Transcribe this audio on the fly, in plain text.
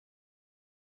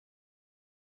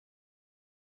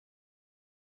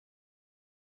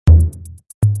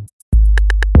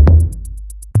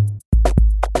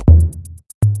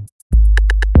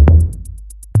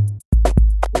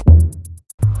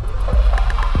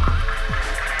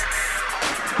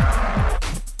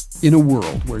In a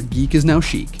world where geek is now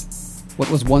chic, what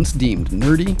was once deemed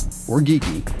nerdy or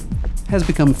geeky has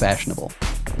become fashionable.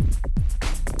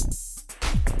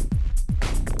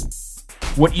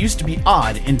 What used to be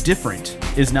odd and different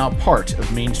is now part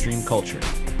of mainstream culture.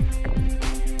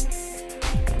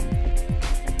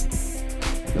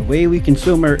 The way we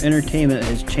consume our entertainment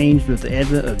has changed with the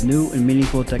advent of new and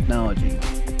meaningful technology.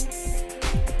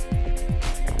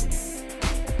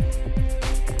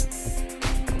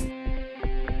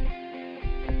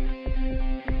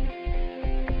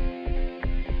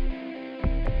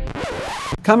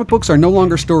 Comic books are no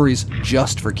longer stories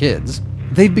just for kids.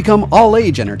 They've become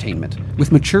all-age entertainment,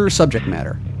 with mature subject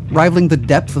matter, rivaling the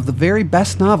depth of the very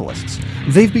best novelists.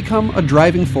 They've become a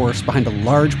driving force behind a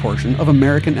large portion of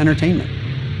American entertainment.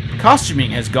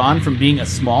 Costuming has gone from being a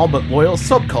small but loyal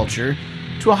subculture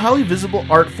to a highly visible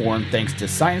art form thanks to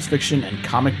science fiction and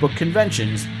comic book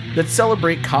conventions that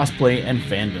celebrate cosplay and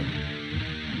fandom.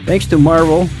 Thanks to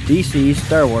Marvel, DC,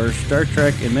 Star Wars, Star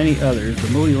Trek, and many others,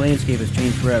 the movie landscape has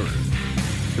changed forever.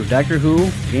 Through Doctor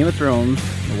Who, Game of Thrones,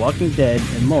 The Walking Dead,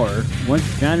 and more, once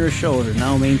genre shows are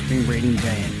now mainstream rating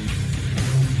giants.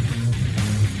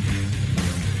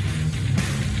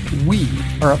 We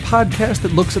are a podcast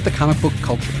that looks at the comic book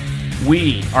culture.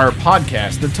 We are a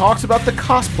podcast that talks about the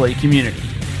cosplay community.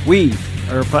 We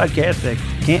are a podcast that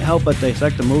can't help but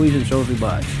dissect the movies and shows we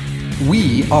watch.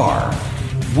 We are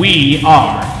We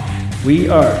are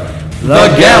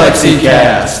the Galaxy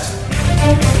Cast.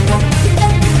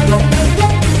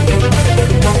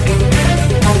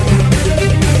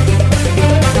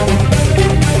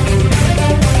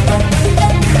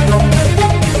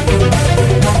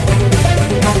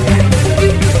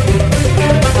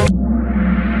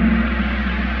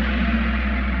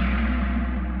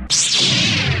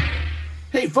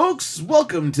 Hey folks,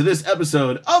 welcome to this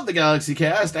episode of the Galaxy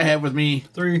Cast. I have with me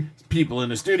 3 people in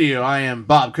the studio. I am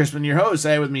Bob Crispin, your host.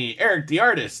 I have with me Eric the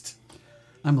artist.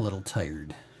 I'm a little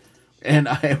tired. And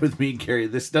I have with me Gary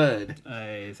the stud.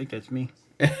 I think that's me.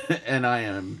 And I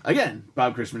am, again,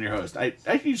 Bob Crispin, your host. I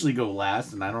usually go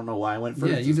last, and I don't know why I went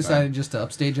first. Yeah, you decided just to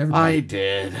upstage everybody. I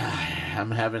did.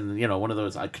 I'm having, one of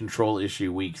those control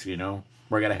issue weeks, where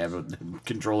I gotta have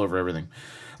control over everything.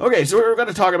 Okay, so we're going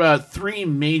to talk about 3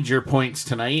 major points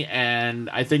tonight, and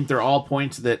I think they're all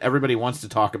points that everybody wants to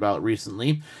talk about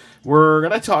recently. We're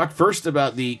going to talk first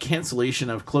about the cancellation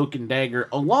of Cloak and Dagger,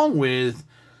 along with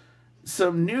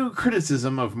some new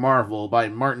criticism of Marvel by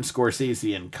Martin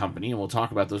Scorsese and company, and we'll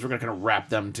talk about those. We're going to kind of wrap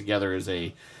them together as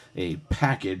a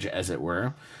package, as it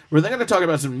were. We're then going to talk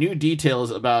about some new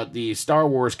details about the Star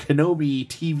Wars Kenobi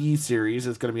TV series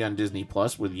that's going to be on Disney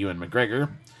Plus with Ewan McGregor.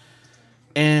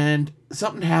 And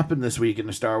something happened this week in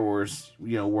the Star Wars,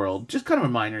 world. Just kind of a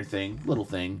minor thing, little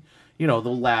thing. The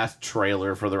last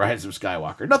trailer for The Rise of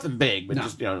Skywalker. Nothing big, but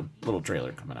just, little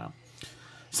trailer coming out.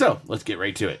 So, let's get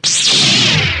right to it.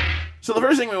 So, the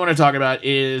first thing we want to talk about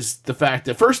is the fact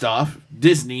that, first off,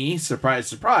 Disney, surprise,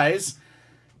 surprise,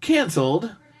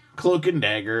 canceled Cloak and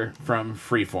Dagger from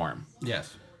Freeform.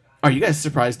 Yes. Are you guys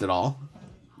surprised at all?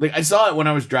 I saw it when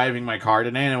I was driving my car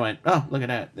today, and I went, oh, look at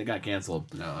that. They got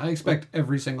canceled. No, I expect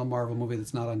every single Marvel movie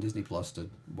that's not on Disney Plus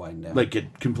to wind down.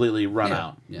 Get completely run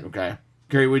out. Yeah. Okay.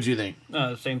 Gary, what'd you think?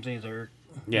 Same thing as Eric.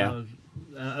 Yeah.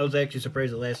 I was actually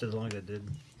surprised it lasted as long as it did.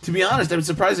 To be honest, I'm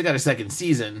surprised it got a second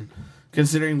season,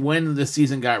 considering when the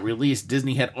season got released,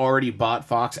 Disney had already bought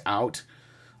Fox out.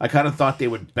 I kind of thought they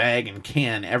would bag and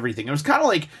can everything. It was kind of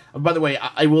like, by the way,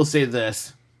 I will say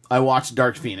this. I watched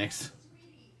Dark Phoenix.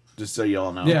 Just so you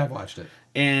all know. Yeah, I've watched it.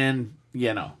 And,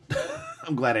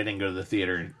 I'm glad I didn't go to the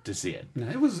theater to see it. No,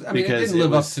 it didn't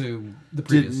live up to the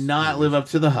previous. Did not live up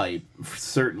to the hype,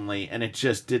 certainly, and it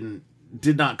just did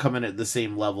not come in at the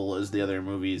same level as the other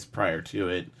movies prior to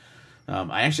it.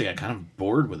 I actually got kind of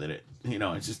bored with it.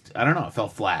 It's just, I don't know, it fell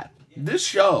flat. This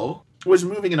show was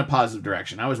moving in a positive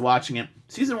direction. I was watching it.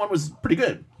 Season 1 was pretty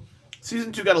good.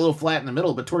 Season 2 got a little flat in the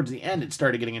middle, but towards the end it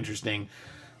started getting interesting.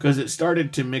 Because it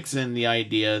started to mix in the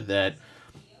idea that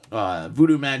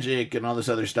voodoo magic and all this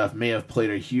other stuff may have played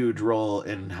a huge role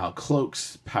in how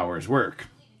Cloak's powers work,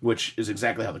 which is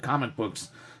exactly how the comic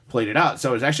books played it out. So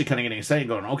I was actually kind of getting excited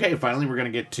going, okay, finally we're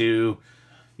going to get to,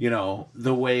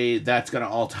 the way that's going to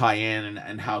all tie in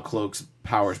and how Cloak's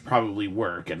powers probably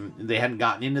work. And they hadn't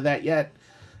gotten into that yet.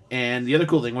 And the other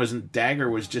cool thing was Dagger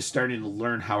was just starting to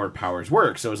learn how her powers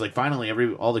work. So it was like finally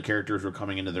all the characters were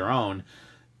coming into their own.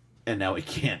 And now we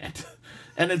can't.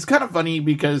 And it's kind of funny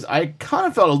because I kind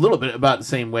of felt a little bit about the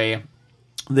same way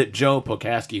that Joe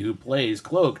Pokaski, who plays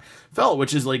Cloak, felt,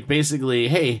 which is basically,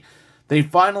 hey, they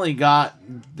finally got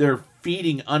their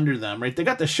feeding under them, right? They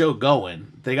got the show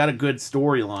going. They got a good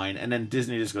storyline, and then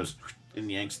Disney just goes,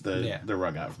 yanks the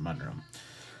rug out from under them.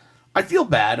 I feel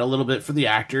bad a little bit for the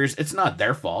actors. It's not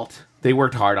their fault. They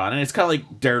worked hard on it. It's kind of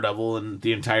like Daredevil and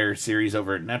the entire series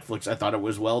over at Netflix. I thought it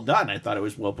was well done. I thought it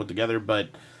was well put together, but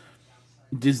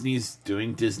Disney's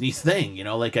doing Disney's thing. You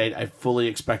know, like I fully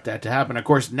expect that to happen. Of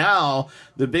course, now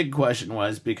the big question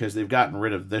was, because they've gotten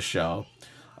rid of this show,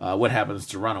 what happens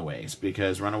to Runaways?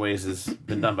 Because Runaways has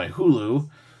been done by Hulu,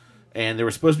 and there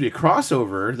was supposed to be a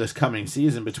crossover this coming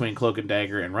season between Cloak and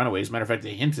Dagger and Runaways. Matter of fact,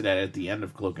 they hinted at it at the end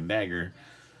of Cloak and Dagger.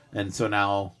 And so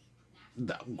now,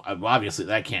 obviously,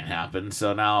 that can't happen.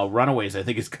 So now Runaways, I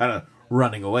think, is kind of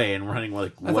running away and running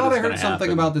like, what is going to happen? I thought I heard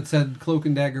something about that said Cloak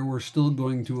and Dagger were still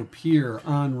going to appear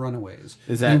on Runaways.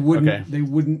 Is that okay? They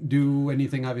wouldn't do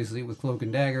anything, obviously, with Cloak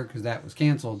and Dagger because that was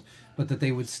canceled, but that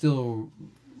they would still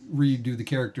redo the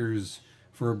characters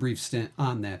for a brief stint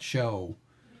on that show.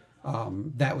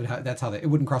 That's how it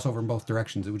wouldn't cross over in both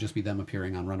directions. It would just be them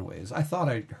appearing on Runaways. I thought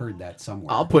I heard that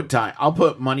somewhere. I'll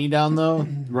put money down though.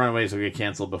 Runaways will get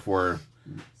canceled before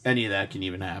any of that can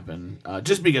even happen.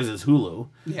 Just because it's Hulu.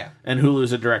 Yeah. And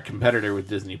Hulu's a direct competitor with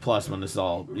Disney Plus when this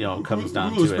all comes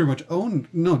down to it. Pretty much owned.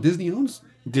 No, Disney owns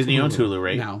Hulu,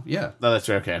 right? Now, yeah. Oh, that's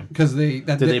right. Okay. Because did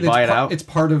they buy it out? It's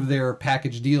part of their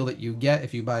package deal that you get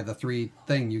if you buy the 3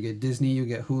 thing. You get Disney, you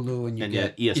get Hulu, and you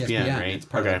get ESPN. Right? It's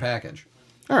part of the package.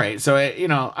 All right, so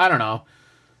I don't know.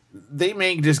 They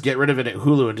may just get rid of it at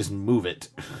Hulu and just move it.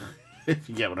 If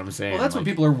you get what I'm saying. Well, that's what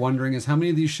people are wondering: is how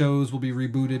many of these shows will be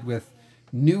rebooted with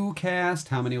new cast?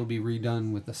 How many will be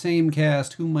redone with the same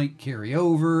cast? Who might carry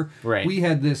over? Right. We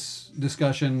had this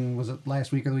discussion. Was it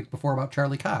last week or the week before about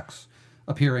Charlie Cox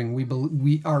appearing?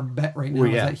 Our bet right now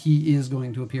is that he is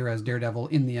going to appear as Daredevil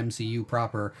in the MCU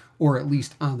proper, or at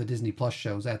least on the Disney Plus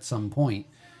shows at some point.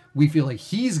 We feel like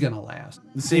he's going to last.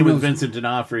 The same with Vincent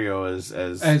D'Onofrio as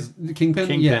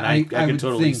Kingpin. Yeah, I can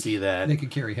totally see that. They could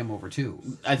carry him over too.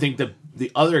 I think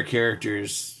the other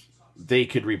characters they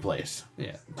could replace.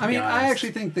 Yeah, I mean, I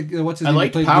actually think that what's his name? I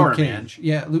liked Power Man.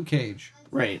 Yeah, Luke Cage.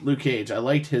 Right, Luke Cage. I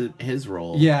liked his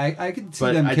role. Yeah, I could see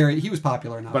them carry. He was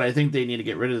popular enough. But I think they need to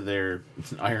get rid of their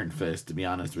Iron Fist. To be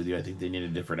honest with you, I think they need a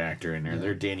different actor in there.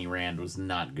 Their Danny Rand was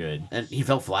not good, and he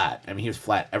fell flat. I mean, he was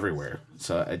flat everywhere.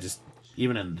 So I just.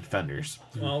 Even in the Defenders.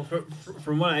 Well,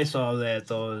 from what I saw of that,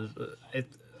 though,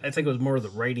 I think it was more the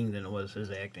writing than it was his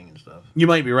acting and stuff. You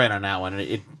might be right on that one.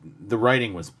 The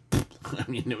writing was, I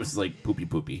mean, it was like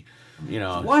poopy.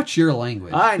 Watch your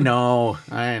language. I know.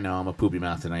 I'm a poopy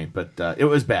mouth tonight, but it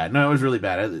was bad. No, it was really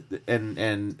bad.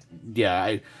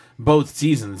 Both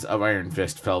seasons of Iron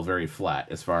Fist fell very flat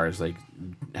as far as like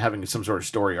having some sort of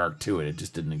story arc to it. It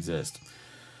just didn't exist.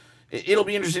 It'll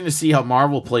be interesting to see how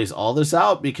Marvel plays all this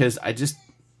out, because I just,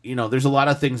 there's a lot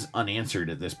of things unanswered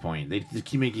at this point. They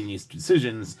keep making these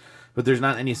decisions, but there's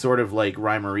not any sort of like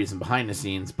rhyme or reason behind the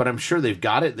scenes. But I'm sure they've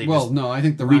got it. I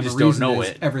think the rhyme or reason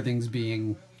is everything's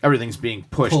being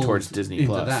pushed towards Disney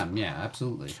Plus. Into them, yeah,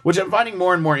 absolutely. Which I'm finding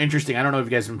more and more interesting. I don't know if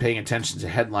you guys have been paying attention to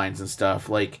headlines and stuff.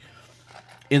 Like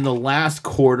in the last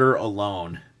quarter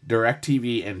alone,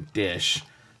 DirecTV and Dish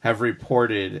have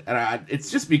reported, and it's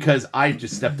just because I've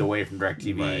just stepped away from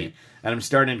DirecTV, right, and I'm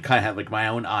starting to kind of have like my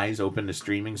own eyes open to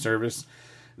streaming service.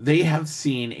 They have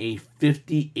seen a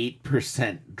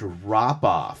 58% drop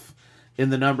off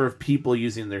in the number of people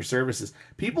using their services.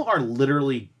 People are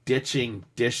literally ditching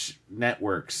Dish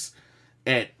networks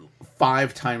at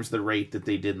 5 times the rate that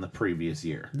they did in the previous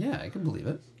year. Yeah, I can believe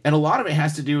it. And a lot of it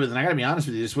has to do with, and I got to be honest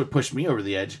with you, this is what pushed me over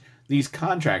the edge. These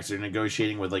contracts they're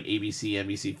negotiating with like ABC,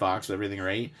 NBC, Fox, with everything,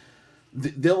 right?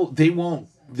 They won't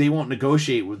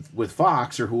negotiate with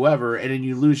Fox or whoever, and then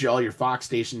you lose all your Fox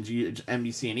stations,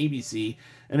 NBC and ABC,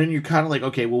 and then you're kind of like,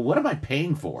 okay, well, what am I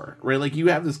paying for, right? Like you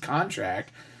have this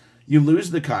contract, you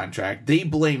lose the contract. They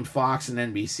blame Fox and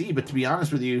NBC, but to be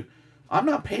honest with you, I'm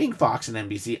not paying Fox and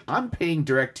NBC. I'm paying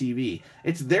DirecTV.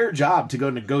 It's their job to go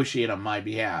negotiate on my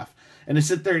behalf. And to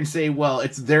sit there and say, well,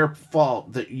 it's their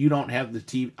fault that you don't have the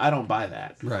TV. I don't buy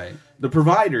that. Right. The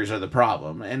providers are the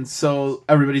problem. And so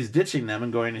everybody's ditching them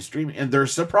and going to streaming. And they're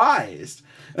surprised.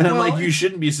 And I'm like, you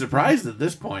shouldn't be surprised at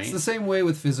this point. It's the same way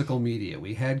with physical media.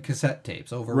 We had cassette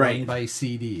tapes overrun by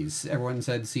CDs. Everyone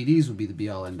said CDs would be the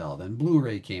be-all, end-all. Then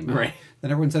Blu-ray came out. Right. Then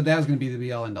everyone said that was going to be the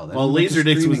be-all, end-all. Then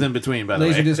Laserdisc was in between, by the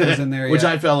way. Laserdisc was in there, Which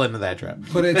I fell into that trap.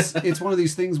 But it's one of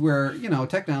these things where,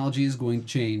 technology is going to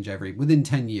change within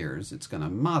 10 years. It's going to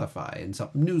modify, and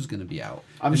something new is going to be out.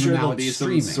 I'm sure there'll be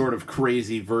some sort of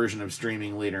crazy version of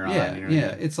streaming later on.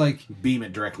 Yeah, it's like... Beam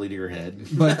it directly to your head.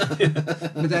 But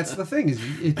that's the thing, is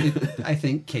I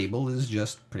think cable is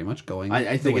just pretty much going the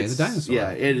way of the dinosaur.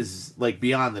 Yeah, it is like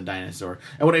beyond the dinosaur.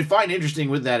 And what I find interesting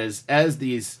with that is as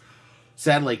these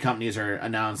satellite companies are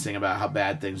announcing about how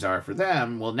bad things are for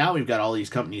them. Well, now we've got all these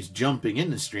companies jumping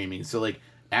into streaming. So, like,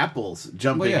 Apple's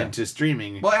jumping into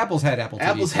streaming. Well, Apple's had Apple TV.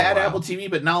 Apple's had Apple TV,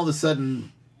 but now all of a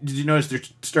sudden, did you notice they're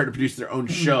starting to produce their own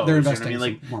shows? They're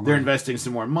investing they're investing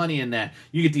some more money in that.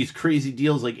 You get these crazy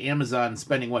deals like Amazon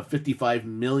spending $55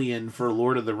 million for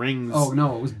Lord of the Rings. Oh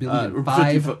no, it was billion.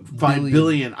 $5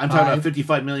 billion. I'm talking about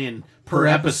 $55 million per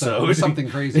episode. It was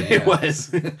something crazy. It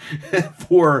was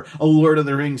for a Lord of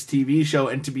the Rings TV show.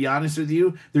 And to be honest with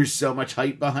you, there's so much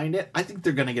hype behind it. I think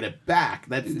they're going to get it back.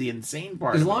 That's the insane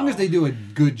part. As long as they do a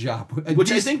good job,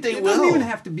 which I think they will. It doesn't even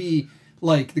have to be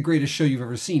like the greatest show you've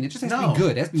ever seen. It just has to be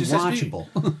good. It has to be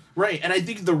watchable. Right, and I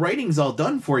think the writing's all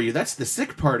done for you. That's the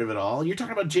sick part of it all. You're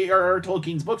talking about J.R.R.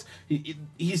 Tolkien's books.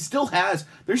 He still has...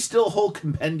 There's still whole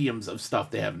compendiums of stuff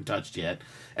they haven't touched yet.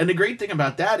 And the great thing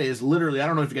about that is, literally, I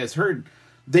don't know if you guys heard,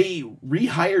 they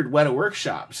rehired Weta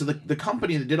Workshop. So the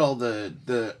company that did all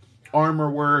the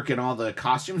armor work and all the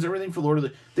costumes and everything for Lord of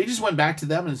the... They just went back to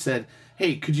them and said,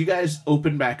 hey, could you guys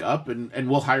open back up and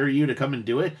we'll hire you to come and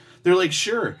do it? They're like,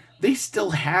 sure. They still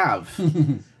have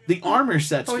the armor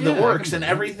sets for the orcs and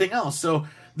everything else. So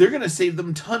they're going to save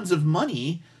them tons of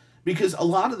money because a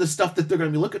lot of the stuff that they're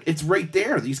going to be looking at, it's right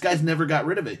there. These guys never got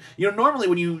rid of it. You know, normally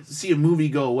when you see a movie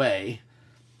go away,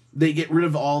 they get rid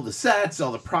of all the sets,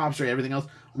 all the props, right, everything else.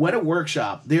 Weta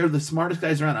Workshop, they're the smartest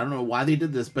guys around. I don't know why they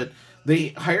did this, but they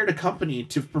hired a company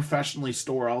to professionally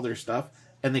store all their stuff,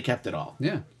 and they kept it all.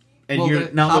 Yeah.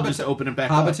 And now they'll just open it back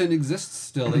up. Hobbiton exists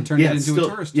still. They turned it into a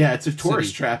tourist. Yeah, it's a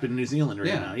tourist trap in New Zealand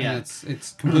now. Yeah, and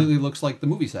it's completely looks like the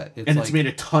movie set. It's made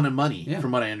a ton of money,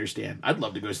 from what I understand. I'd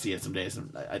love to go see it someday.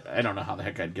 I don't know how the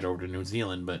heck I'd get over to New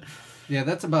Zealand, but yeah,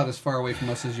 that's about as far away from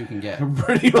us as you can get.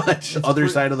 Pretty much, other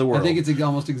side of the world. I think it's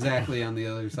almost exactly on the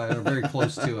other side, or very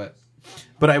close to it.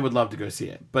 But I would love to go see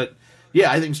it. But yeah,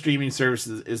 I think streaming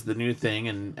services is the new thing,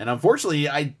 and unfortunately,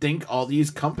 I think all these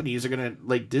companies are gonna,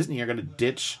 like Disney, are gonna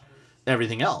ditch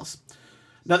everything else.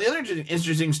 Now, the other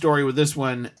interesting story with this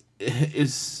one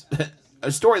is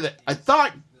a story that I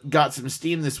thought got some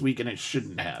steam this week, and it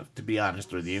shouldn't have, to be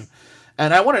honest with you.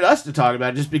 And I wanted us to talk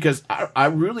about it just because I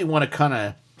really want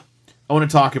to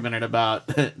talk a minute about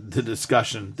the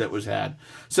discussion that was had.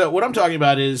 So what I'm talking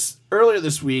about is, earlier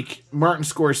this week, Martin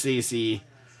Scorsese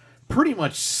pretty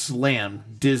much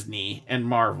slammed Disney and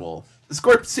Marvel.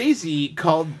 Scorsese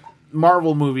called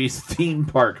Marvel movies theme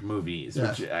park movies,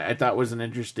 which I thought was an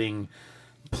interesting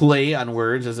play on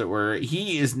words, as it were.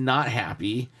 He is not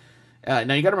happy.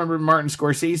 Now, you got to remember, Martin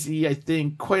Scorsese, I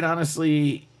think, quite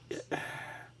honestly,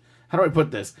 how do I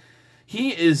put this? He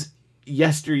is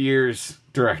yesteryear's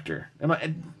director. Am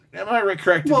I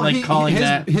correct in calling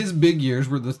that? His big years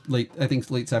were the late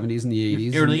 70s and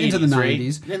the 80s, early into 80s, the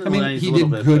 90s. Right? I mean, he did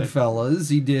Goodfellas.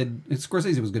 He did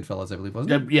Scorsese was Goodfellas, I believe,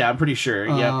 wasn't it? Yeah, I'm pretty sure.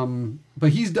 Yeah.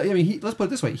 But let's put it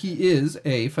this way: he is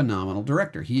a phenomenal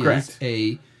director. He is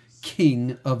a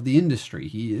king of the industry.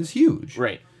 He is huge.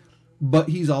 Right. But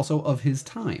he's also of his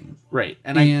time. Right.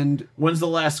 And when's the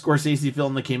last Scorsese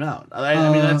film that came out?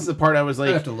 I mean, that's the part I was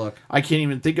like, I have to look. I can't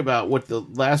even think about what the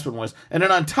last one was. And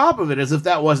then on top of it, as if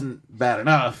that wasn't bad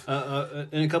enough.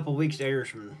 In a couple of weeks, The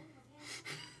Irishman.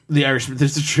 The Irishman,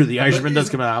 this is true. The Irishman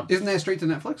does come out. Isn't that straight to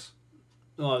Netflix?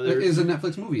 Oh, it is a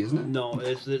Netflix movie, isn't it? No,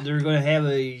 they're going to have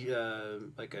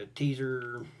a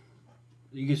teaser.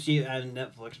 You can see it on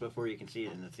Netflix before you can see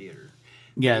it in the theater.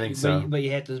 Yeah, I think so. But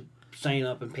you have to sign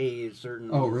up and pay a certain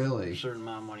certain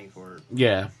amount of money for it.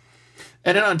 Yeah.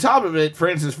 And then on top of it,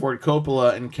 Francis Ford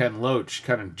Coppola and Ken Loach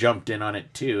kind of jumped in on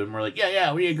it too, and we're like,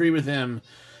 yeah, we agree with him.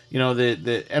 You know,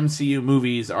 the MCU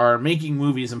movies are making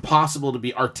movies impossible to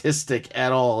be artistic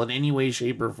at all in any way,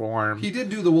 shape, or form. He did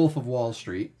do The Wolf of Wall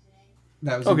Street.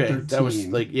 That was in 13. That was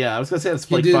I was gonna say that's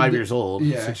like 5 years old.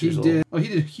 Yeah, 6 years old. Oh, he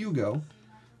did Hugo,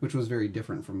 which was very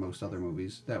different from most other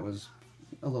movies. That was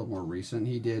a little more recent.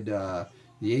 He did The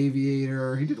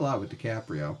Aviator. He did a lot with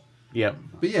DiCaprio. Yep.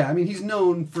 But yeah, I mean, he's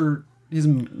known for his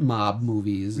mob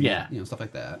movies. And, stuff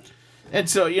like that. And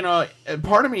so,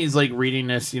 part of me is like reading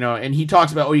this, and he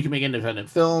talks about, you can make independent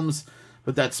films,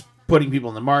 but that's putting people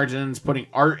in the margins, putting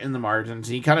art in the margins.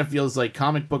 He kind of feels like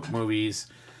comic book movies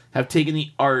have taken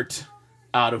the art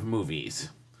out of movies.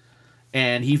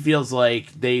 And he feels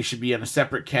like they should be in a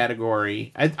separate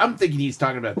category. I'm thinking he's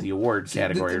talking about the awards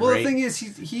category, right? Well, the thing is,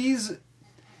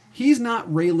 he's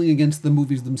not railing against the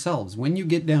movies themselves. When you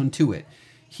get down to it,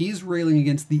 he's railing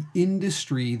against the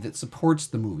industry that supports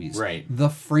the movies. Right. The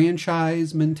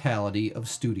franchise mentality of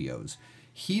studios.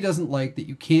 He doesn't like that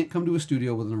you can't come to a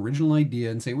studio with an original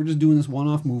idea and say, we're just doing this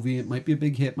one-off movie. It might be a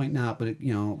big hit, might not, but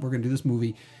we're going to do this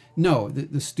movie. No,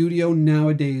 the studio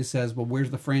nowadays says, well, where's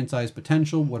the franchise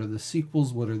potential? What are the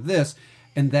sequels? What are this?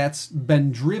 and that's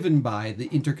been driven by the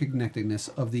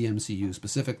interconnectedness of the MCU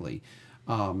specifically.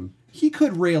 He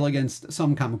could rail against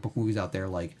some comic book movies out there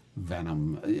like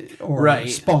Venom or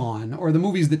Spawn, or the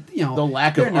movies that, you know, the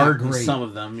lack of art in some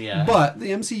of them, yeah. But the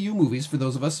MCU movies,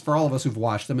 for all of us who've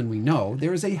watched them and we know,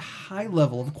 there is a high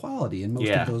level of quality in most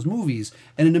of those movies,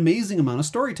 and an amazing amount of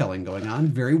storytelling going on,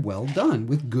 very well done,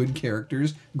 with good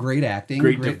characters, great acting,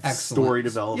 great story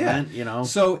development, you know.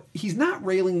 So he's not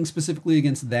railing specifically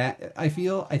against that, I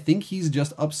think he's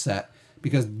just upset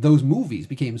because those movies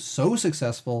became so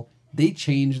successful. They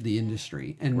changed the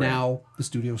industry, and now the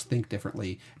studios think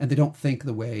differently, and they don't think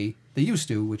the way they used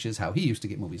to, which is how he used to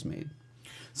get movies made.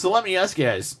 So let me ask you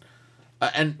guys,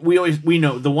 and we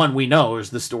know the one we know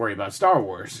is the story about Star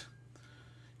Wars.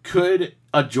 Could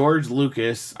a George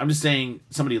Lucas, I'm just saying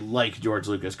somebody like George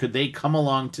Lucas, could they come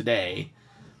along today,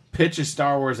 pitch a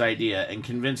Star Wars idea, and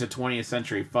convince a 20th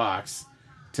Century Fox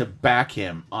to back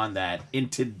him on that in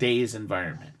today's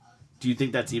environment? Do you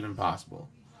think that's even possible?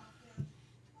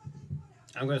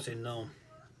 I'm going to say no.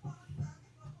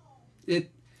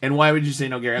 And why would you say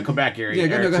no, Gary? I'll come back, Gary. Yeah,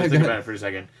 go ahead. Think about it for a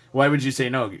second. Why would you say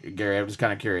no, Gary? I'm just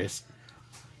kind of curious.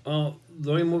 The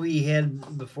only movie he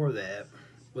had before that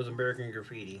was American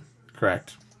Graffiti.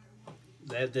 Correct.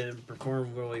 That didn't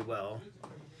perform really well.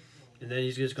 And then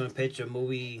he's just going to pitch a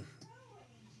movie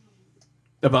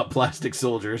about plastic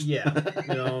soldiers. Yeah,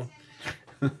 you know.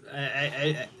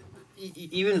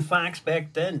 Even Fox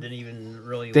back then didn't even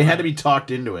really. They had to be talked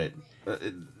into it.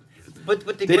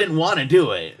 But they didn't want to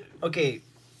do it. Okay,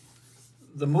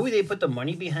 the movie they put the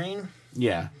money behind,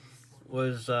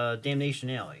 was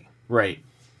Damnation Alley. Right.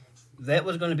 That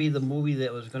was going to be the movie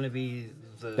that was going to be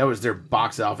the. That was their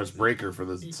box office breaker for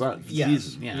the season.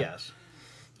 Yeah. Yes.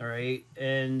 All right,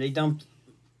 and they dumped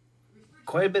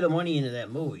quite a bit of money into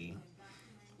that movie,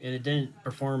 and it didn't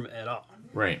perform at all.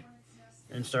 Right.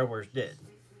 And Star Wars did.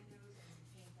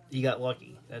 He got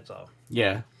lucky. That's all.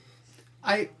 Yeah.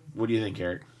 What do you think,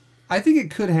 Eric? I think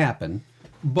it could happen,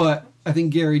 but I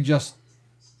think Gary just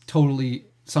totally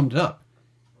summed it up.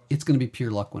 It's going to be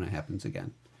pure luck when it happens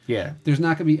again. Yeah. There's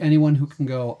not going to be anyone who can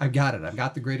go, I've got it. I've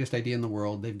got the greatest idea in the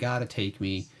world. They've got to take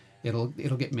me. It'll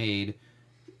get made.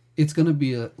 It's going to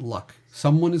be a luck.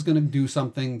 Someone is going to do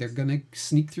something. They're going to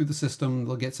sneak through the system.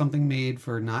 They'll get something made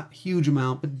for not a huge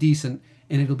amount, but decent,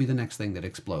 and it'll be the next thing that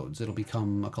explodes. It'll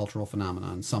become a cultural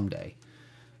phenomenon someday.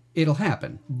 It'll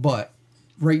happen, but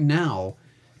right now,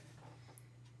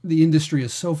 the industry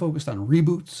is so focused on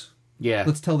reboots. Yeah.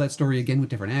 Let's tell that story again with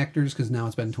different actors, because now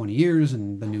it's been 20 years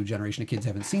and the new generation of kids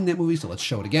haven't seen that movie, so let's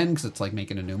show it again because it's like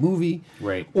making a new movie.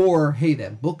 Right. Or, hey,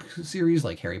 that book series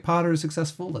like Harry Potter is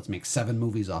successful. Let's make 7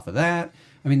 movies off of that.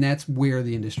 I mean, that's where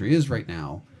the industry is right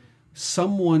now.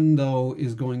 Someone, though,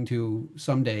 is going to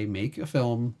someday make a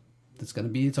film that's going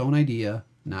to be its own idea,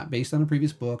 not based on a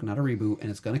previous book, not a reboot, and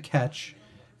it's going to catch,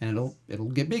 and it'll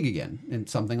get big again, and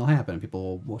something will happen, and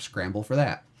people will scramble for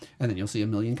that, and then you'll see a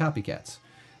million copycats.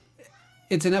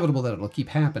 It's inevitable that it'll keep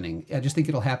happening. I just think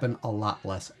it'll happen a lot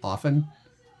less often,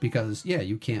 because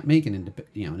you can't make an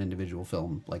individual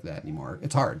film like that anymore.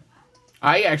 It's hard.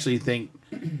 I actually think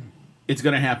it's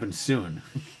going to happen soon.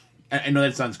 I know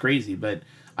that sounds crazy, but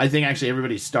I think actually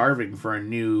everybody's starving for a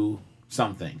new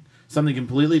something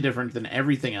completely different than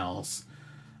everything else.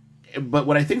 But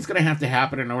what I think is going to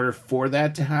happen in order for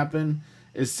that to happen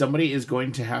is somebody is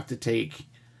going to have to take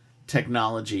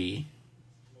technology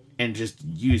and just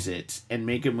use it and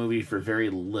make a movie for very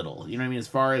little. You know what I mean? As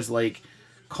far as like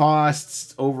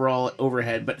costs, overall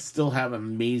overhead, but still have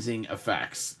amazing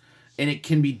effects. And it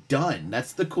can be done.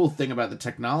 That's the cool thing about the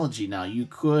technology now. You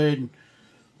could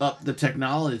up the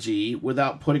technology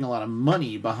without putting a lot of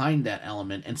money behind that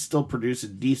element and still produce a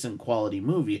decent quality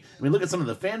movie. I mean, look at some of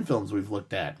the fan films we've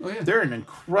looked at. Oh, yeah. They're an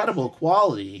incredible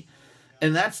quality.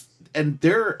 And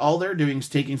all they're doing is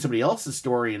taking somebody else's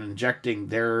story and injecting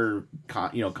their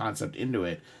concept into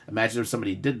it. Imagine if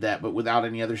somebody did that, but without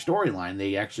any other storyline.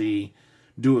 They actually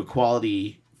do a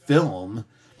quality film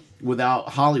without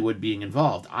Hollywood being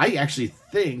involved. I actually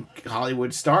think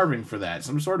Hollywood's starving for that.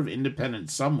 Some sort of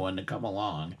independent someone to come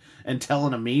along and tell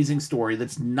an amazing story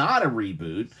that's not a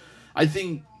reboot. I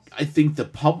think the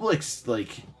public's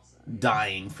like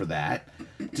dying for that,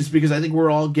 just because I think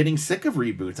we're all getting sick of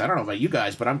reboots. I don't know about you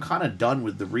guys, but I'm kind of done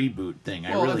with the reboot thing.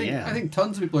 I really am. I think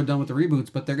tons of people are done with the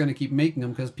reboots, but they're going to keep making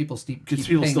them because people still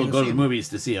go to the movies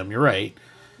to see them. You're right.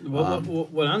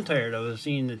 What I'm tired of is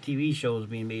seeing the TV shows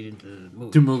being made into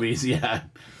movies. To movies, yeah.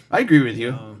 I agree with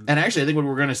you. And actually, I think what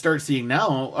we're going to start seeing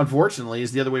now, unfortunately,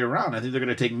 is the other way around. I think they're going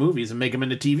to take movies and make them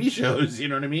into TV shows. You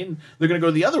know what I mean? They're going to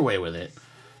go the other way with it.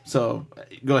 So,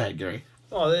 go ahead, Gary.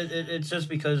 Well, it's just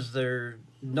because they're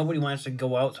nobody wants to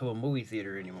go out to a movie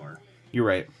theater anymore. You're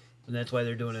right. And that's why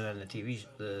they're doing it on the TV,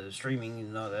 the streaming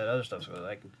and all that other stuff. So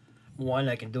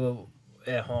I can do it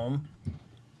at home.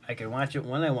 I can watch it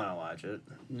when I want to watch it.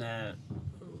 Not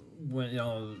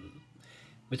when,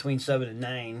 between 7 and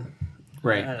 9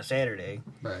 Right. on a Saturday.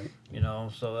 Right.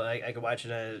 So I could watch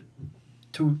it at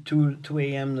 2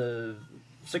 a.m. to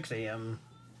 6 a.m.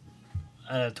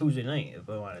 on a Tuesday night if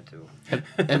I wanted to.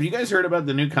 Have you guys heard about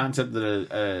the new concept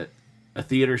that a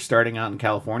theater starting out in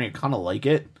California, kind of like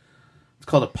it? It's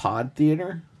called a pod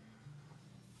theater.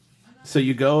 So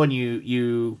you go and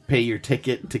you pay your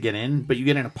ticket to get in, but you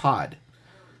get in a pod.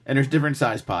 And there's different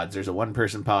size pods. There's a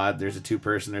 1-person pod, there's a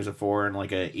 2-person, there's a 4 and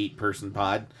like a 8-person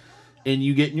pod. And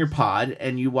you get in your pod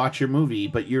and you watch your movie,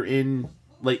 but you're in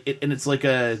and it's like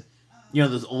a,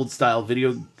 those old style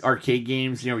video arcade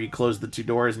games, where you close the 2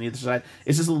 doors on either side.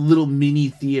 It's just a little mini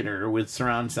theater with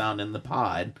surround sound in the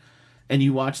pod, and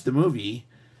you watch the movie,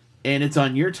 and it's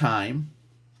on your time.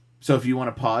 So if you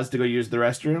want to pause to go use the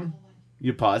restroom,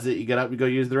 you pause it, you get up, you go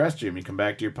use the restroom, you come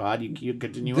back to your pod, you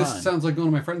continue on. This sounds like going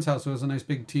to my friend's house who has a nice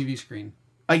big TV screen.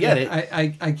 I get it.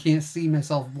 I can't see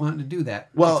myself wanting to do that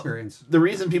experience. The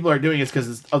reason people are doing it is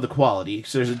because of the quality.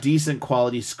 So there's a decent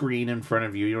quality screen in front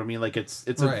of you. You know what I mean? Like it's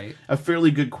right. a fairly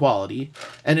good quality.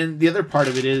 And then the other part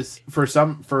of it is for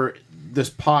this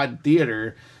pod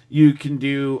theater, you can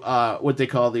do what they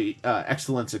call the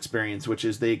excellence experience, which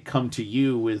is they come to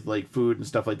you with like food and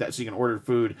stuff like that. So you can order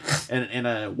food and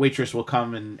a waitress will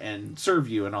come and serve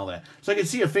you and all that. So I can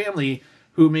see a family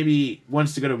who maybe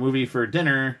wants to go to a movie for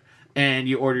dinner, and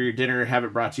you order your dinner, have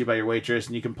it brought to you by your waitress,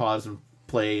 and you can pause and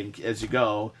play as you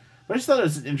go. But I just thought it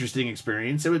was an interesting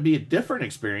experience. It would be a different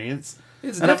experience.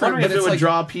 It's and different, I'm wondering but if it it's would like,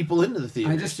 draw people into the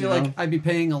theater. I just feel like I'd be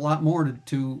paying a lot more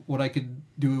to what I could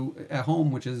do at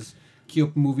home, which is queue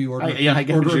up a movie, order I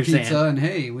get order what a you're pizza, saying. and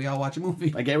hey, we all watch a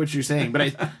movie. I get what you're saying,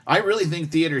 but I really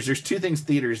think there's 2 things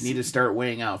theaters need to start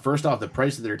weighing out. First off, the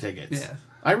price of their tickets. Yeah.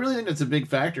 I really think that's a big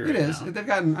factor. It right is. now. They've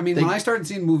gotten. I mean, when I started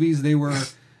seeing movies, they were,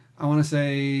 I want to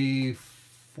say,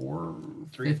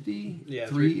 $450, Yeah,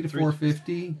 $3 to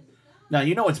 $450. Now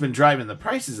you know what's been driving the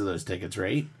prices of those tickets,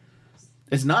 right?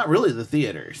 It's not really the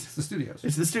theaters. It's the studios.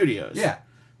 It's the studios. Yeah.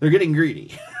 They're getting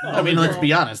greedy. I mean, let's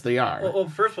be honest, they are. Well,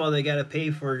 first of all, they got to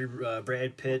pay for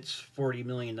Brad Pitt's $40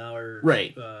 million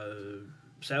Right.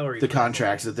 Salary. The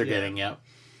contracts that they're getting, yep.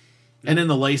 And then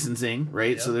the licensing,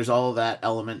 right? Yep. So there's all of that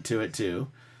element to it too.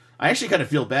 I actually kind of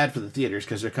feel bad for the theaters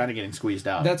because they're kind of getting squeezed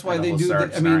out. That's why in the they whole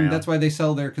do. scenario. That's why they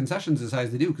sell their concessions as high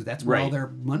as they do, because that's where all their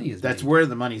money is. That's made. where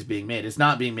the money's being made. It's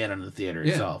not being made on the theater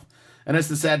itself. And that's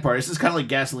the sad part. This is kind of like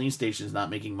gasoline stations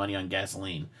not making money on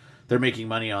gasoline. They're making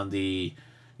money on the,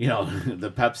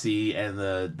 the Pepsi and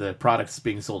the products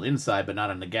being sold inside, but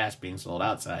not on the gas being sold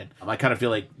outside. I kind of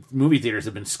feel like movie theaters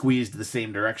have been squeezed the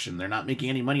same direction. They're not making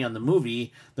any money on the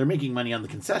movie. They're making money on the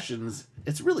concessions.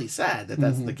 It's really sad that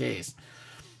that's the case.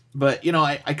 But,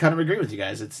 I kind of agree with you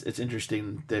guys. It's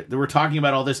interesting that we're talking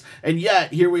about all this, and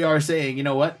yet here we are saying, you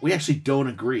know what? We actually don't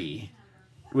agree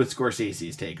with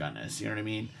Scorsese's take on this. You know what I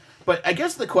mean? But I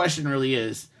guess the question really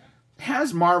is,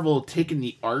 has Marvel taken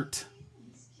the art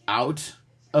out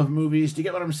of movies? Do you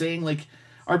get what I'm saying? Like,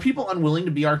 are people unwilling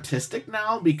to be artistic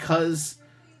now because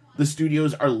the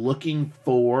studios are looking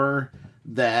for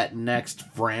that next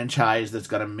franchise that's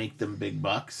going to make them big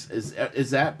bucks?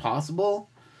 Is that possible?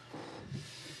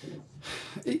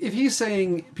 If he's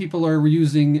saying people are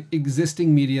using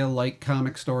existing media like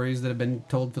comic stories that have been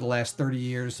told for the last 30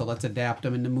 years, so let's adapt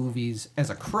them into movies as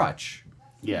a crutch.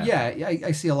 Yeah,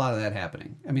 I see a lot of that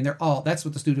happening. I mean, that's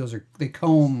what the studios are. They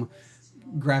comb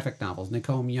graphic novels and they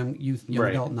comb young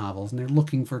adult novels, and they're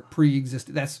looking for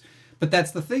pre-existing. But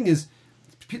that's the thing is,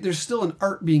 there's still an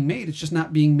art being made. It's just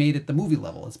not being made at the movie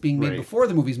level. It's being made before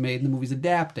the movie's made, and the movie's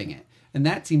adapting it. And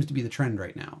that seems to be the trend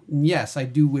right now. And yes, I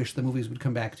do wish the movies would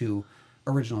come back to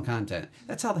original content.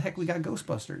 That's how the heck we got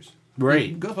Ghostbusters.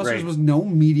 Right. Ghostbusters was no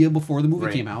media before the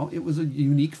movie came out. It was a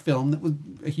unique film that was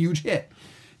a huge hit.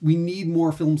 We need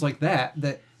more films like that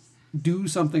do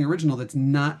something original that's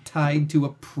not tied to a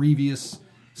previous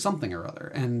something or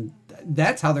other. And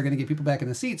that's how they're going to get people back in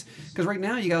the seats. Because right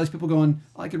now you got all these people going,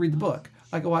 I could read the book.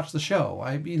 I could watch the show.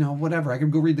 Whatever. I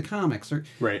could go read the comics. Or,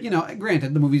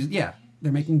 granted, the movies,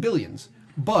 they're making billions.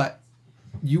 But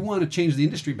you want to change the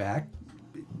industry back,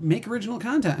 make original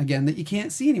content again that you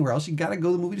can't see anywhere else. You got to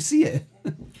go to the movie to see it.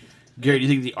 Gary, do you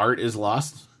think the art is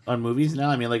lost on movies now?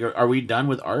 I mean, like, are we done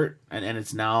with art and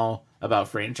it's now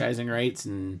about franchising rights?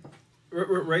 And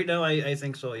right now, I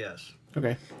think so, yes.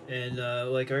 Okay. And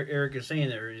like Eric is saying,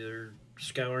 they're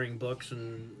scouring books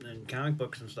and comic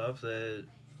books and stuff that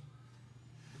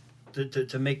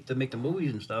to make the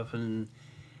movies and stuff, and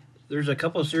there's a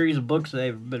couple of series of books that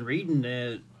I've been reading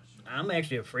that I'm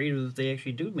actually afraid of if they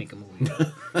actually do make a movie.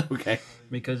 Okay.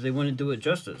 Because they wouldn't do it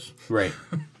justice. Right.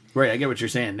 Right, I get what you're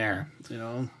saying there. You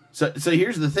know? So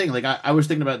here's the thing. Like, I was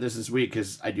thinking about this week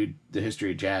because I do the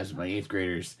history of jazz with my 8th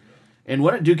graders. And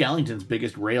one of Duke Ellington's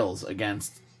biggest rails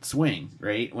against swing,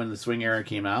 right, when the swing era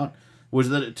came out, was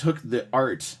that it took the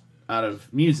art out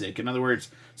of music. In other words,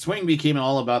 swing became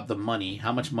all about the money,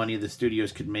 how much money the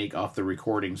studios could make off the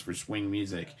recordings for swing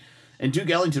music. And Duke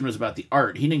Ellington was about the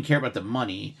art. He didn't care about the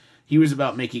money. He was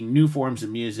about making new forms of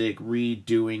music,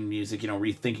 redoing music,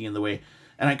 rethinking in the way.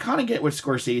 And I kind of get what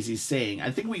Scorsese's saying.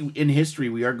 I think in history,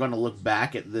 we are going to look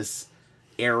back at this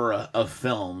era of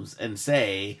films and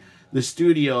say the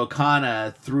studio kind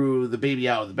of threw the baby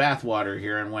out with the bathwater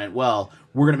here and went, well,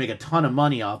 we're going to make a ton of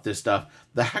money off this stuff.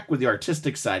 The heck with the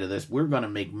artistic side of this. We're going to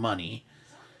make money.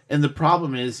 And the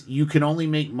problem is you can only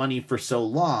make money for so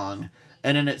long.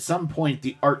 And then at some point,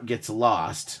 the art gets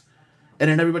lost.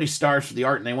 And then everybody starves for the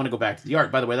art and they want to go back to the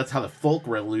art. By the way, that's how the folk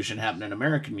revolution happened in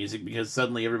American music, because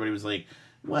suddenly everybody was like,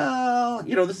 well,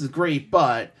 this is great,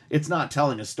 but it's not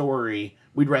telling a story.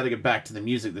 We'd rather get back to the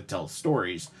music that tells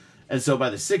stories. And so by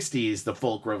the 60s, the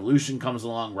folk revolution comes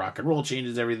along, rock and roll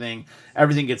changes everything.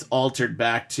 Everything gets altered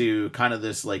back to kind of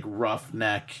this like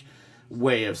roughneck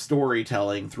way of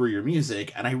storytelling through your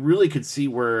music. And I really could see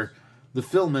where the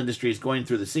film industry is going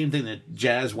through the same thing that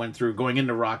jazz went through going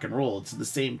into rock and roll. It's the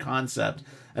same concept.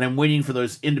 And I'm waiting for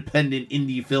those independent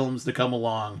indie films to come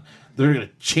along. They're going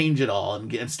to change it all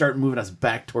and start moving us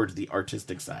back towards the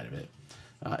artistic side of it.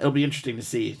 It'll be interesting to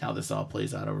see how this all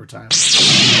plays out over time.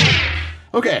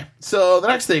 Okay, so the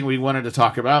next thing we wanted to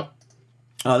talk about,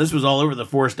 this was all over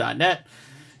theforce.net,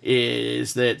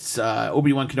 is that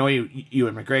Obi-Wan Kenobi,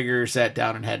 Ewan McGregor, sat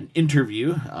down and had an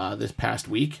interview this past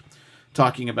week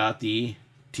talking about the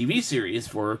TV series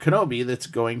for Kenobi that's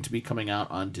going to be coming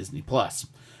out on Disney+.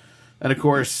 And, of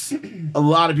course, a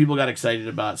lot of people got excited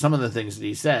about some of the things that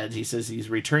he said. He says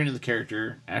he's returning to the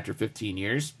character after 15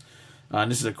 years. And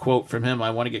this is a quote from him.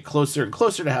 "I want to get closer and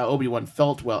closer to how Obi-Wan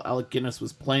felt while Alec Guinness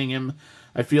was playing him.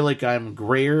 I feel like I'm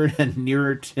grayer and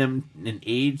nearer to him in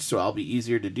age, so I'll be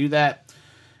easier to do that."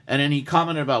 And then he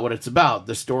commented about what it's about.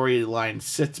 The storyline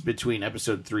sits between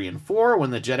episode 3 and 4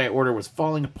 when the Jedi Order was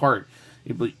falling apart.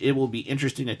 It will be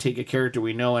interesting to take a character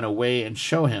we know in a way and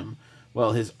show him.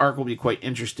 Well, his arc will be quite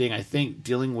interesting, I think,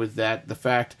 dealing with the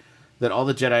fact that all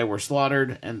the Jedi were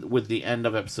slaughtered, and with the end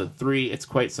of episode 3, it's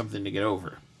quite something to get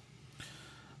over.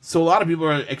 So a lot of people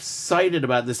are excited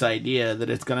about this idea that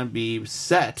it's going to be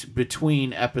set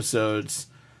between episodes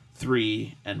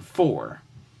 3 and 4.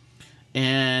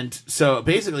 And so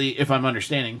basically, if I'm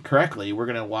understanding correctly, we're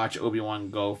going to watch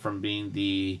Obi-Wan go from being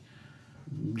the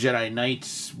Jedi Knight,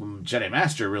 Jedi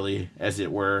Master, really, as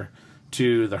it were,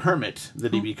 to the hermit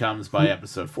that he becomes by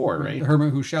episode 4, right? The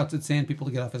hermit who shouts at sand people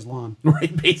to get off his lawn.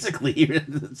 Right, basically. Gary,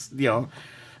 you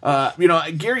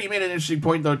made an interesting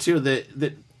point, though, too,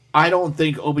 that I don't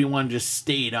think Obi-Wan just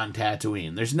stayed on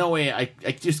Tatooine. There's no way, I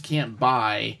just can't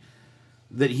buy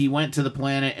that he went to the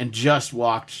planet and just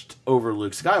watched over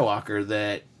Luke Skywalker,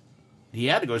 that he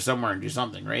had to go somewhere and do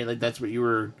something, right? Like, that's what you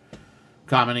were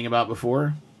commenting about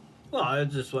before? Well, I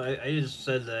just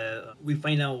said that we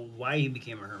find out why he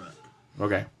became a hermit.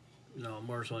 Okay.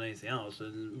 More so than anything else.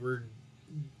 And we're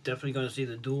definitely going to see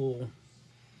the duel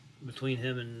between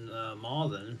him and Maul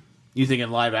then. You think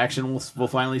in live action we'll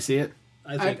finally see it?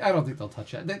 I don't think they'll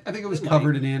touch it. I think it was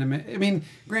covered in anime. I mean,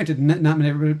 granted,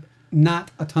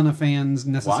 not a ton of fans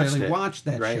necessarily watched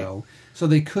that show, so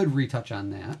they could retouch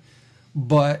on that.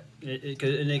 But they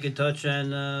could touch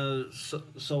on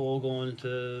Solo going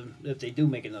to, if they do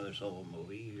make another Solo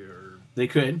movie or they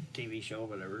could TV show,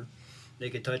 whatever. They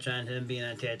could touch on him being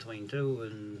on Tatooine too,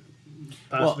 and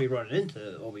possibly running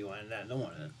into Obi-Wan and not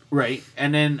knowing it. Right,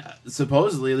 and then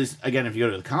supposedly, at least again, if you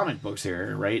go to the comic books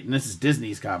here, right, and this is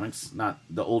Disney's comics, not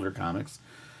the older comics,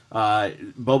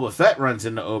 Boba Fett runs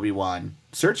into Obi-Wan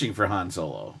searching for Han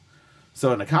Solo.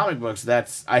 So in the comic books,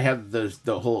 I have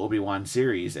the whole Obi-Wan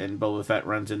series, and Boba Fett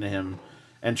runs into him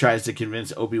and tries to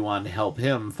convince Obi-Wan to help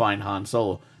him find Han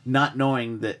Solo, not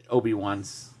knowing that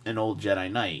Obi-Wan's an old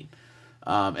Jedi Knight.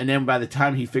 And then by the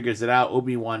time he figures it out,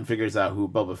 Obi-Wan figures out who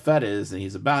Boba Fett is, and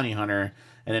he's a bounty hunter,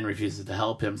 and then refuses to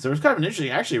help him. So it's kind of an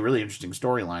interesting, actually a really interesting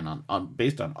storyline on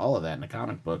based on all of that in the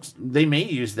comic books. They may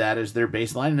use that as their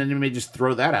baseline, and then they may just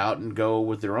throw that out and go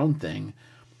with their own thing.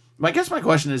 I guess my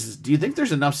question is, do you think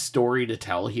there's enough story to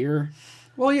tell here?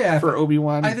 Well, yeah. For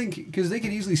Obi-Wan? I think, because they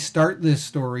could easily start this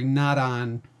story not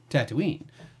on Tatooine.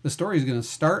 The story is going to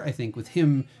start, I think, with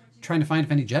him trying to find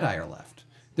if any Jedi are left.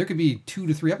 there could be 2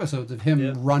 to 3 episodes of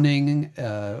him running,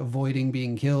 avoiding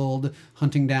being killed,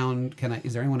 hunting down.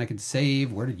 Is there anyone I could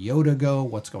save? Where did Yoda go?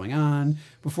 What's going on?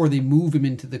 Before they move him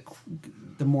into the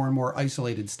more and more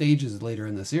isolated stages later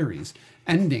in the series,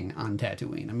 ending on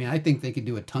Tatooine. I mean, I think they could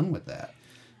do a ton with that.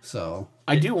 So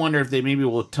I do wonder if they maybe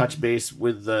will touch base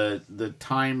with the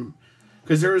time,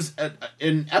 because there was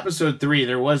in episode 3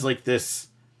 there was like this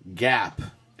gap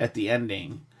at the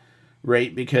ending,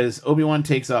 right? Because Obi-Wan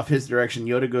takes off his direction,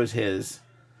 Yoda goes his,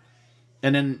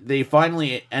 and then they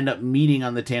finally end up meeting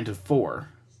on the Tantive 4.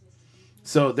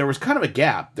 So there was kind of a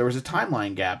gap. There was a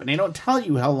timeline gap, and they don't tell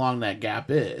you how long that gap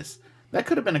is. That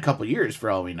could have been a couple years for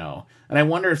all we know. And I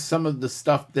wonder if some of the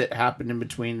stuff that happened in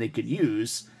between they could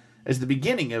use as the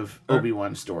beginning of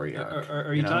Obi-Wan's story arc.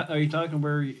 Are you talking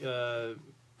where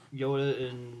Yoda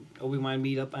and Obi-Wan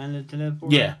meet up on the Tantive 4?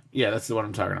 Yeah, that's the one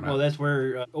I'm talking about. Well, that's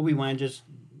where Obi-Wan just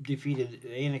defeated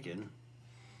Anakin,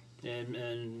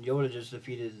 and Yoda just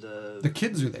defeated the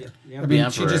kids are there. Yeah. I mean, the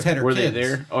she just had her were kids. They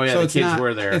there? Oh yeah, so the kids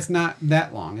were there. It's not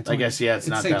that long. It's I guess it's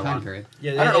not same that time long. period.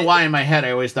 Yeah, I don't know why in my head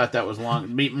I always thought that was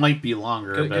long. It might be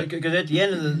longer, but because at the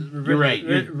end of the You're right.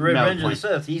 Revenge of the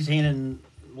Sith, he's handing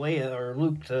Leia or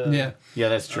Luke to yeah,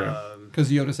 that's true. Because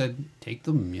Yoda said, "Take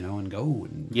them, and go."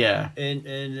 And Yeah, and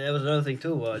that was another thing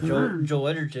too. Joel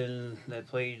Edgerton that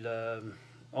played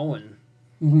Owen,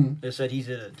 they said he's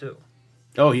in it too.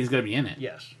 oh, he's gonna be in it.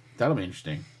 Yes, That'll be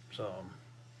interesting.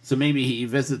 so maybe he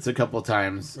visits a couple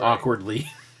times awkwardly,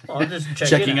 well, just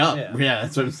checking up. Yeah. Yeah,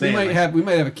 that's what I'm saying. we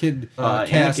might have a kid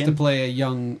cast Anakin? to play a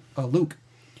young Luke.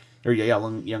 Or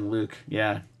young Luke.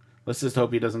 Yeah, let's just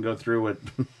hope he doesn't go through what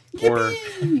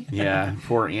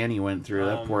poor Annie went through.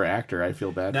 That poor actor. I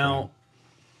feel bad. Now,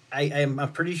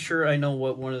 I'm pretty sure I know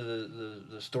what one of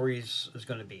the stories is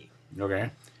going to be. for him. Okay.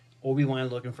 Obi-Wan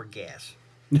looking for gas.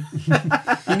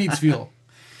 He needs fuel.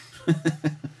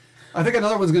 I think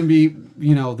another one's going to be,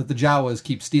 that the Jawas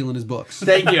keep stealing his books.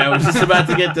 Thank you. I was just about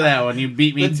to get to that one. You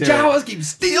beat me to The it. Jawas keep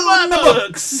stealing the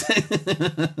books.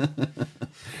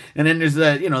 And then there's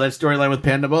that storyline with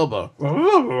Panda Bobo,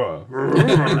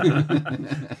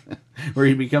 where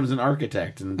he becomes an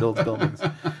architect and builds buildings.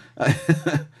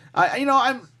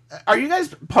 Are you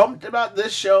guys pumped about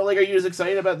this show? Like, are you as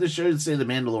excited about this show as say The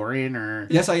Mandalorian or?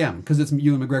 Yes, I am, because it's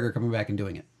Ewan McGregor coming back and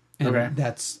doing it. And Okay.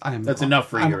 that's enough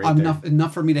for you right there.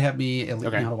 enough for me to have me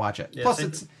Okay. to watch it. Yeah, Plus,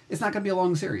 same- it's not going to be a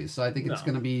long series, so I think it's No.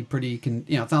 going to be pretty.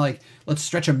 It's not like let's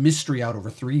stretch a mystery out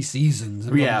over 3 seasons.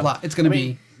 And blah, Yeah, blah, blah. It's going to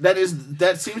be.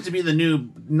 that seems to be the new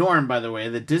norm. By the way,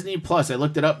 the Disney Plus. I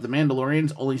looked it up. The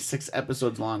Mandalorian's only 6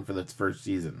 episodes long for the first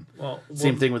season.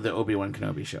 Same thing with the Obi-Wan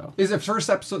Kenobi show. Is it 6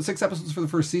 episodes for the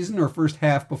first season or first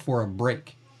half before a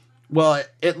break? Well,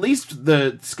 at least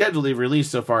the schedule they've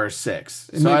released so far is 6.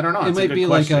 I don't know. It It's might good be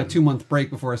question. like a 2-month break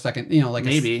before a second. Like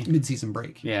Maybe. a mid-season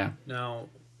break. Yeah. Now,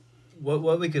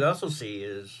 what we could also see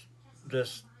is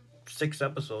just 6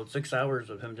 episodes, 6 hours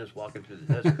of him just walking through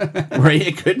the desert, Right,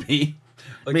 it could be.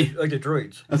 like the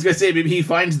droids. I was gonna say maybe he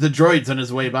finds the droids on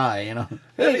his way by.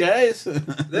 Hey guys.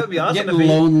 That would be awesome. Getting if he-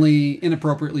 lonely,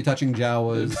 inappropriately touching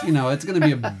Jawas. It's going to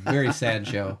be a very sad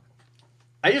show.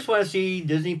 I just want to see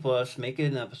Disney Plus make it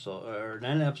an episode, or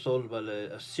not an episode, but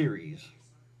a series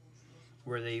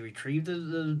where they retrieve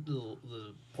the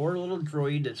poor little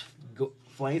droid that's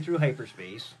flying through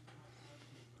hyperspace.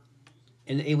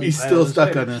 And the alien He's pilot still is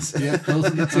stuck there. on this. Yeah, those are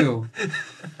the two.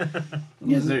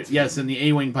 Yes, and the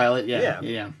A-Wing pilot. Yeah.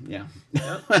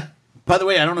 By the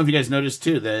way, I don't know if you guys noticed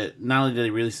too that not only did they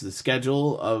release the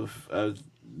schedule of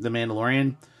The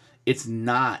Mandalorian, it's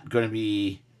not going to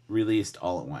be released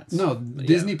all at once. No,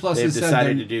 Disney Plus They've has said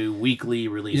decided they're- to do weekly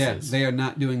releases. Yeah, they are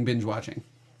not doing binge watching.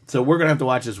 So we're going to have to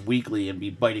watch this weekly and be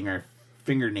biting our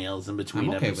fingernails in between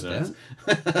I'm okay episodes.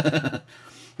 with that.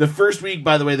 The first week,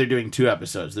 by the way, they're doing 2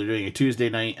 episodes. They're doing a Tuesday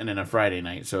night and then a Friday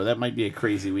night. So that might be a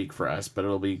crazy week for us, but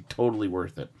it'll be totally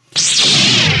worth it.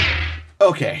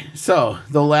 Okay, so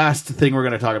the last thing we're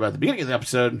going to talk about at the beginning of the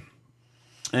episode,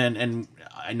 and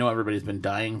I know everybody's been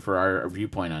dying for our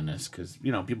viewpoint on this, because,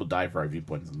 people die for our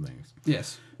viewpoints and things.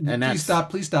 Yes. And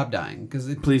Please stop dying, because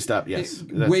it Please stop, yes.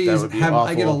 It That weighs would be heavy.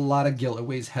 I get a awful. lot of guilt. It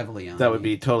weighs heavily on. That would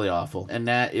me. be totally awful. And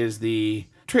that is the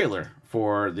trailer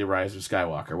for The Rise of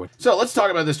Skywalker. So let's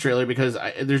talk about this trailer, because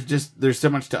there's so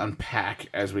much to unpack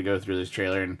as we go through this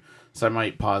trailer, and so I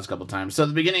might pause a couple times. So at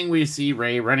the beginning, we see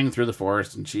Rey running through the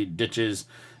forest, and she ditches.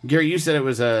 Gary, you said it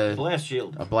was a Blast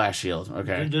shield. blast shield.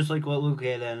 Okay. Just like what Luke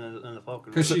had on the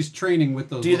Falcon. Because she's training with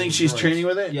those. Do you think little she's droids. training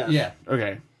with it? Yeah. Yeah.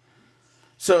 Okay.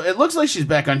 So it looks like she's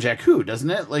back on Jakku, doesn't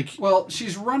it? Like Well,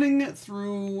 she's running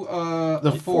through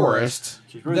the forest.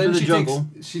 She's running Then through the jungle.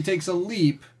 she takes a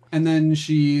leap, and then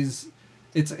she's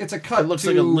It's a cut. It looks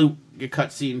to, like a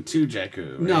cutscene to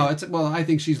Jakku. Right? No, it's I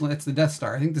think it's the Death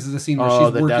Star. I think this is a scene where Oh,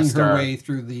 she's the Death working her Star. way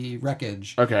through the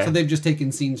wreckage. Okay. So they've just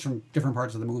taken scenes from different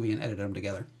parts of the movie and edited them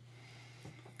together.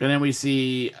 And then we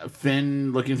see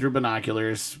Finn looking through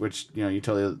binoculars, which you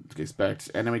totally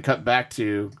expect. And then we cut back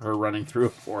to her running through a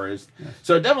forest. Yeah.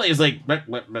 So it definitely is like,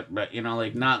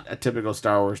 like not a typical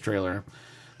Star Wars trailer.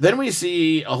 Then we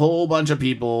see a whole bunch of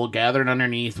people gathered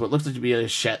underneath what looks like to be a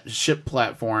ship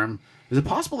platform. Is it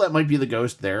possible that might be the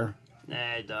Ghost there? Nah,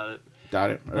 I doubt it.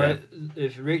 Doubt it. But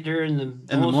if right there in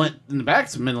the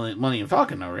back's Millennium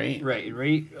Falcon, though, right?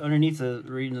 Right underneath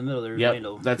right in the middle, there's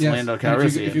Lando. That's Lando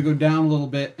Calrissian. If you go down a little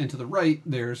bit and to the right,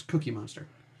 there's Cookie Monster.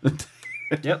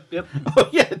 Yep. Oh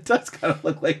yeah, it does kind of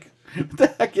look like. What the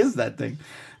heck is that thing?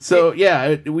 So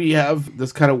yeah, we have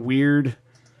this kind of weird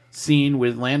scene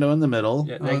with Lando in the middle.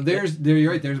 Yeah,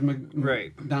 you're right. There's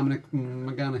right. Dominic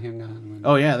McGonaghy.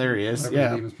 Oh yeah, there he is. Whatever Yeah.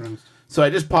 his name is pronounced. So I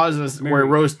just paused this where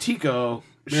Rose Tico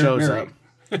shows Mary.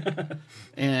 up,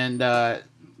 and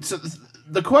so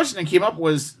the question that came up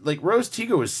was like Rose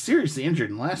Tico was seriously injured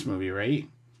in the last movie, right?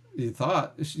 You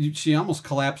thought she almost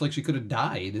collapsed, like she could have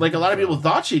died. Like a lot of people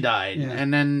thought she died, Yeah.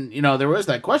 and then there was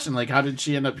that question, like how did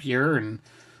she end up here? And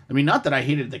I mean, not that I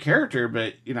hated the character,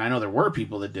 but I know there were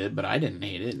people that did, but I didn't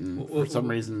hate it, and for some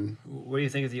reason. What do you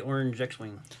think of the orange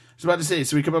X-wing? I was about to say,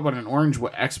 so we come up on an orange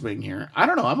X-wing here. I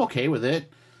don't know, I'm okay with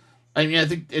it. I mean, I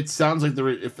think it sounds like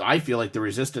I feel like the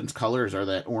Resistance colors are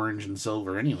that orange and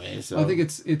silver anyway. So I think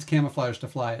it's camouflage to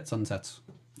fly at sunsets.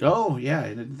 Oh yeah, I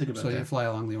didn't think about that. So you fly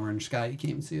along the orange sky, you can't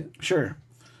even see it. Sure.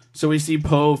 So we see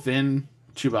Poe, Finn,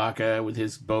 Chewbacca with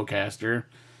his bowcaster.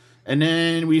 And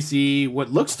then we see what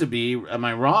looks to be, am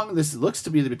I wrong? This looks to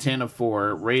be the Botana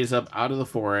 4 raise up out of the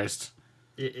forest.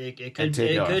 It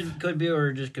could be,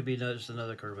 or just could be just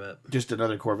another Corvette. Just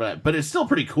another Corvette. But it's still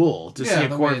pretty cool to see a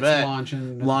Corvette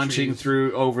launching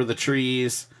through over the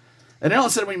trees. And then all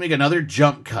of a sudden we make another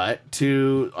jump cut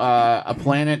to a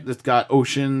planet that's got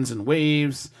oceans and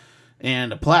waves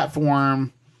and a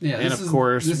platform. Yeah, and of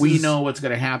course, we know what's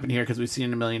going to happen here because we've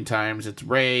seen it a million times. It's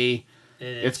Rey.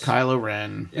 It's Kylo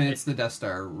Ren. And it's the Death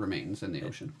Star remains in the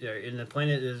ocean. Yeah, and the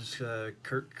planet is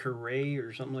Kiray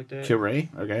or something like that. Kiray,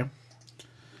 okay.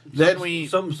 Then we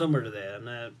something similar to that. I'm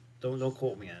not. Don't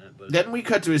quote me on it. But then we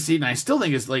cut to a scene, and I still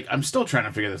think it's like I'm still trying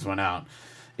to figure this one out.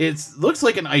 It looks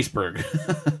like an iceberg.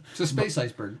 It's a space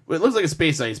iceberg. It looks like a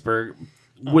space iceberg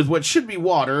with what should be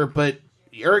water, but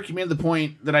Eric, you made the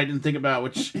point that I didn't think about,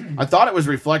 which I thought it was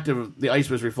reflective. The ice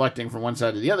was reflecting from one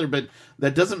side to the other, but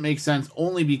that doesn't make sense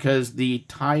only because the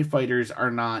TIE fighters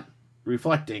are not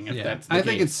reflecting. If that's the I case.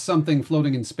 think it's something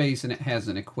floating in space and it has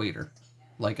an equator,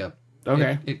 like a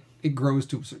It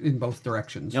grows in both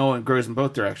directions. No, it grows in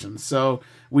both directions. So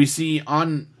we see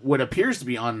on what appears to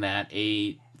be on that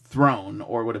a throne,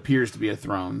 or what appears to be a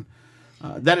throne.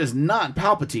 That is not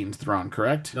Palpatine's throne,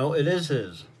 correct? No, it is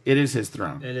his. It is his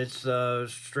throne. And it's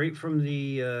straight from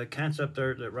the concept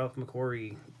art that Ralph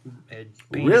McQuarrie had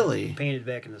painted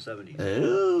back in the 70s.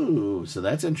 Oh, so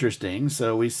that's interesting.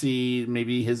 So we see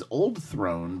maybe his old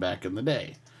throne back in the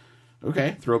day.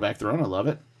 Okay, throwback throne. I love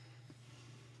it.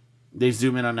 They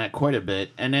zoom in on that quite a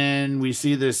bit. And then we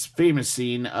see this famous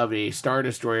scene of a Star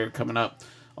Destroyer coming up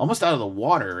almost out of the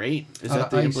water, right? Is that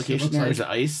the implication? Or is it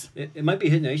ice? It might be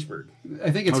hitting the iceberg.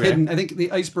 I think it's hidden. I think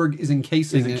the iceberg is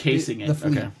encasing it. The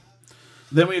fleet. Okay.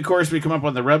 Then we come up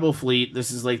on the Rebel fleet.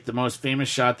 This is like the most famous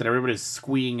shot that everybody's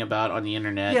squeeing about on the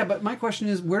internet. Yeah, but my question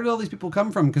is, where did all these people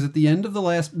come from? Because at the end of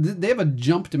they have a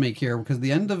jump to make here. Because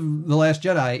the end of The Last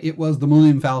Jedi, it was the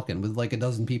Millennium Falcon with like a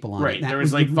dozen people on it. Right, there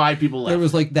was like 5 people left. There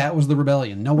was like that was the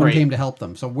rebellion. No one came to help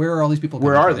them. So where are all these people?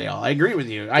 Where are they all? I agree with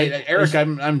you, Eric.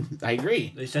 I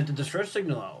agree. They sent the distress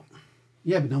signal out.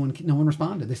 Yeah, but no one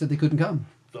responded. They said they couldn't come.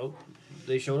 So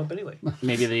they showed up anyway.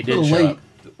 Maybe they did show up.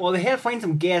 Well, they had to find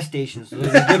some gas stations so they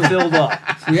could get filled up.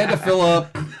 We had to fill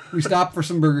up. We stopped for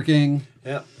some Burger King.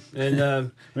 Yep.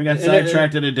 And we got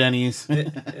sidetracked at a Denny's.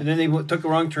 And then they took a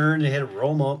wrong turn. They had to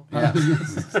roll them up.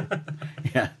 Yeah.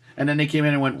 Yeah. And then they came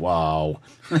in and went, wow.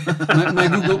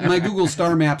 my Google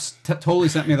Star Maps totally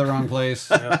sent me the wrong place.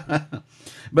 Yep.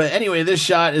 But anyway, this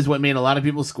shot is what made a lot of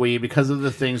people squee because of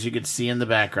the things you could see in the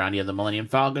background. You have the Millennium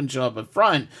Falcon show up in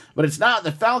front, but it's not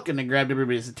the Falcon that grabbed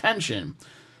everybody's attention.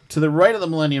 To the right of the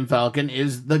Millennium Falcon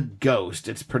is the Ghost.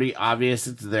 It's pretty obvious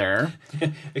it's there.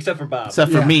 Except for Bob.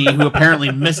 Except for me, who apparently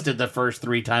missed it the first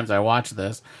 3 times I watched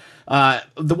this.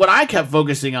 What I kept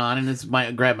focusing on, and it's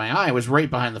grabbed my eye, was right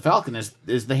behind the Falcon is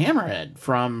the Hammerhead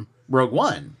from Rogue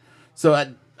One.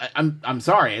 So I'm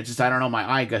sorry, it's just I don't know. My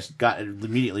eye got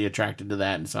immediately attracted to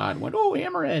that and saw it and went, oh,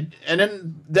 Hammerhead.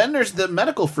 And then there's the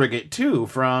medical frigate too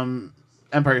from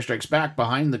Empire Strikes Back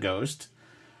behind the Ghost.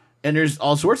 And there's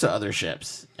all sorts of other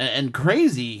ships and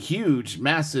crazy, huge,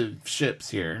 massive ships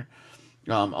here,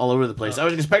 all over the place. I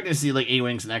was expecting to see like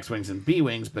A-wings and X-wings and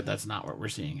B-wings, but that's not what we're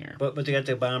seeing here. But they got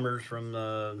the bombers from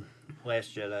the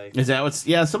Last Jedi. Is that what's?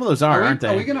 Yeah, some of those aren't they?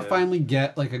 Are we going to finally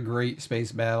get like a great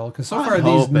space battle? Because so I'm far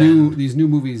hoping. these new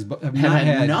movies have not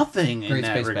had nothing great in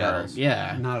that space regard. battles.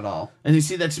 Yeah, not at all. And you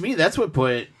see that to me, that's what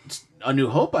put A New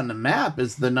Hope on the map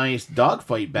is the nice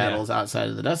dogfight battles outside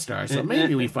of the Death Star. So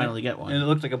maybe we finally get one. And it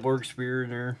looks like a Borg spear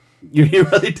in there.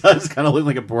 It really does kind of look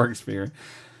like a Borg spear.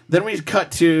 Then we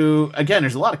cut to, again,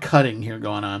 there's a lot of cutting here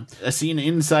going on. A scene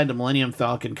inside the Millennium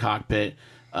Falcon cockpit,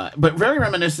 but very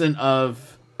reminiscent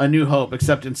of A New Hope,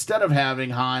 except instead of having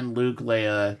Han, Luke,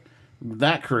 Leia,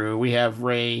 that crew, we have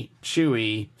Rey,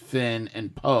 Chewie, Finn,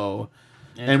 and Poe.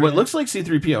 And what looks like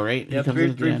C-3PO, right? Yeah,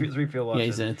 3PO walks Yeah,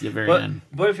 he's in at the very end.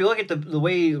 But if you look at the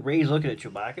way Rey's looking at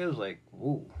Chewbacca, it's like,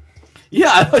 ooh.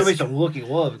 Yeah. Somebody's some looking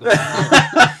love going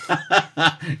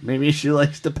on. Maybe she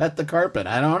likes to pet the carpet.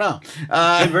 I don't know.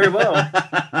 Very well.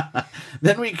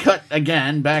 Then we cut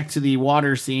again back to the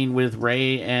water scene with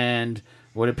Rey and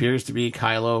what appears to be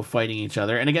Kylo fighting each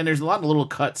other. And again, there's a lot of little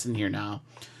cuts in here now.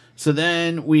 So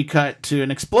then we cut to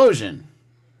an explosion.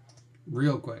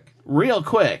 Real quick.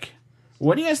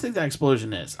 What do you guys think that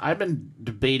explosion is? I've been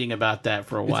debating about that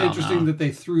for a while. It's interesting that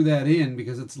they threw that in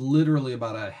because it's literally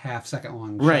about a half-second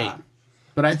long shot.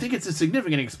 But I think it's a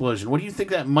significant explosion. What do you think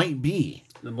that might be?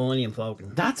 The Millennium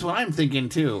Falcon. That's what I'm thinking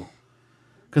too.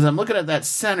 Because I'm looking at that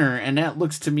center, and that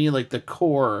looks to me like the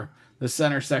core, the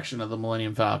center section of the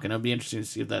Millennium Falcon. It'll be interesting to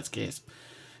see if that's the case.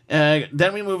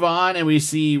 Then we move on, and we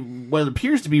see what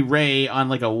appears to be Rey on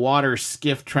like a water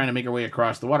skiff trying to make her way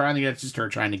across the water. I think that's just her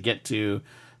trying to get to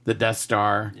the Death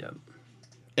Star. Yep.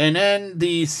 And then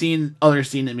the other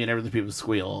scene that made everything people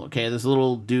squeal. Okay, this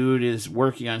little dude is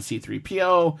working on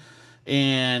C-3PO,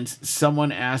 and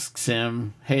someone asks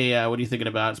him, hey, what are you thinking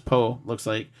about? It's Poe, looks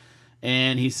like.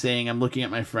 And he's saying, I'm looking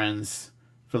at my friends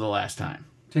for the last time.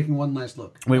 Taking one last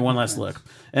look. One last look.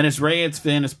 And it's Rey, it's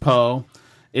Finn, it's Poe,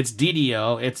 it's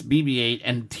DDO, it's BB-8,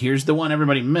 and here's the one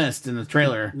everybody missed in the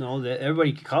trailer. No,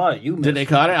 everybody caught it. You missed Did they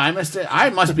caught it? I missed it. I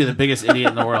must be the biggest idiot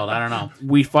in the world. I don't know.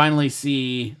 We finally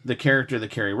see the character that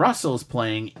Kerry Russell is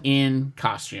playing in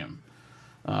costume,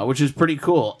 which is pretty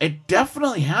cool. It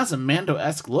definitely has a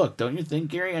Mando-esque look, don't you think,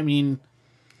 Gary? I mean,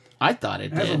 I thought it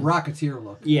did. It has a Rocketeer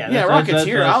look. Yeah,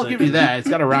 Rocketeer. I'll give you that. It's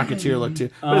got a Rocketeer look, too.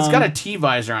 But it's got a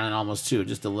T-visor on it almost, too,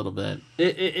 just a little bit.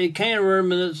 It kind of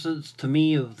reminisces to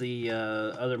me of the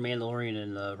other Mandalorian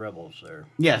in Rebels there.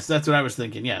 Yes, that's what I was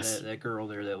thinking, yes. That girl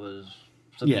there that was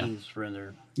Sabine's friend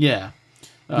there. Yeah.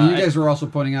 You guys were also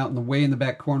pointing out in the way in the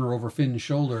back corner over Finn's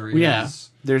shoulder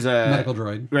is there's a medical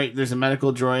droid. Right, there's a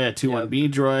medical droid, a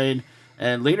 2-1B droid.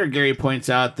 And later, Gary points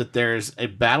out that there's a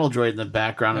battle droid in the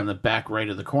background in the back right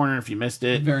of the corner, if you missed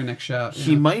it. Very next shot.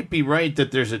 He might be right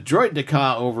that there's a droid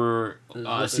Dakar over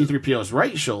C-3PO's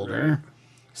right shoulder.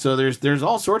 So there's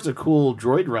all sorts of cool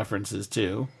droid references,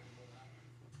 too.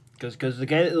 Because the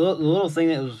little thing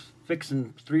that was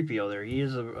fixing 3PO there, he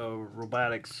is a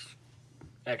robotics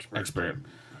expert.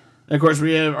 And of course,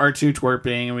 we have R2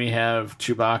 twerping, and we have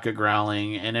Chewbacca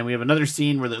growling, and then we have another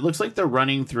scene where it looks like they're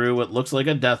running through what looks like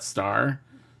a Death Star,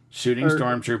 shooting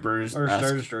stormtroopers. Or a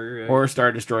Star Destroyer. Yeah. Or a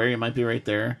Star Destroyer, you might be right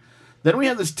there. Then we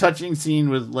have this touching scene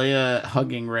with Leia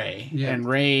hugging Rey, and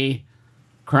Rey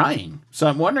crying. So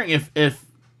I'm wondering if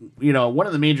one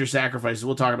of the major sacrifices,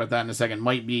 we'll talk about that in a second,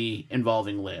 might be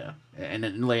involving Leia, and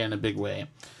Leia in a big way.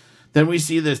 Then we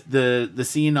see the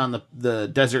scene on the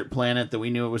desert planet that we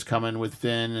knew it was coming with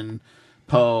Finn and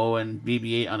Poe and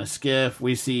BB-8 on a skiff.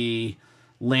 We see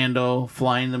Lando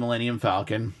flying the Millennium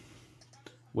Falcon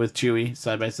with Chewie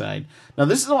side by side. Now,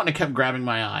 this is the one that kept grabbing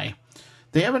my eye.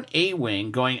 They have an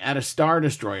A-wing going at a Star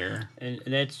Destroyer. And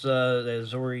that's the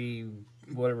Zori,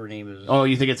 whatever her name is. Oh,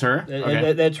 you think it's her?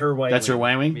 Okay. That's her Y-wing. That's her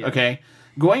Y-wing? Yeah. Okay.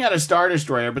 Going at a Star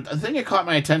Destroyer, but the thing that caught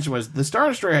my attention was the Star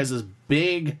Destroyer has this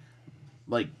big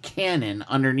cannon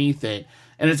underneath it,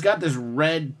 and it's got this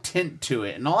red tint to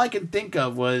it, and all I can think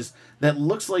of was that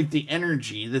looks like the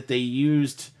energy that they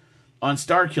used on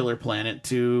Starkiller Planet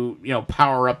to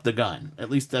power up the gun. At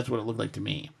least that's what it looked like to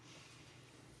me.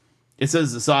 It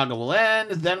says the saga will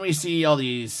end. Then we see all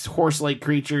these horse-like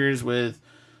creatures with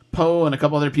Poe and a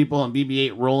couple other people and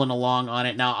BB-8 rolling along on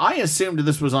it. Now, I assumed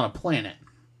this was on a planet.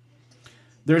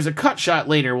 There's a cut shot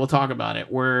later, we'll talk about it,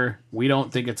 where we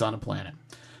don't think it's on a planet.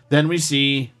 Then we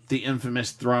see the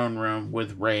infamous throne room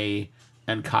with Rey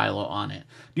and Kylo on it.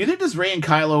 Do you think this Rey and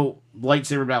Kylo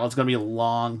lightsaber battle is going to be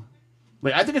long?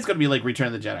 I think it's going to be like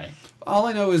Return of the Jedi. All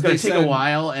I know is it's going to take a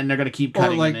while, and they're going to keep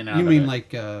cutting in and out. You mean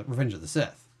like Revenge of the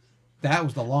Sith? That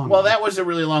was the long Well, one. that was a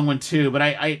really long one too, but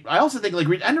I also think like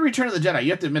End of Return of the Jedi.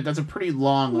 You have to admit that's a pretty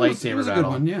long lightsaber it was a battle. good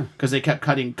one, yeah. Because they kept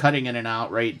cutting in and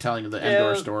out, right, telling the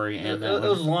Endor story, and it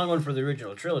was a long one for the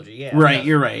original trilogy. Yeah, right.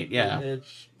 You're right. Yeah,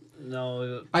 It's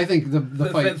no. I think the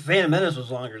fight. Phantom Menace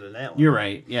was longer than that one. you're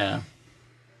right. Yeah,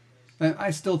 I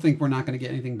still think we're not going to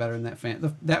get anything better than that.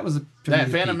 That was that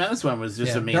Phantom Menace one was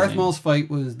just amazing. Darth Maul's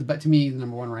fight was to me the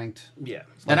number one ranked. Yeah.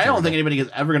 And I don't think anybody is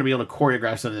ever going to be able to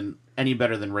choreograph something any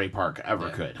better than Ray Park ever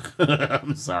could.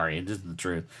 I'm sorry, it's just the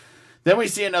truth. Then we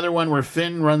see another one where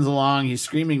Finn runs along, he's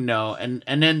screaming no, and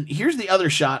then here's the other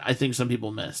shot I think some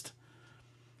people missed.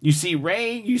 You see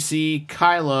Ray, you see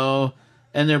Kylo,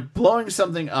 and they're blowing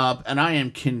something up, and I am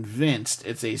convinced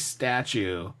it's a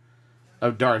statue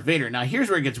of Darth Vader. Now here's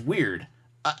where it gets weird.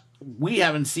 We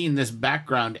haven't seen this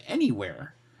background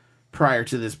anywhere prior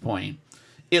to this point.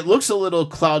 It looks a little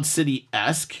Cloud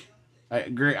City-esque. I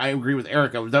agree with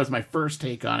Erica. That was my first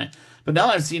take on it. But now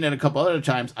I've seen it a couple other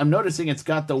times. I'm noticing it's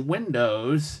got the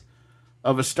windows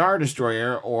of a Star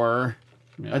Destroyer or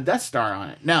a Death Star on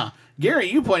it. Now,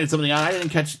 Gary, you pointed something out I didn't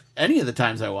catch any of the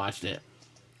times I watched it.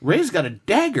 Rey's got a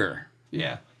dagger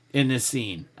in this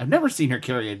scene. I've never seen her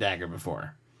carry a dagger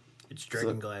before. It's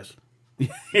Dragon Glass.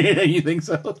 You think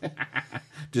so?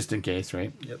 Just in case,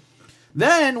 right? Yep.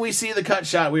 Then we see the cut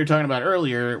shot we were talking about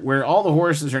earlier, where all the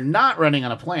horses are not running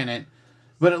on a planet,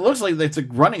 but it looks like it's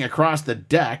running across the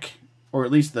deck, or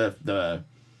at least the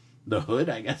hood,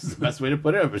 I guess is the best way to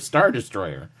put it, of a Star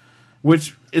Destroyer,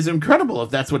 which is incredible if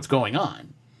that's what's going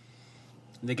on.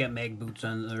 They got mag boots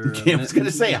on their... I was going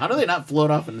to say, how do they not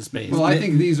float off into space? Well, I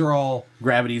think these are all...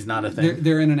 Gravity's not a thing.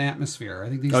 They're in an atmosphere. I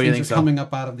think these things are coming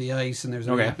up out of the ice, and there's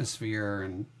an atmosphere,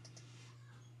 and...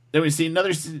 Then we see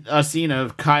another scene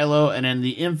of Kylo, and then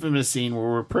the infamous scene where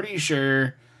we're pretty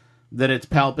sure that it's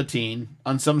Palpatine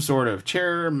on some sort of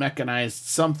chair, mechanized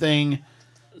something,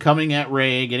 coming at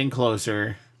Rey, getting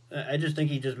closer. I just think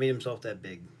he just made himself that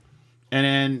big. And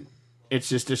then it's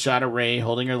just a shot of Rey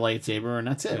holding her lightsaber, and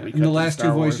that's it. Yeah. And the last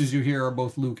two voices you hear are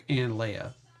both Luke and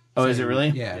Leia. Oh, is it really?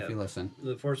 Yeah, if you listen.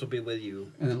 The Force will be with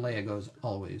you. And then Leia goes,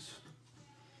 always.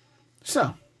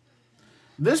 So,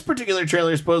 this particular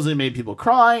trailer supposedly made people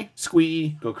cry,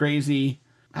 squee, go crazy.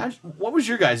 What was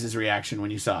your guys' reaction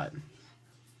when you saw it?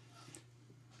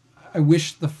 I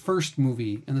wish the first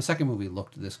movie and the second movie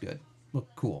looked this good.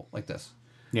 Looked cool, like this.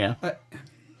 Yeah.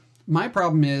 My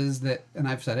problem is that, and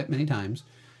I've said it many times,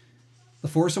 The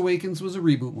Force Awakens was a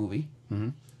reboot movie. Mm-hmm.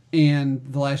 And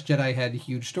The Last Jedi had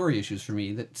huge story issues for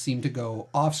me that seemed to go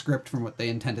off script from what they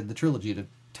intended the trilogy to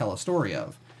tell a story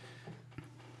of.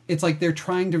 It's like they're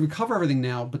trying to recover everything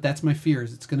now, but that's my fear,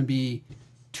 is it's going to be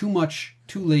too much,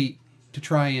 too late to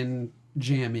try and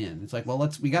jam in. It's like, well,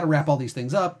 we got to wrap all these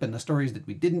things up, and the stories that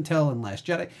we didn't tell in Last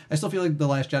Jedi. I still feel like The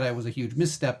Last Jedi was a huge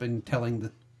misstep in telling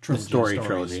the trilogy.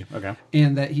 Trilogy, okay.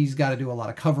 And that he's got to do a lot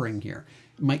of covering here.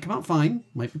 It might come out fine,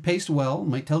 might be paced well,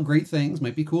 might tell great things,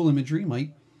 might be cool imagery,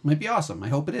 might be awesome. I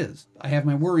hope it is. I have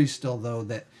my worries still, though,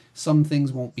 that some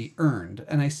things won't be earned.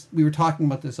 And we were talking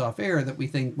about this off air, that we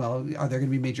think, well, are there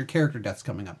going to be major character deaths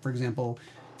coming up? For example,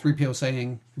 3PO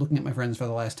saying, looking at my friends for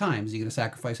the last time, is he going to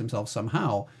sacrifice himself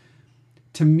somehow?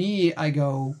 To me, I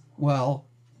go, well,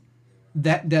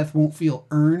 that death won't feel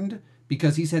earned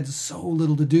because he's had so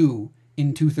little to do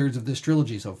in 2/3 of this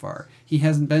trilogy so far. He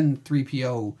hasn't been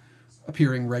 3PO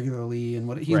appearing regularly,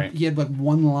 and he had like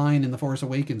one line in The Force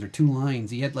Awakens, or 2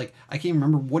 lines. He had I can't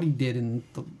remember what he did in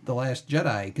the Last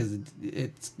Jedi, because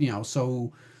it's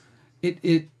so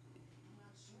it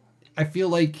I feel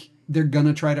like they're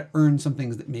gonna try to earn some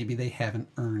things that maybe they haven't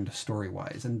earned story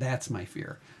wise, and that's my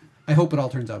fear. I hope it all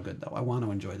turns out good, though. I want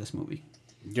to enjoy this movie.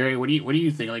 Gary, what do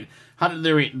you think? Like, how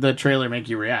did the trailer make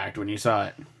you react when you saw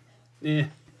it? Yeah,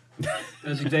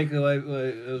 that's exactly what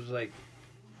it was like.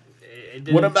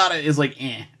 What about it is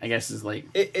I guess is like...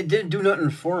 It didn't do nothing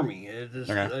for me. It just,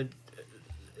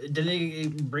 it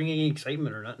didn't bring any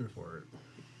excitement or nothing for it.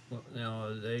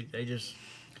 Well, they just...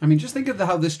 I mean, just think of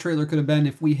how this trailer could have been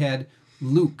if we had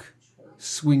Luke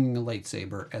swinging a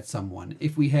lightsaber at someone.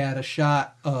 If we had a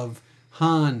shot of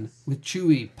Han with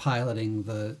Chewie piloting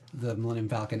the Millennium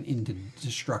Falcon into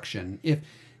destruction.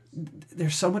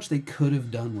 There's so much they could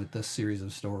have done with this series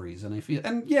of stories, and I feel,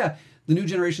 and yeah, the new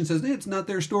generation says it's not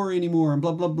their story anymore, and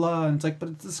blah blah blah, and it's like, but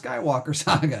it's the Skywalker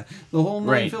saga. The whole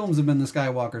 9 films have been the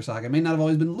Skywalker saga. It may not have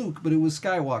always been Luke, but it was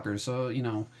Skywalker. So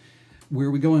where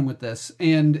are we going with this?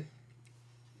 And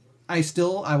I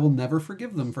will never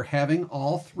forgive them for having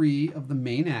all 3 of the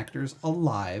main actors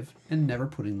alive and never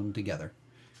putting them together,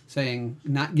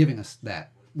 not giving us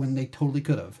that when they totally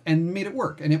could have, and made it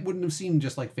work, and it wouldn't have seemed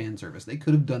just like fan service. They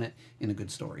could have done it in a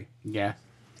good story. Yeah.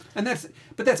 And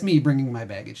that's me bringing my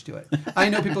baggage to it. I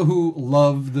know people who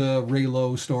love the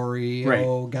Reylo story. Right.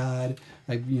 Oh God,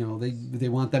 they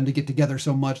want them to get together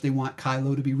so much. They want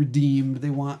Kylo to be redeemed. They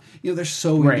want, they're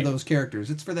so into Right. those characters.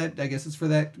 It's for that. I guess it's for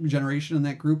that generation and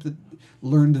that group that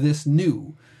learned this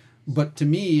new. But to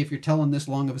me, if you're telling this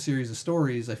long of a series of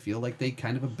stories, I feel like they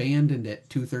kind of abandoned it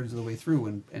 2/3 of the way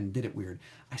through and did it weird.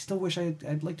 I still wish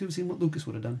I'd like to have seen what Lucas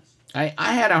would have done. I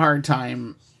had a hard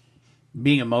time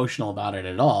being emotional about it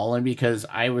at all, and because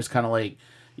I was kind of like,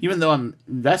 even though I'm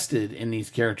invested in these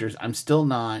characters, I'm still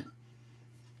not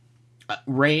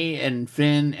Rey and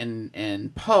Finn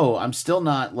and Poe. I'm still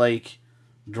not like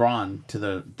drawn to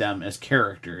them as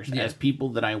characters, as people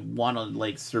that I want to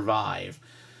like survive.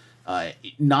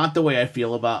 Not the way I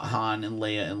feel about Han and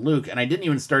Leia and Luke. And I didn't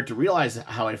even start to realize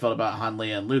how I felt about Han,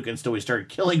 Leia, and Luke until we started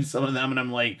killing some of them. And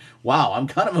I'm like, wow, I'm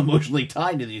kind of emotionally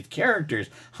tied to these characters.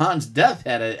 Han's death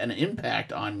had an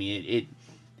impact on me.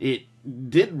 It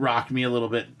did rock me a little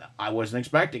bit. I wasn't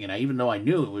expecting it. Even though I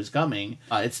knew it was coming,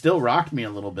 it still rocked me a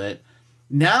little bit.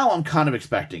 Now I'm kind of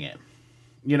expecting it.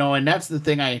 And that's the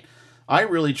thing I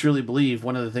really truly believe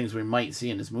one of the things we might see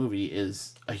in this movie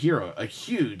is a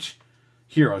huge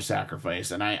hero sacrifice.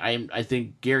 And I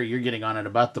think, Gary, you're getting on it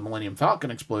about the Millennium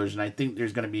Falcon explosion. I think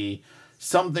there's going to be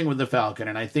something with the Falcon,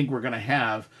 and I think we're going to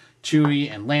have Chewie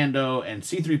and Lando and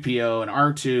C-3PO and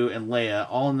R2 and Leia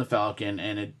all in the Falcon,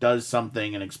 and it does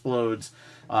something and explodes,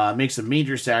 makes a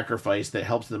major sacrifice that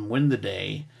helps them win the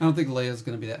day. I don't think Leia's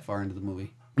going to be that far into the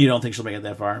movie. You don't think she'll make it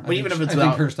that far? But even if it's I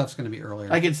think her stuff's going to be earlier.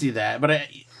 I could see that, but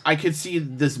I could see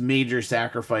this major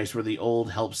sacrifice where the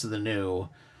old helps the new.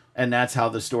 And that's how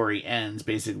the story ends,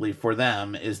 basically, for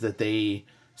them, is that they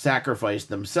sacrifice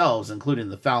themselves, including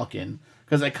the Falcon.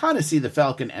 Because I kind of see the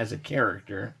Falcon as a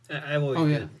character. I've always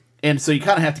did. And so you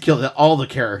kind of have to kill all the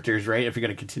characters, right, if you're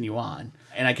going to continue on.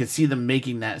 And I could see them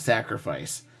making that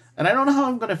sacrifice. And I don't know how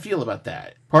I'm going to feel about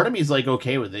that. Part of me is, like,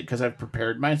 okay with it, because I've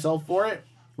prepared myself for it,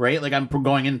 right? Like, I'm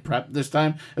going in prep this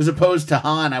time. As opposed to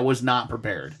Han, I was not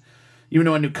prepared. Even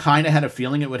though I kind of had a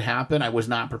feeling it would happen, I was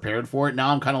not prepared for it.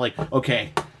 Now I'm kind of like,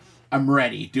 okay, I'm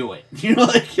ready, do it.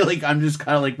 Like I'm just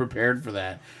kind of like prepared for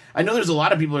that. I know there's a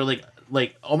lot of people who are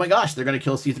like, oh my gosh, they're gonna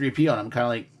kill C-3PO, and I'm kind of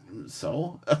like,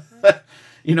 so,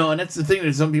 and that's the thing.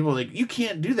 There's some people like, you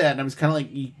can't do that, and I was kind of like,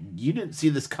 you didn't see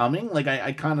this coming. Like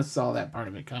I kind of saw that part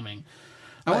of it coming.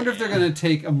 I wonder if they're gonna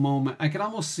take a moment. I can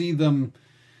almost see them.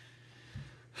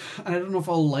 I don't know if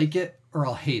I'll like it or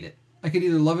I'll hate it. I could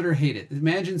either love it or hate it.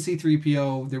 Imagine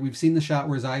C-3PO. There, we've seen the shot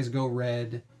where his eyes go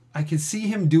red. I could see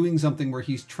him doing something where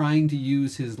he's trying to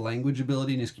use his language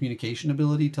ability and his communication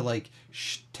ability to like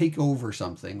take over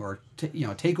something or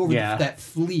take over that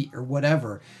fleet or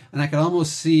whatever. And I could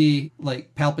almost see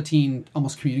like Palpatine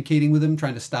almost communicating with him,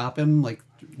 trying to stop him like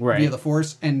via the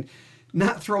Force, and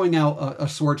not throwing out a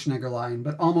Schwarzenegger line,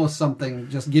 but almost something,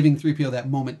 just giving 3PO that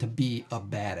moment to be a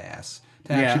badass,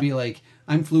 to actually be like,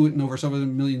 I'm fluent in over so many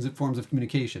millions of forms of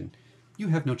communication. You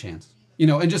have no chance.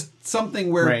 And just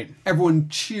something where everyone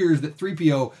cheers that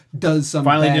 3PO does some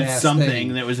finally badass did something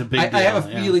thing. that was a big deal. I have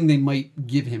a feeling they might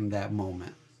give him that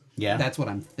moment. Yeah. That's what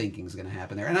I'm thinking is going to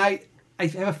happen there. And I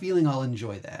have a feeling I'll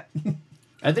enjoy that.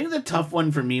 I think the tough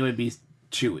one for me would be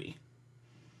Chewie.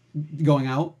 Going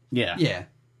out? Yeah. Yeah.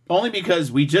 Only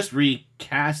because we just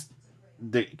recast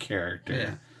the character.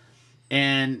 Yeah.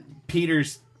 And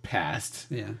Peter's passed.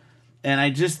 Yeah. And I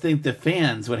just think the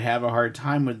fans would have a hard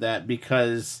time with that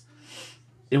because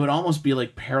it would almost be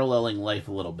like paralleling life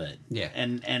a little bit. Yeah.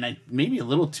 And I maybe a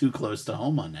little too close to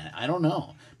home on that. I don't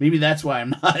know. Maybe that's why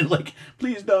I'm not like,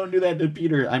 please don't do that to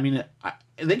Peter. I mean,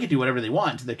 they can do whatever they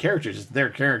want to the characters. It's their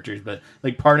characters. But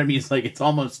like part of me is like, it's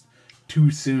almost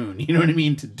too soon. You know what I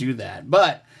mean? To do that.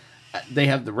 But they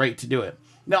have the right to do it.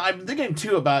 Now, I'm thinking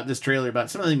too about this trailer, about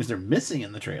some of the things they're missing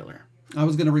in the trailer. I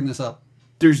was going to bring this up.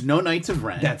 There's no Knights of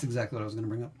Ren. That's exactly what I was going to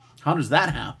bring up. How does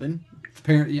that happen? If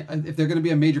they're going to be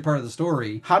a major part of the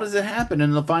story. How does it happen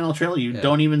in the final trailer? You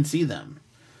don't even see them.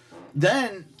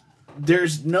 Then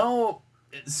there's no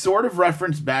sort of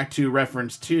reference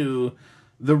to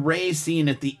the Rey scene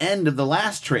at the end of the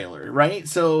last trailer, right?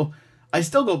 So I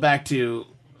still go back to,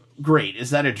 great, is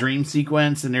that a dream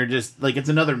sequence? And they're just like, it's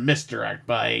another misdirect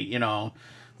by,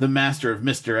 the master of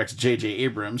misdirects, J.J.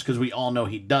 Abrams, because we all know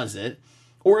he does it.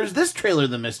 Or is this trailer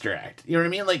the misdirect? You know what I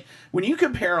mean? Like, when you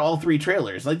compare all three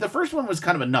trailers, like, the first one was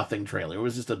kind of a nothing trailer. It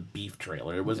was just a beef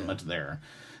trailer. There wasn't much there.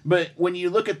 But when you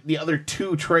look at the other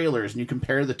two trailers and you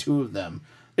compare the two of them,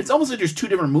 it's almost like there's two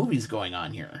different movies going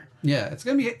on here. Yeah, it's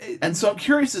going to be... And so I'm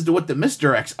curious as to what the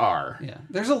misdirects are. Yeah,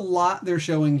 there's a lot they're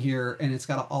showing here, and it's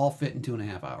got to all fit in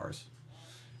 2.5 hours.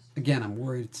 again, I'm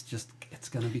worried it's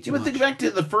going to be too But much. think back to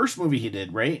the first movie he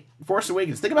did, right? Force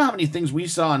Awakens. Think about how many things we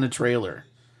saw in the trailer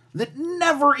that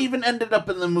never even ended up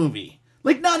in the movie.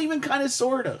 Like, not even kind of,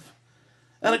 sort of.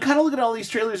 And I kind of look at all these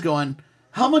trailers going,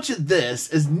 how much of this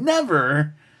is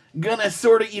never gonna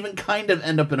sort of even kind of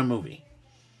end up in a movie?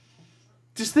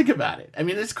 Just think about it. I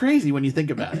mean, it's crazy when you think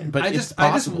about it, but I it's just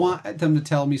possible. want them to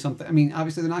tell me something. I mean,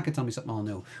 obviously they're not going to tell me something all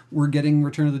new. We're getting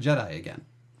Return of the Jedi again.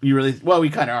 You really? Well, we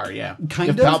kind of are, yeah. Kind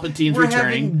if of. Palpatine's We're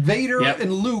returning, having Vader Yep.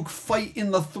 and Luke fight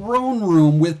in the throne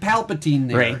room with Palpatine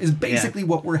there. Right. Is basically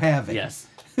what we're having. Yes.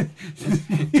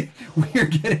 We're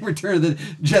getting Return of the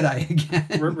Jedi again.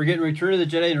 We're getting Return of the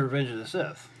Jedi and Revenge of the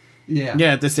Sith. Yeah.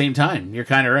 Yeah, at the same time, you're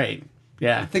kind of right.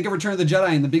 Yeah. Think of Return of the Jedi,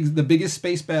 and the biggest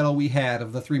space battle we had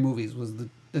of the 3 movies was the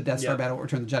Death Star Yep. battle at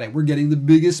Return of the Jedi. We're getting the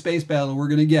biggest space battle we're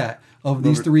going to get of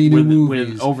these 3 new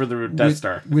movies. over the Death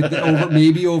Star.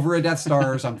 Maybe over a Death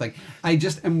Star or something. I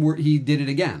just am. He did it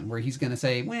again, where he's going to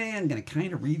say, "Well, I'm going to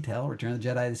kind of retell Return of the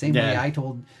Jedi the same way I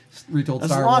retold As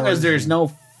Star long Wars." as there's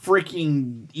no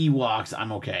freaking Ewoks,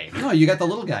 I'm okay. No, you got the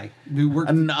little guy who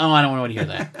worked. No, I don't want to hear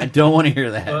that. I don't want to hear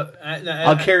that. But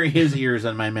I'll carry his ears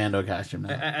on my Mando costume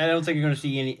now. I don't think you're going to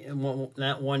see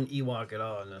not one Ewok at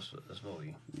all in this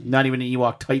movie. Not even an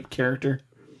Ewok type character.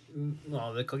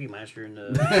 Well, the Cookie Monster and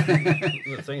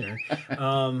the thing there.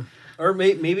 Or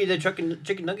maybe the chicken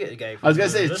nugget guy. I was gonna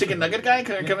say, chicken nugget guy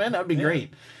could come in. That'd be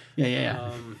great.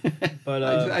 Yeah. But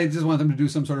I just want them to do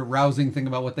some sort of rousing thing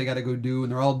about what they got to go do,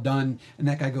 and they're all done, and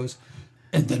that guy goes,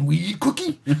 "And then we eat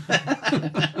cookie."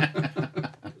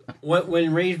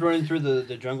 when Ray's running through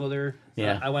the jungle there,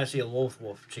 Yeah. I want to see a wolf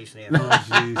chasing him. Oh,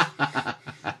 jeez.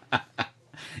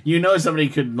 You know, somebody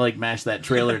could like mash that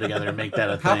trailer together and make that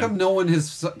a thing. How come no one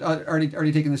has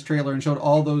already taken this trailer and showed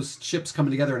all those ships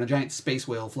coming together and a giant space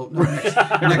whale floating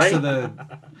up next to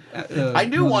the? I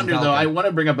do wonder, though. I want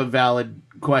to bring up a valid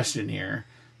question here.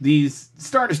 These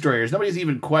Star Destroyers, nobody's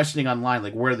even questioning online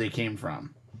like where they came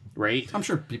from, right? I'm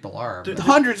sure people are. but-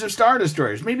 Hundreds of Star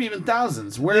Destroyers, maybe even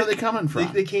thousands. Where are they coming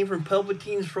from? They came from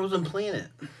Palpatine's frozen planet.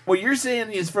 Well, you're saying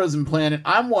it's Frozen Planet.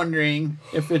 I'm wondering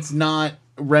if it's not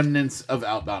remnants of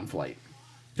Outbound Flight.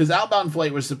 Because Outbound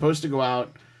Flight was supposed to go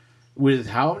out with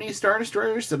how many Star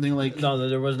Destroyers? Something like... No,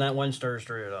 there was not one Star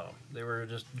Destroyer at all. They were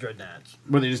just dreadnoughts.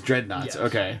 Were they just dreadnoughts? Yes.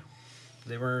 Okay.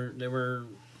 They were.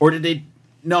 Or did they...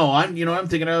 No, I'm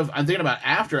thinking of... I'm thinking about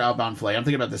after Outbound Flight. I'm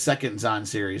thinking about the second Zahn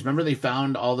series. Remember they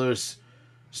found all those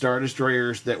Star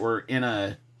Destroyers that were in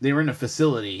a... They were in a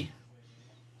facility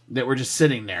that were just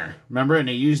sitting there. Remember? And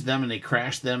they used them and they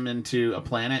crashed them into a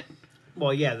planet.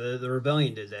 Well, yeah, the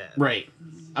rebellion did that. Right.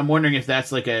 I'm wondering if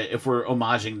that's like if we're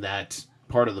homaging that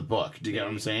part of the book. Do you get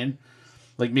what I'm saying?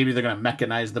 Like maybe they're going to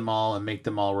mechanize them all and make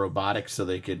them all robotic so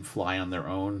they could fly on their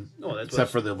own. Oh, that's except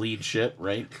for the lead ship,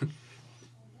 right?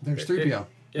 There's 3PO. Yeah,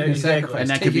 They're gonna exactly. sacrifice, And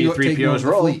that could be taking 3PO's over the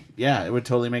role. fleet. Yeah, it would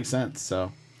totally make sense.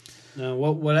 So Now,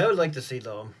 what I would like to see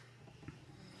though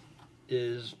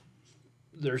is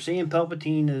they're saying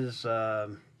Palpatine is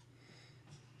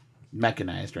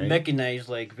mechanized, right? mechanized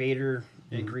like Vader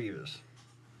and Grievous.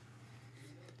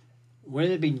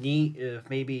 Wouldn't it be neat if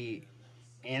maybe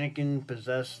Anakin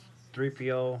possessed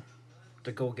 3PO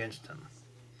to go against him?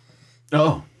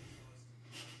 Oh,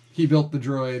 He built the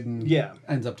droid and Yeah.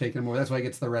 ends up taking him over. That's why he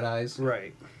gets the red eyes.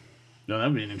 Right. no, that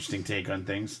would be an interesting take on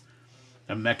things.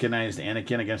 A mechanized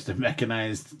Anakin against a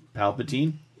mechanized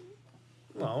Palpatine.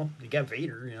 Well, you got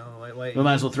Vader, you know. Like, We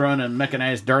might as well throw in a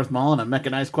mechanized Darth Maul and a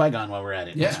mechanized Qui-Gon while we're at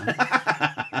it.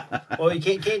 Yeah. well, you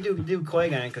can't do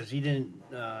Qui-Gon because he didn't.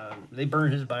 They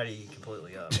burned his body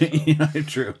completely up. So. Yeah,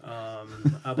 true. How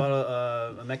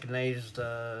about a mechanized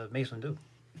Mace Windu?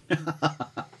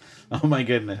 Oh my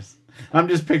goodness. I'm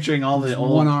just picturing all the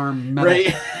old... One arm metal.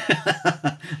 Right?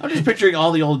 I'm just picturing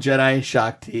all the old Jedi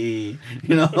Shakti.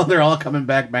 You know, they're all coming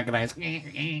back mechanized.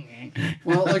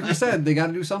 Well, like we said, they got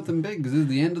to do something big because this is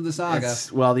the end of the saga.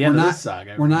 The end of this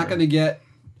saga. We're not going to get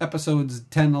episodes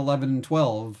 10, 11, and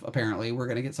 12, apparently. We're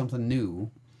going to get something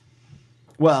new.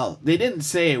 Well, they didn't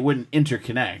say it wouldn't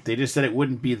interconnect. They just said it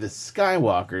wouldn't be the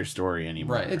Skywalker story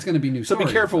anymore. Right. It's going to be new So stories.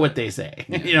 be careful what they say.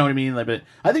 You know what I mean? Like, but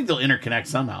I think they'll interconnect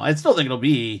somehow. I still think it'll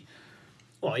be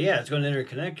Well, yeah, it's going to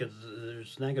interconnect because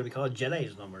it's not going to be called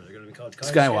Jedi's no more. They're going to be called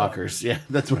Skywalkers. Yeah,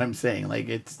 that's what I'm saying. Like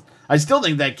I still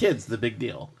think that kid's the big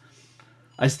deal.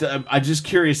 I'm just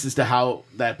curious as to how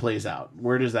that plays out.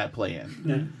 Where does that play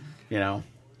in? Yeah. You know?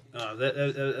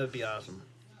 That'd be awesome.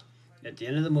 At the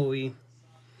end of the movie,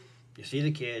 you see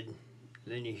the kid, and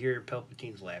then you hear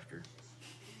Palpatine's laughter.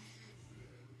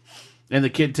 And the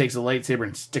kid takes a lightsaber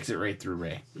and sticks it right through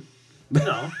Rey.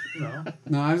 No.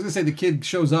 No, I was gonna say the kid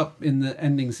shows up in the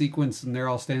ending sequence, and they're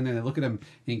all standing there. They look at him, and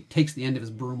he takes the end of his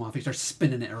broom off. He starts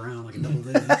spinning it around like a double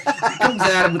dizzy. He comes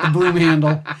at him with the broom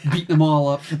handle, beating them all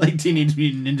up. Like Teenage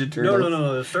Mutant Ninja Turtles.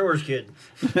 No, the Star Wars kid.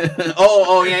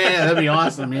 oh, yeah, that'd be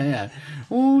awesome. Yeah.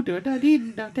 Ooh,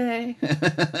 do-da-dee-da-day.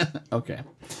 Okay.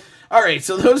 All right,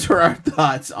 so those were our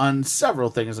thoughts on several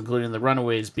things, including The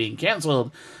Runaways being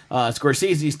canceled,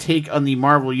 Scorsese's take on the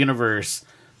Marvel Universe,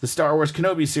 the Star Wars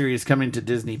Kenobi series coming to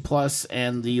Disney Plus,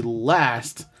 and the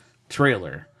last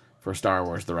trailer for Star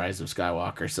Wars The Rise of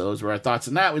Skywalker. So those were our thoughts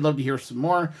on that. We'd love to hear some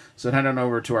more, so head on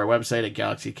over to our website at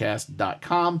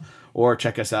galaxycast.com, or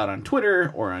check us out on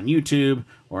Twitter, or on YouTube,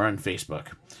 or on Facebook.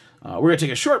 We're going to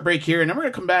take a short break here, and then we're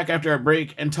going to come back after our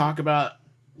break and talk about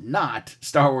not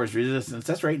Star Wars Resistance.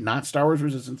 That's right, not Star Wars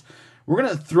Resistance. We're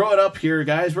going to throw it up here,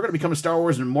 guys. We're going to become a Star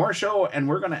Wars and More show, and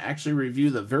we're going to actually review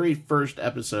the very first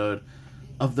episode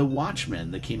of The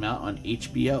Watchmen that came out on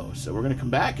HBO. So we're going to come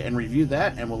back and review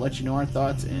that, and we'll let you know our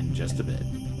thoughts in just a bit.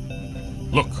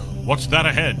 Look, what's that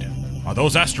ahead? Are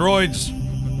those asteroids?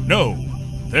 No,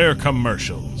 they're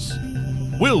commercials.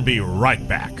 We'll be right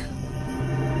back.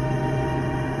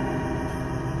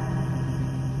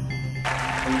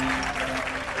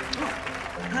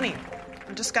 Honey,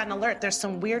 I just got an alert. There's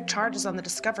some weird charges on the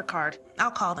Discover card. I'll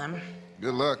call them.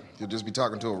 Good luck. You'll just be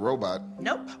talking to a robot.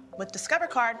 Nope. With Discover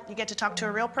card, you get to talk to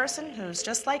a real person who's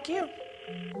just like you.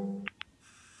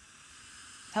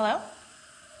 Hello?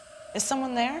 Is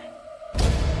someone there?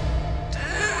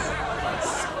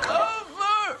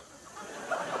 Discover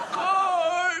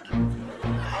card!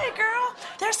 Hey, girl.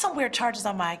 There's some weird charges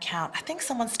on my account. I think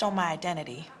someone stole my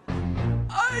identity.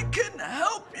 I can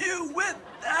help you with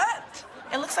that.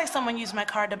 It looks like someone used my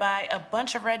card to buy a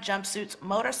bunch of red jumpsuits,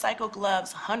 motorcycle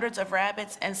gloves, hundreds of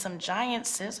rabbits, and some giant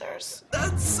scissors.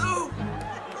 That's so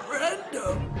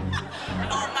random.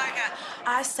 Oh my God.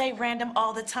 I say random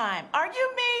all the time. Are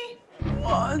you me?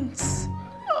 Once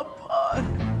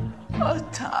upon a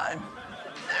time,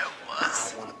 there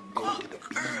was a girl.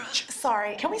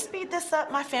 Sorry, can we speed this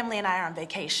up? My family and I are on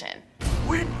vacation.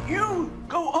 When you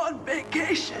go on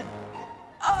vacation,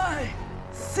 I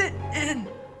sit in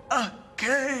a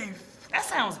cave. That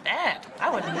sounds bad. I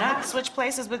would not switch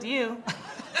places with you.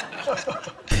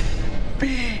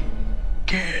 Be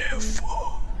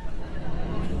careful.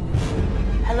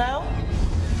 Hello?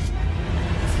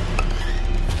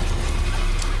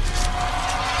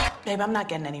 Babe, I'm not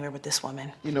getting anywhere with this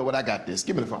woman. You know what? I got this.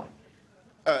 Give me the phone.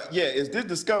 Yeah, is this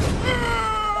Discover?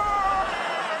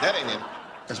 That ain't it.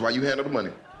 That's why you handle the money.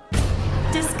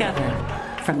 Discover,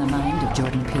 from the mind of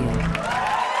Jordan Peele.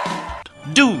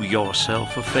 Do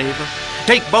yourself a favor.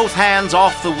 Take both hands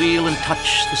off the wheel and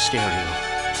touch the stereo.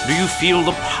 Do you feel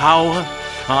the power?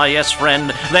 Ah, yes,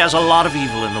 friend, there's a lot of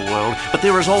evil in the world, but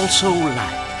there is also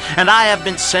light. And I have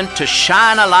been sent to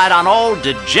shine a light on all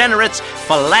degenerates,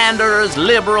 philanderers,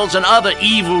 liberals, and other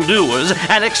evildoers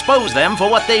and expose them for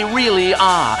what they really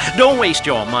are. Don't waste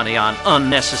your money on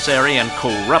unnecessary and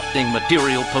corrupting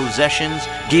material possessions.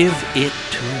 Give it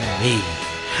to me.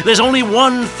 There's only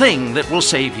one thing that will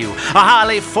save you, a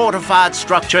highly fortified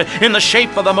structure in the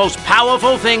shape of the most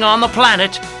powerful thing on the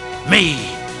planet,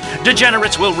 me.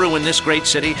 Degenerates will ruin this great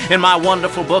city. In my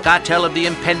wonderful book, I tell of the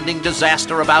impending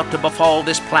disaster about to befall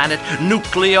this planet.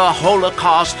 Nuclear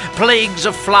holocaust, plagues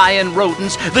of flying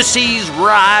rodents, the seas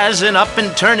rising up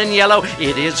and turning yellow.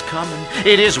 It is coming.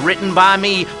 It is written by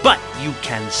me, but you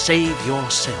can save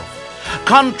yourself.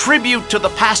 Contribute to the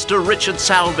Pastor Richard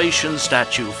Salvation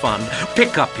Statue Fund.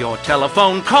 Pick up your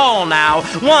telephone. Call now.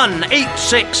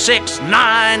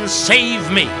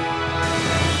 1-866-9-SAVE-ME.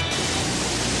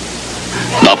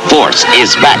 The Force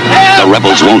is back. The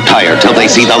rebels won't tire till they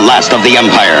see the last of the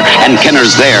Empire. And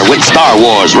Kenner's there with Star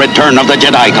Wars Return of the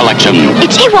Jedi Collection.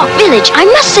 It's Ewok Village. I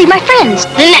must save my friends.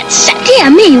 And that's set. Dear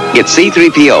me. It's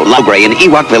C-3PO, Logray, and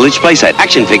Ewok Village playset.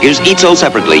 Action figures each sold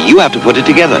separately. You have to put it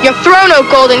together. Your throne, O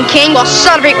Golden King, will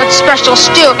celebrate with special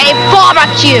stew. A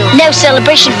barbecue. No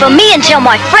celebration for me until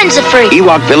my friends are free.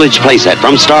 Ewok Village playset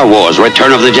from Star Wars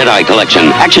Return of the Jedi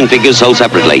Collection. Action figures sold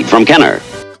separately from Kenner.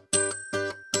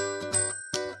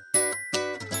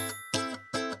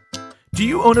 Do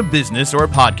you own a business or a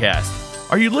podcast?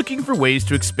 Are you looking for ways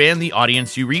to expand the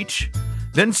audience you reach?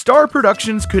 Then Star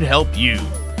Productions could help you.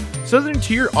 Southern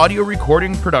Tier Audio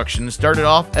Recording Productions started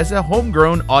off as a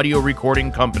homegrown audio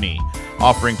recording company,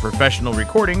 offering professional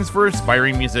recordings for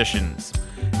aspiring musicians.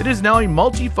 It is now a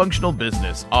multifunctional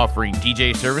business, offering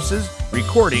DJ services,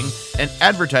 recording, and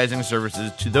advertising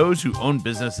services to those who own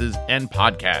businesses and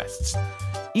podcasts.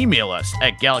 Email us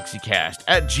at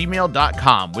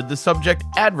galaxycast@gmail.com with the subject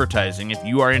advertising if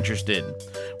you are interested.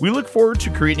 We look forward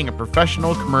to creating a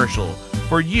professional commercial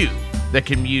for you that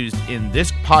can be used in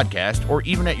this podcast or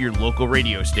even at your local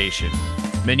radio station.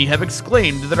 Many have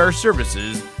exclaimed that our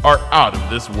services are out of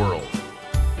this world.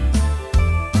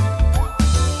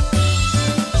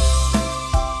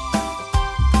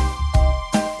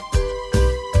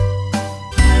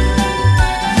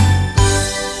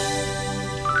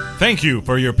 Thank you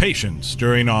for your patience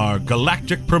during our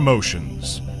galactic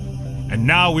promotions. And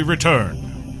now we return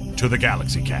to the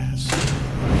Galaxy Cast.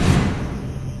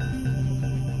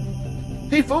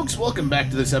 Hey folks, welcome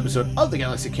back to this episode of the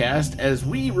Galaxy Cast as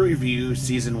we review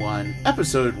Season 1,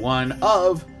 Episode 1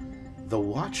 of The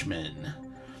Watchmen.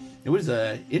 It was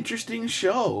an interesting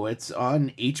show. It's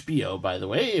on HBO, by the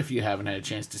way, if you haven't had a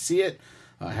chance to see it.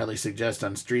 I highly suggest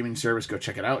on streaming service, go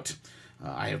check it out.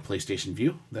 I have PlayStation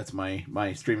View. That's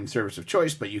my streaming service of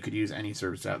choice, but you could use any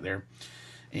service out there.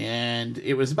 And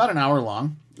it was about an hour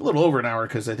long, a little over an hour,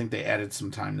 because I think they added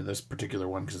some time to this particular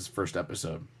one because it's the first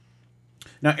episode.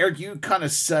 Now, Eric, you kind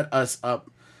of set us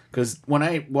up, because when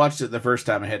I watched it the first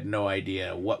time, I had no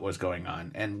idea what was going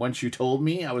on. And once you told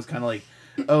me, I was kind of like,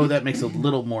 oh, that makes a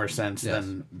little more sense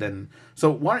than... So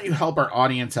why don't you help our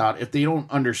audience out if they don't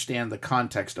understand the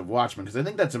context of Watchmen? Because I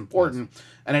think that's important. Yes.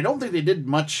 And I don't think they did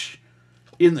much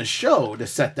in the show to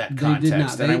set that context. They did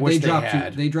not. And I wish they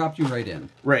had. They dropped you right in.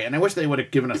 Right, and I wish they would have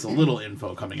given us a little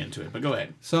info coming into it, but go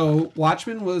ahead. So,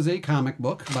 Watchmen was a comic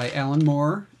book by Alan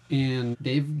Moore and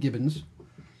Dave Gibbons.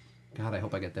 God, I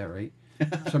hope I get that right.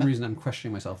 For some reason, I'm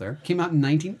questioning myself there. Came out in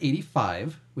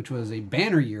 1985, which was a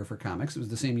banner year for comics. It was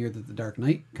the same year that the Dark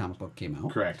Knight comic book came out.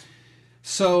 Correct.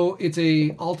 So, it's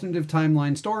a alternative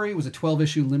timeline story. It was a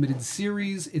 12-issue limited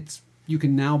series. You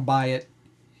can now buy it.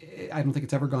 I don't think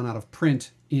it's ever gone out of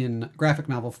print in graphic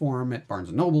novel form at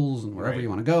Barnes & Nobles and wherever you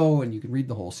want to go, and you can read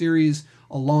the whole series,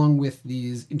 along with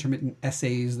these intermittent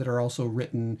essays that are also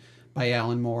written by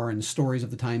Alan Moore and stories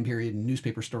of the time period and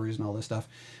newspaper stories and all this stuff.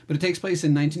 But it takes place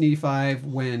in 1985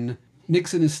 when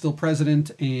Nixon is still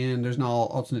president, and there's an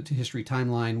alternate to history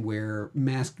timeline where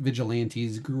masked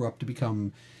vigilantes grew up to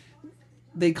become...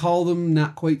 They call them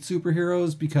not quite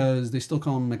superheroes because they still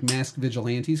call them like masked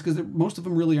vigilantes because most of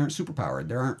them really aren't superpowered.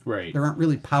 There aren't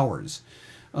really powers.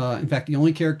 In fact, the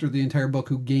only character of the entire book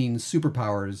who gains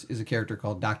superpowers is a character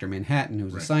called Dr. Manhattan,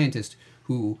 who's a scientist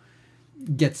who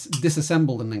gets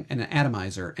disassembled in an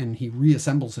atomizer, and he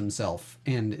reassembles himself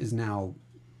and is now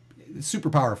super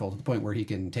powerful to the point where he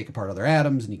can take apart other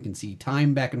atoms and he can see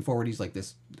time back and forward. He's like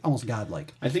this almost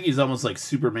godlike. I think he's almost like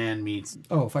Superman meets...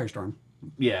 Oh, Firestorm.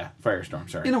 Yeah, Firestorm,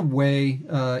 sorry. In a way,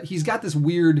 he's got this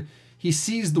weird... He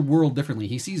sees the world differently.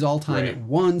 He sees all time at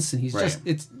once, and he's just...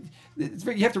 It's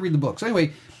very, you have to read the book. So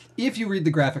anyway, if you read the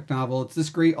graphic novel, it's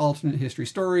this great alternate history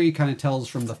story. Kind of tells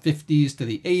from the 50s to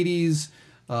the 80s,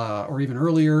 or even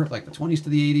earlier, like the 20s to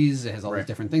the 80s. It has all these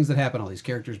different things that happen, all these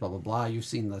characters, blah, blah, blah. You've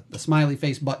seen the smiley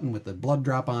face button with the blood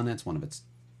drop on it. It's one of its,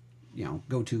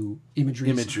 go-to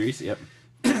imageries. Yep.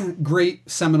 Great,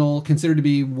 seminal, considered to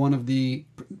be one of the...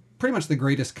 pretty much the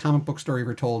greatest comic book story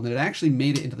ever told, and it actually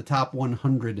made it into the top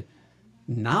 100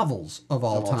 novels of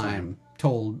all time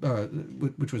told,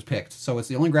 which was picked. So it's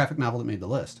the only graphic novel that made the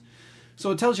list. So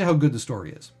it tells you how good the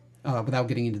story is, without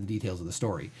getting into the details of the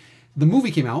story. The movie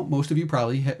came out. Most of you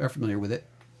probably are familiar with it.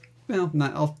 Well,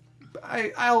 not.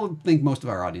 I'll think most of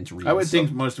our audience reads. I would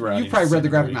think most of our audience. You've probably read the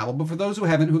graphic novel, but for those who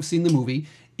haven't, who've seen the movie,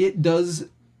 it does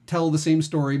tell the same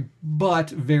story, but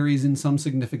varies in some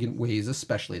significant ways,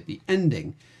 especially at the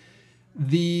ending.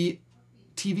 The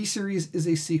TV series is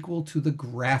a sequel to the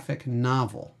graphic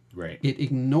novel. Right. It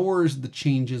ignores the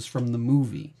changes from the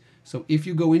movie. So if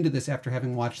you go into this after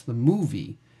having watched the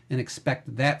movie and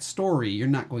expect that story, you're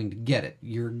not going to get it.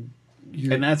 And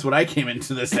that's what I came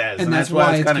into this as. And that's why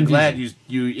I was kind of glad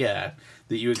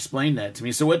that you explained that to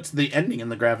me. So what's the ending in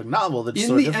the graphic novel that's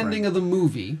so different? In the ending of the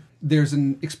movie, there's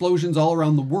explosions all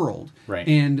around the world. Right.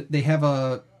 And they have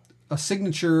a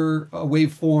signature, a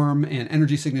waveform, and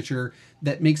energy signature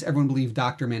that makes everyone believe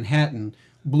Dr. Manhattan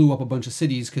blew up a bunch of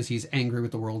cities because he's angry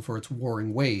with the world for its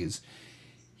warring ways.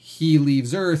 He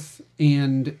leaves Earth,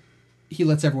 and he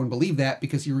lets everyone believe that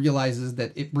because he realizes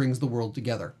that it brings the world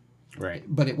together. Right.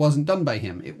 But it wasn't done by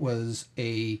him. It was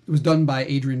done by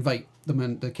Adrian Veidt,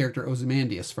 the character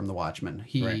Ozymandias from The Watchmen.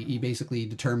 He basically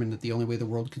determined that the only way the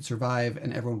world could survive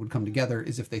and everyone would come together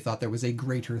is if they thought there was a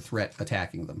greater threat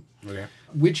attacking them. Okay.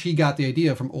 Which he got the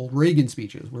idea from old Reagan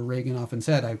speeches, where Reagan often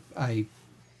said, I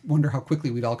wonder how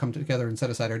quickly we'd all come together and set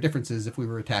aside our differences if we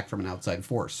were attacked from an outside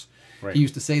force. Right. He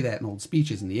used to say that in old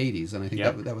speeches in the 80s, and I think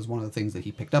that was one of the things that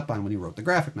he picked up on when he wrote the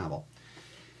graphic novel.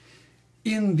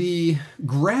 In the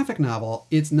graphic novel,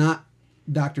 it's not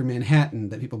Dr. Manhattan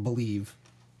that people believe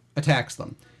attacks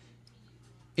them.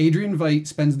 Adrian Veidt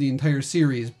spends the entire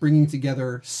series bringing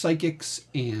together psychics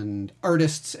and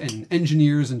artists and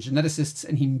engineers and geneticists,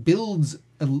 and he builds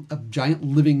a giant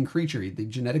living creature. They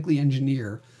genetically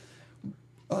engineer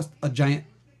a giant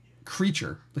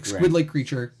creature, like squid-like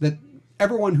creature, that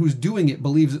everyone who's doing it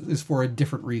believes is for a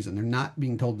different reason. They're not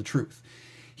being told the truth.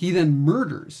 He then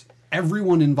murders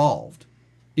everyone involved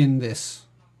in this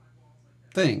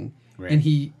thing. Right. And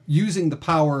he, using the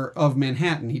power of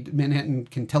Manhattan, Manhattan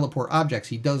can teleport objects.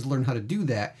 He does learn how to do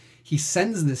that. He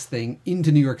sends this thing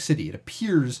into New York City. It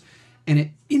appears, and it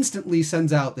instantly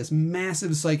sends out this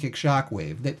massive psychic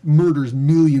shockwave that murders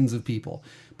millions of people.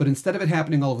 But instead of it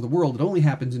happening all over the world, it only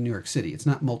happens in New York City. It's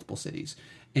not multiple cities.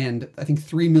 And I think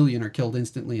 3 million are killed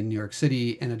instantly in New York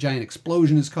City, and a giant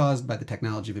explosion is caused by the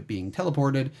technology of it being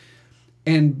teleported.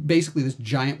 And basically this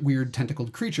giant, weird,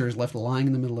 tentacled creature is left lying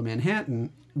in the middle of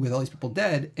Manhattan with all these people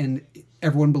dead, and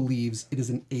everyone believes it is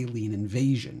an alien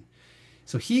invasion.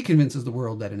 So he convinces the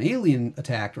world that an alien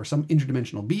attacked or some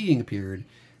interdimensional being appeared.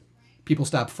 People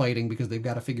stop fighting because they've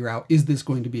got to figure out, is this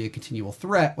going to be a continual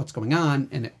threat? What's going on?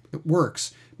 And it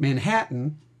works.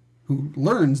 Manhattan, who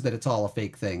learns that it's all a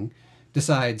fake thing,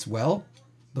 decides, well,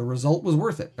 the result was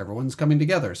worth it. Everyone's coming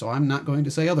together, so I'm not going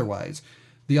to say otherwise.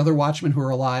 The other Watchmen who are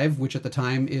alive, which at the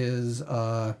time is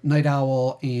Night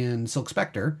Owl and Silk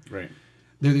Spectre, right?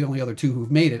 They're the only other two who've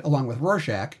made it, along with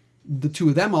Rorschach. The two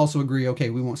of them also agree,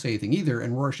 okay, we won't say anything either,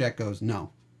 and Rorschach goes,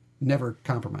 no, never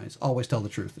compromise. Always tell the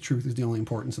truth. The truth is the only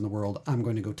importance in the world. I'm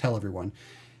going to go tell everyone.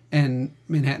 And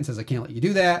Manhattan says, I can't let you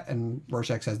do that, and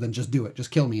Rorschach says, then just do it. Just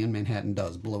kill me, and Manhattan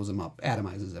does, blows him up,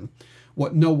 atomizes him.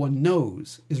 What no one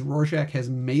knows is Rorschach has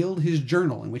mailed his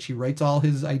journal in which he writes all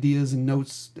his ideas and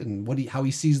notes and how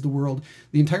he sees the world.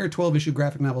 The entire 12-issue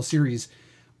graphic novel series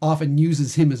often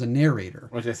uses him as a narrator.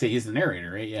 What did I say? He's the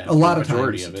narrator, right? Yeah. A lot of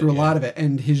times, through a lot of it.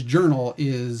 And his journal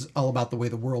is all about the way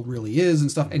the world really is and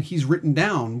stuff. And he's written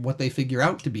down what they figure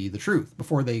out to be the truth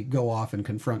before they go off and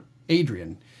confront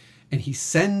Adrian. And he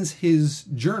sends his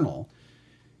journal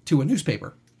to a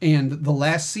newspaper. And the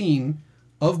last scene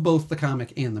of both the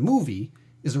comic and the movie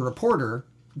is a reporter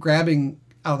grabbing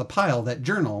out of the pile that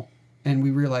journal, and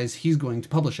we realize he's going to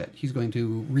publish it. He's going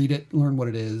to read it, learn what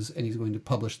it is, and he's going to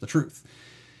publish the truth.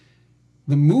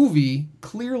 The movie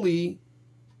clearly,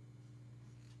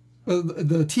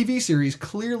 the TV series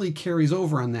clearly carries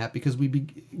over on that, because we be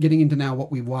getting into now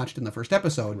what we've watched in the first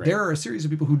episode. Right. There are a series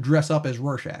of people who dress up as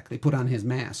Rorschach. They put on his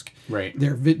mask. Right.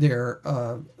 They're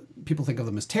people think of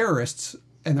them as terrorists,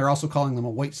 and they're also calling them a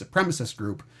white supremacist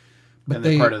group. But and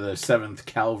they're part of the 7th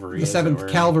Cavalry. The 7th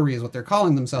Cavalry is what they're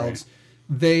calling themselves.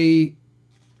 Right. They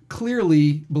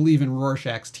clearly believe in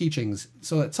Rorschach's teachings.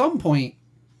 So at some point,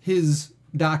 his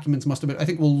documents must have been... I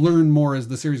think we'll learn more as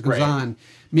the series goes on.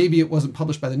 Maybe it wasn't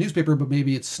published by the newspaper, but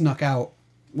maybe it snuck out.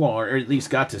 Well, or at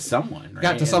least got to someone, right?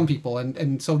 Got to some people.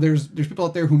 And so there's people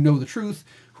out there who know the truth,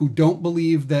 who don't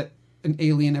believe that an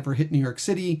alien ever hit New York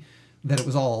City, that it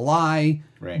was all a lie.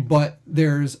 Right. But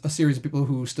there's a series of people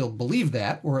who still believe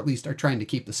that, or at least are trying to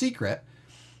keep the secret.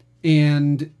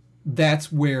 And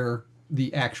that's where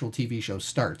the actual TV show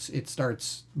starts. It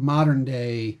starts modern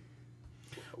day.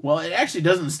 Well, it actually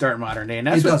doesn't start modern day, and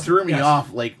that's what threw me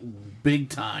off, like, big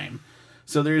time.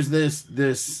 So there's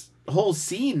this whole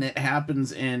scene that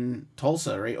happens in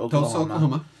Tulsa, right?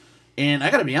 Oklahoma. And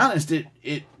I gotta be honest,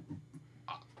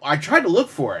 I tried to look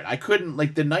for it. I couldn't,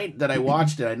 like, the night that I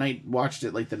watched it, I watched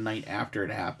it, like, the night after it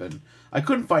happened. I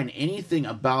couldn't find anything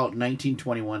about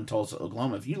 1921 Tulsa,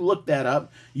 Oklahoma. If you look that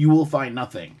up, you will find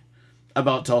nothing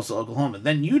about Tulsa, Oklahoma.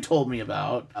 Then you told me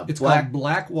about called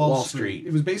Black Wall Street.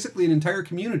 It was basically an entire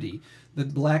community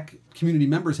that black community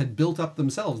members had built up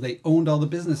themselves. They owned all the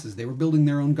businesses. They were building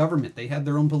their own government. They had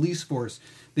their own police force.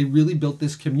 They really built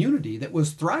this community that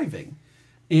was thriving.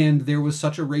 And there was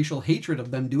such a racial hatred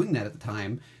of them doing that at the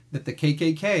time that the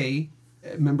KKK,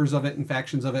 members of it and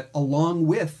factions of it, along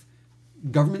with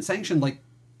government sanctioned, like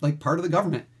part of the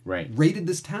government, raided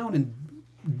this town and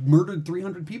murdered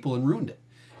 300 people and ruined it.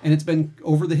 And it's been,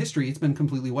 over the history, it's been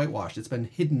completely whitewashed. It's been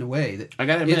hidden away. I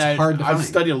gotta admit, I've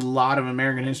studied a lot of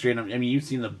American history, and I mean, you've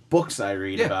seen the books I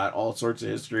read about all sorts of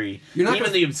history,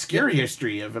 even the obscure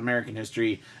history of American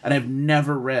history, and I've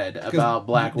never read about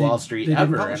Black Wall Street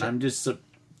ever, and I'm just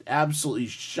absolutely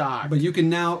shocked. But you can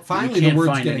now, finally, the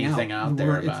word's getting out. You can't find anything out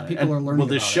there about it. People are learning about it. Well,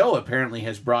 this show apparently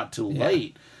has brought to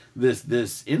light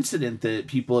this incident that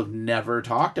people have never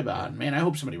talked about. And man, I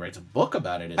hope somebody writes a book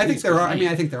about it. I think there are. I mean,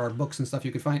 I think there are books and stuff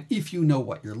you could find if you know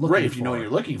what you're looking for. Right, if you know what you're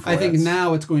looking for. I think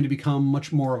now it's going to become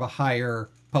much more of a higher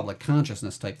public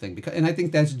consciousness type thing, and I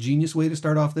think that's a genius way to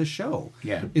start off this show.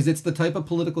 Yeah, is it's the type of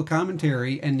political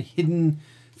commentary and hidden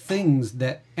things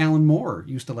that Alan Moore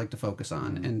used to like to focus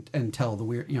on and tell the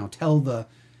weird, tell the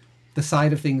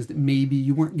side of things that maybe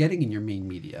you weren't getting in your main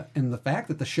media. And the fact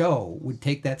that the show would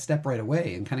take that step right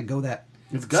away and kind of go that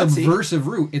subversive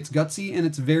route, it's gutsy and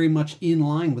it's very much in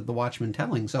line with the Watchmen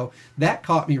telling. So that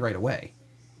caught me right away.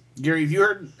 Gary, have you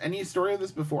heard any story of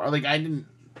this before? Like,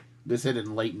 this had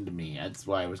enlightened me. That's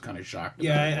why I was kind of shocked.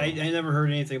 I never heard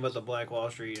anything about the Black Wall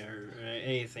Street or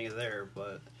anything there,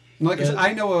 but... Like I said,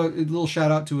 I know a little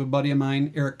shout out to a buddy of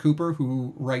mine, Eric Cooper,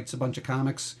 who writes a bunch of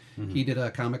comics. Mm-hmm. He did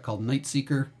a comic called Night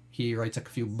Seeker. He writes a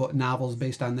few novels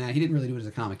based on that. He didn't really do it as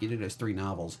a comic. He did it as 3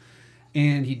 novels.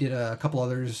 And he did a couple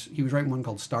others. He was writing one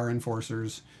called Star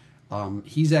Enforcers.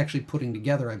 He's actually putting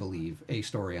together, I believe, a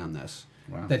story on this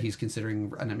that he's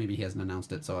considering. And maybe he hasn't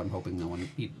announced it, so I'm hoping no one...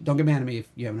 don't get mad at me if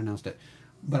you haven't announced it.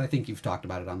 But I think you've talked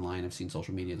about it online. I've seen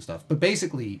social media and stuff. But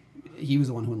basically, he was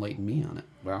the one who enlightened me on it.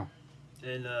 Wow.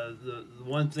 And the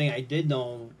one thing I did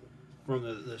know from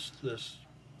this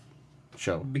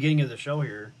show, beginning of the show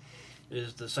here,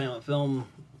 is the silent film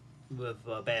with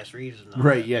Bass Reeves. And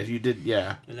right, yes, you did,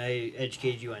 yeah. And I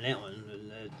educated you on that one.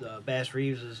 And that, Bass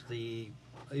Reeves is he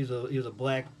was a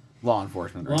black law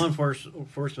enforcement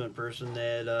person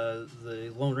that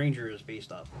the Lone Ranger is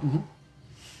based off of. Mm-hmm.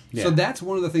 Yeah. So that's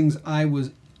one of the things I was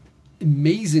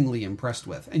amazingly impressed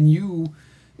with.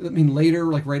 And later,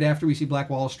 like right after we see Black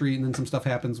Wall Street and then some stuff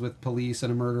happens with police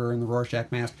and a murder and the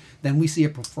Rorschach mask, then we see a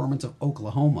performance of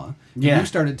Oklahoma. Yeah. And you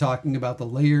started talking about the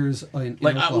layers in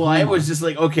Oklahoma. I was just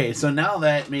like, okay, so now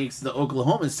that makes the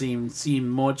Oklahoma scene seem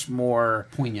much more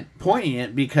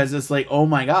poignant because it's like, oh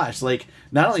my gosh, like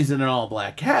not only is it an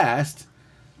all-black cast,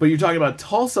 but you're talking about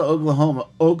Tulsa,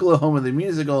 Oklahoma the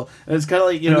musical, and it's kind of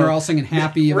like, and they're all singing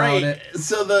happy about it.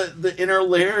 So the inner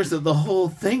layers of the whole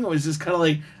thing was just kind of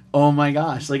like, oh my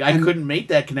gosh! Like I couldn't make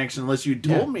that connection unless you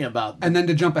told me about them. And then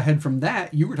to jump ahead from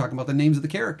that, you were talking about the names of the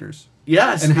characters.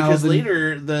 Yes, and because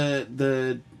later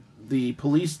the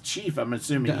police chief, I'm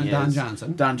assuming Don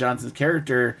Johnson, Don Johnson's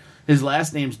character, his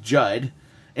last name's Judd,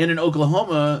 and in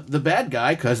Oklahoma, the bad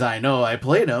guy, because I know I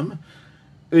played him,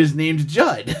 is named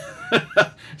Judd.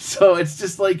 So it's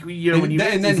just like when you make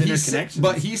these interconnections.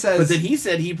 But then he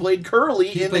said he played Curly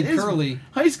in his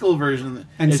high school version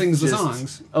and sings the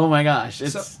songs. Oh my gosh!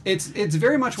 It's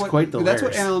very much that's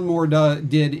what Alan Moore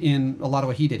did in a lot of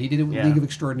what he did. He did it with League of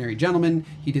Extraordinary Gentlemen.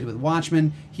 He did it with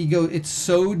Watchmen. It's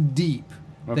so deep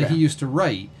that he used to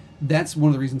write. That's one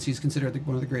of the reasons he's considered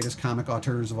one of the greatest comic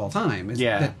auteurs of all time.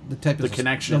 That the type of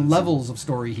connections, the levels of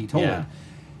story he told. Yeah.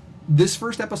 This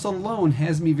first episode alone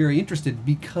has me very interested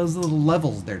because of the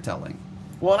levels they're telling.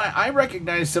 Well, and I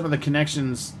recognize some of the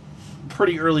connections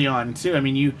pretty early on, too. I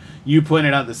mean, you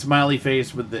pointed out the smiley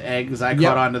face with the eggs. I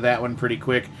caught on to that one pretty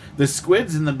quick. The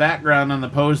squids in the background on the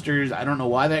posters, I don't know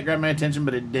why that grabbed my attention,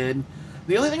 but it did.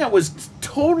 The only thing I was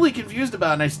totally confused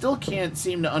about, and I still can't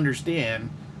seem to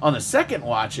understand on the second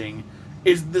watching,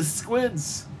 is the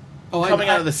squids coming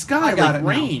out of the sky like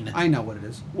rain. Now. I know what it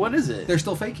is. What is it? They're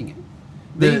still faking it.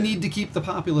 They need to keep the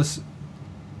populace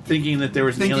thinking that there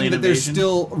was an alien invasion. There's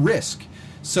still risk.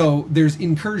 So there's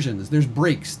incursions, there's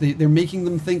breaks. They're making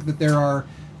them think that there are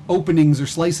openings or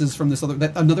slices from this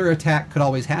that another attack could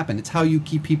always happen. It's how you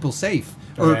keep people safe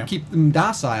or keep them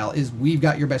docile. Is we've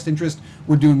got your best interest.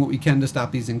 We're doing what we can to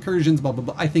stop these incursions. Blah blah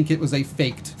blah. I think it was a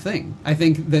faked thing. I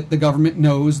think that the government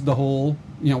knows the whole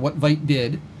what Veidt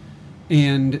did.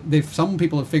 And some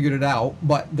people have figured it out,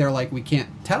 but they're like, we can't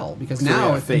tell because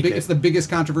now it's the biggest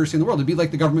controversy in the world. It'd be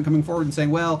like the government coming forward and saying,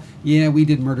 "Well, yeah, we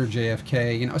did murder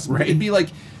JFK." It'd be like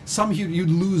you'd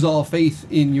lose all faith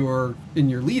in your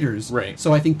leaders. Right.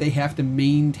 So I think they have to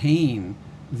maintain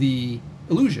the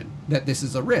illusion that this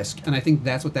is a risk, and I think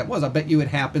that's what that was. I bet you it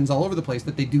happens all over the place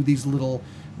that they do these little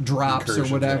drops or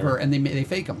whatever, and they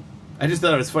fake them. I just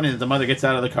thought it was funny that the mother gets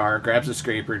out of the car, grabs a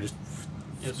scraper, just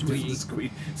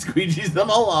squeegees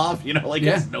them all off,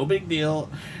 it's no big deal.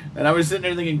 And I was sitting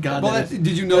there thinking, God, did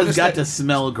you notice got to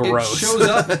smell gross? It shows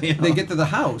up, they get to the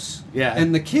house,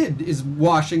 and the kid is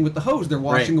washing with the hose. They're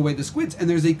washing away the squids, and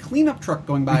there's a cleanup truck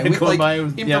going by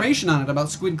with information on it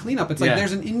about squid cleanup. It's like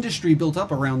there's an industry built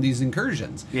up around these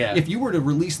incursions. Yeah. If you were to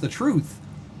release the truth,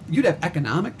 you'd have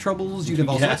economic troubles, you'd have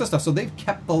all sorts of stuff. So they've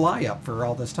kept the lie up for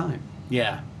all this time.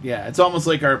 Yeah. It's almost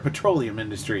like our petroleum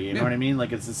industry, you know what I mean?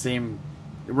 Like it's the same...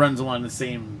 It runs along the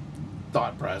same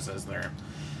thought process there.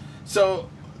 So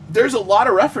there's a lot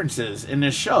of references in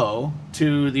this show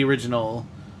to the original,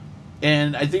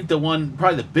 and I think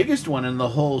probably the biggest one in the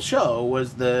whole show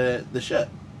was the ship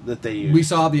that they used. We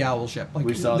saw the owl ship.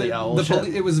 The owl ship.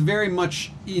 It was very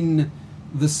much in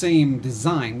the same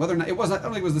design. Whether or not I don't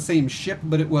think it was the same ship,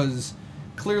 but it was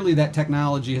clearly that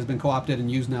technology has been co-opted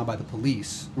and used now by the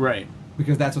police. Right.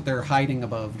 because that's what they're hiding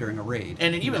above during a raid.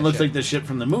 And it even looks like the ship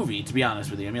from the movie, to be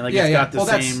honest with you. I mean, like, Yeah, it's yeah. got the Well,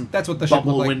 same that's what the ship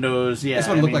bubble looked like. windows. Yeah, That's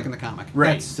what it I looked mean, like in the comic. Right.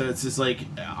 That's- So it's just like,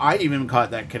 I even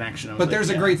caught that connection. I was But like, there's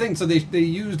a yeah. great thing. So they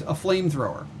used a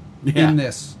flamethrower Yeah. in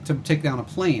this to take down a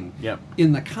plane. Yep.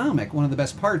 In the comic, one of the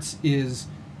best parts is,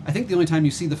 I think the only time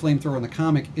you see the flamethrower in the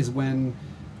comic is when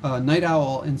Night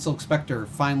Owl and Silk Spectre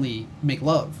finally make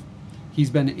love. He's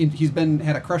been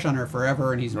had a crush on her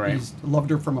forever, and he's loved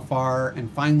her from afar, and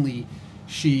finally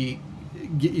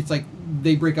it's like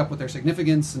they break up with their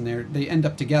significance, and they end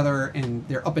up together, and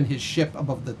they're up in his ship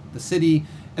above the city,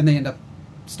 and they end up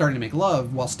starting to make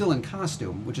love while still in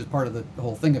costume, which is part of the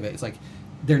whole thing of it. It's like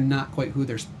they're not quite who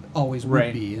they're always would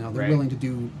Right. be. You know, they're Right. willing to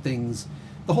do things.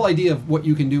 The whole idea of what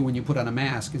you can do when you put on a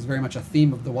mask is very much a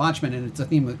theme of The Watchmen, and it's a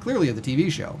theme clearly of the TV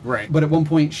show. Right. But at one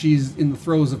point, she's in the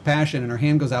throes of passion, and her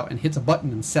hand goes out and hits a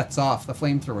button and sets off the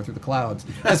flamethrower through the clouds.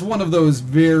 That's one of those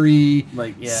very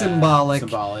symbolic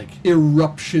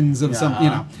eruptions of some, you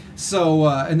know. So,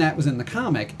 and that was in the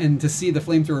comic, and to see the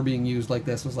flamethrower being used like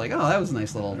this was like, oh, that was a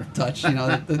nice little touch. You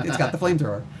know, it's got the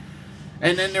flamethrower.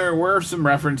 And then there were some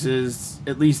references,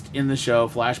 at least in the show,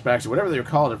 flashbacks or whatever they were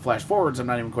called, or flash forwards. I'm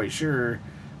not even quite sure.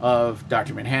 Of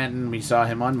Dr. Manhattan, we saw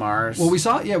him on Mars. Well, we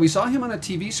saw him on a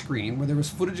TV screen where there was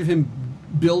footage of him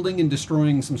building and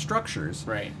destroying some structures.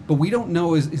 Right. But we don't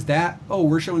know is that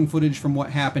we're showing footage from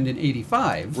what happened in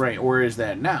 '85. Right. Or is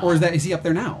that now? Or is he up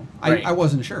there now? Right. I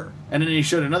wasn't sure. And then they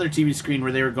showed another TV screen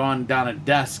where they were going down a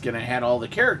desk and it had all the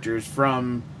characters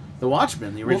from The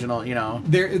Watchmen, the original. Well, you know.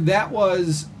 There's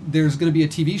going to be a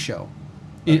TV show.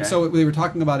 Okay. So they were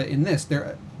talking about it in this.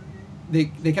 They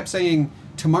kept saying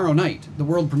tomorrow night, the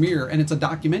world premiere, and it's a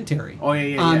documentary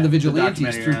on the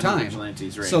Vigilantes through time.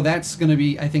 Vigilantes, right. So that's going to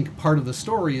be, I think, part of the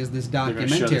story is this They're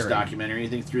documentary. going to show this documentary, you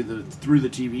think, through the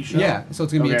TV show? Yeah, so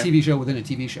it's going to be a TV show within a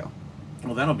TV show.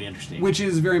 Well, that'll be interesting. Which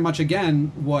is very much,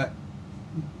 again, what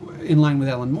in line with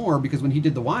Alan Moore, because when he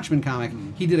did the Watchmen comic,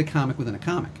 he did a comic within a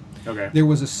comic. Okay. There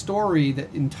was a story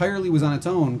that entirely was on its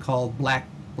own called Black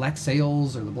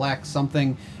Sails or the Black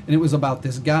something, and it was about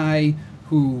this guy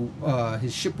who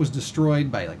his ship was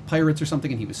destroyed by like pirates or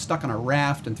something, and he was stuck on a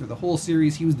raft, and through the whole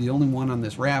series he was the only one on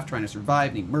this raft trying to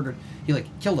survive, and he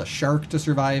killed a shark to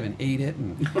survive and ate it,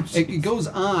 and it goes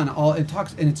on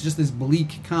and it's just this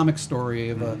bleak comic story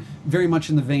of a very much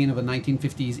in the vein of a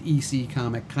 1950s EC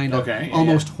comic, kind of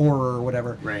almost horror or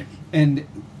whatever. Right. And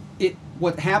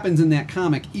what happens in that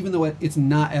comic, even though it's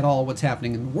not at all what's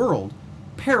happening in the world,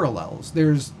 parallels.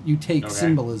 You take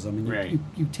symbolism and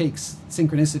you take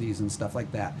synchronicities and stuff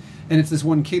like that. And it's this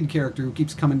one kid character who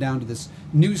keeps coming down to this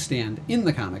newsstand in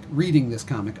the comic, reading this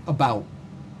comic about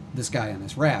this guy on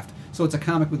this raft. So it's a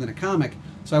comic within a comic.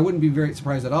 So I wouldn't be very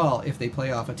surprised at all if they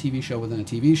play off a TV show within a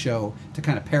TV show to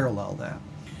kind of parallel that.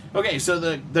 Okay, so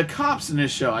the cops in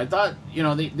this show, I thought,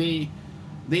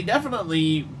 they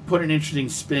definitely put an interesting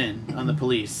spin on the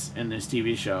police in this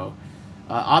TV show.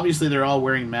 Obviously, they're all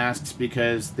wearing masks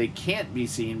because they can't be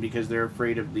seen because they're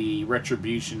afraid of the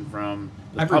retribution from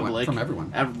the public. From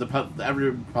everyone.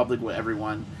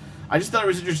 Everyone. I just thought it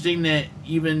was interesting that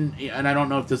and I don't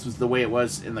know if this was the way it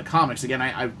was in the comics. Again,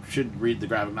 I should read the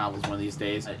graphic novels one of these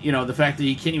days. The fact that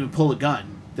he can't even pull a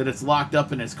gun, that it's locked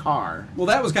up in his car. Well,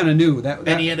 that was kind of new.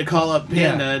 And he had to call up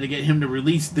Panda to get him to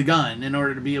release the gun in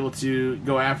order to be able to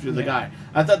go after the guy.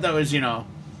 I thought that was,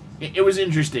 it was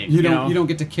interesting. You don't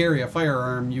get to carry a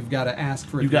firearm. You've got to ask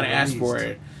for it. You've got to ask for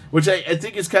it. Which I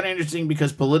think is kind of interesting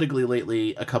because politically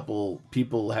lately, a couple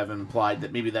people have implied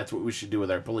that maybe that's what we should do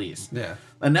with our police. Yeah.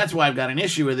 And that's why I've got an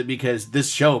issue with it, because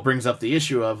this show brings up the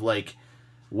issue of,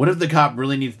 what if the cop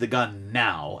really needs the gun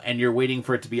now, and you're waiting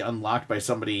for it to be unlocked by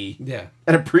somebody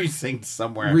at a precinct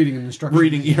somewhere? Reading an instruction.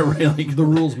 The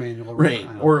rules manual. Right.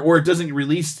 Or it doesn't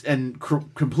release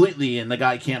completely, and the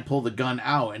guy can't pull the gun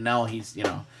out, and now he's,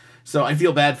 So I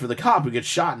feel bad for the cop who gets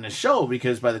shot in the show,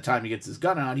 because by the time he gets his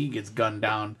gun out, he gets gunned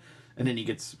down, and then he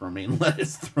gets romaine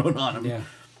lettuce thrown on him. Yeah.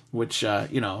 Which,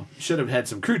 should have had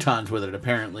some croutons with it,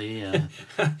 apparently.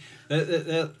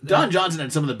 Don Johnson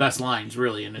had some of the best lines,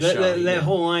 really, in the show. That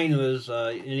whole line was,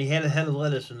 and he had a head of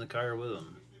lettuce in the car with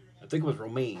him. I think it was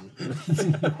romaine.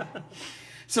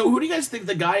 So who do you guys think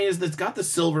the guy is that's got the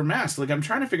silver mask? I'm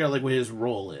trying to figure out, what his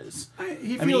role is.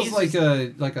 He feels like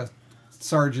a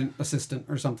sergeant assistant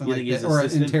or something like that, or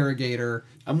an interrogator.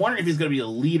 I'm wondering if he's going to be a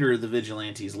leader of the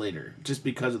Vigilantes later, just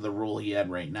because of the role he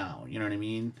had right now. You know what I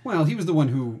mean? Well, he was the one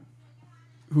who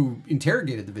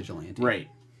interrogated the Vigilante. Right.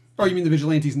 Oh, you mean the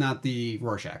Vigilante's not the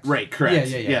Rorschach? Right, correct.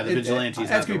 Yeah. The Vigilante's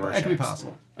That not the Rorschach. That could be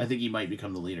possible. I think he might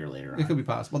become the leader later on. It could be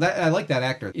possible. I like that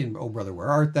actor in Oh Brother, Where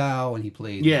Art Thou? And he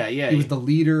played... Yeah. He was the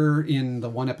leader in the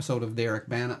one episode of the Eric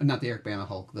Bana... Not the Eric Bana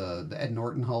Hulk, the Ed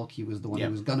Norton Hulk. He was the one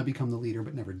who was going to become the leader,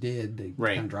 but never did. They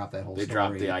kind of dropped that whole story. They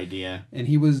dropped the idea. And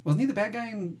he wasn't he the bad guy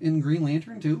in Green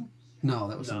Lantern, too? No,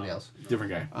 that was somebody else.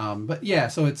 Different guy. But yeah,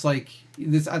 so it's like...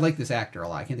 I like this actor a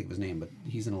lot. I can't think of his name, but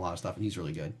he's in a lot of stuff, and he's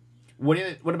really good. What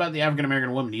about the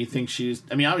African-American woman? Do you think she's...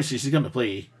 I mean, obviously, she's going to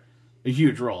play a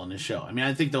huge role in this show. I mean,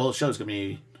 I think the whole show is going to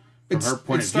be from her point of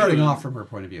view. It's starting off from her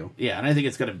point of view. Yeah, and I think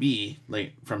it's going to be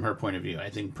like from her point of view. I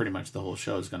think pretty much the whole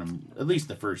show is going to... At least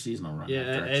the first season will run that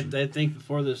direction. I think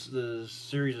before the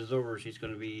series is over, she's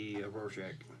going to be a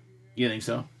Rorschach. You think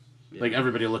so? Yeah. Like,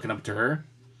 everybody looking up to her?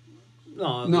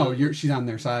 No, she's on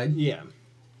their side. Yeah.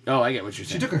 Oh, I get what you're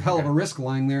saying. She took a hell of a risk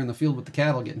lying there in the field with the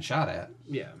cattle getting shot at.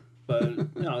 Yeah,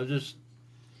 but just...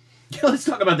 Yeah, let's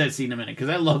talk about that scene in a minute, because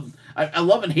I love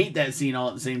and hate that scene all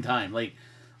at the same time. Like,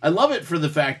 I love it for the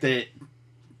fact that,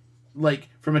 like,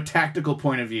 from a tactical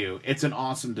point of view, it's an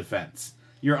awesome defense.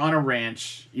 You're on a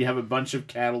ranch, you have a bunch of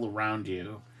cattle around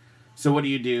you. So what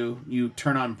do? You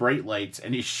turn on bright lights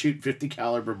and you shoot 50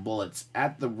 caliber bullets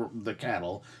at the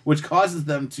cattle, which causes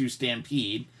them to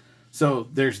stampede. So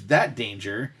there's that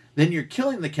danger. Then you're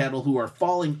killing the cattle who are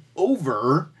falling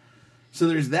over. So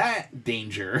there's that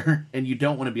danger, and you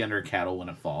don't want to be under a cattle when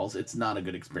it falls. It's not a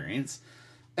good experience.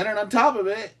 And then on top of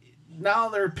it, now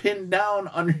they're pinned down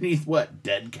underneath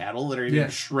dead cattle that are being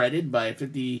shredded by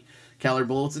 50 caliber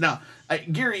bullets. Now,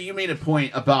 Gary, you made a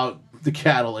point about the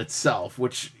cattle itself,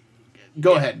 which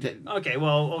go ahead.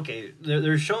 Okay.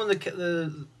 They're showing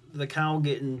the cow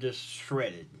getting just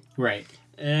shredded, right?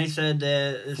 And I said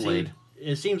that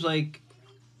it seems like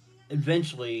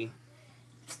eventually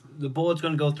the bullet's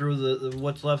going to go through the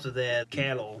what's left of that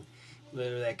cattle,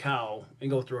 that cow, and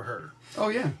go through her. Oh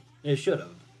yeah, it should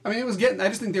have. I mean, it was getting. I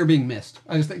just think they were being missed.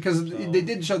 I just think because they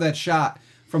did show that shot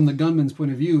from the gunman's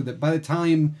point of view that by the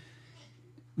time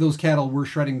those cattle were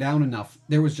shredding down enough,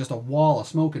 there was just a wall of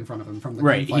smoke in front of him from the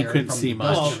gunfire. He couldn't see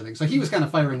much. And everything. So he was kind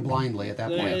of firing blindly at that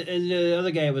point. And the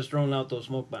other guy was throwing out those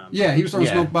smoke bombs. Yeah, he was throwing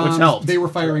smoke bombs. Which helped. They were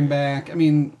firing back. I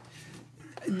mean,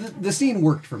 the scene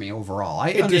worked for me overall.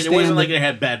 It wasn't like it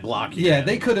had bad blocking. Yeah,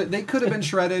 they could have been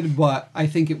shredded, but I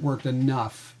think it worked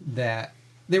enough that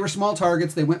they were small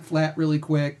targets. They went flat really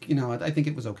quick. I think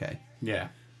it was okay. Yeah.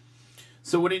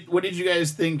 So what did you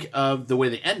guys think of the way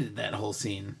they ended that whole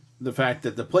scene? The fact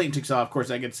that the plane takes off, of course,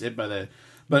 that gets hit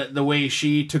but the way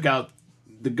she took out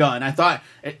the gun, I thought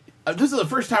this is the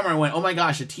first time where I went, oh my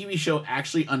gosh, a TV show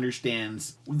actually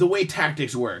understands the way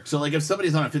tactics work. So, like, if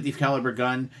somebody's on a 50 caliber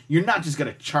gun, you're not just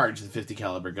going to charge the 50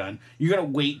 caliber gun. You're going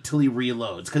to wait till he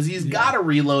reloads, because he's got to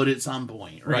reload at some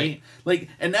point, right? Like,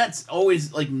 and that's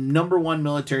always, like, number one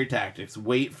military tactics.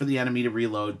 Wait for the enemy to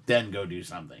reload, then go do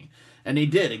something. And they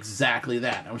did exactly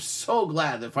that. I was so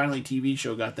glad that finally TV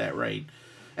show got that right.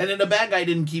 And then the bad guy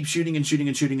didn't keep shooting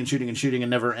and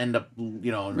never end up,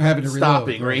 having to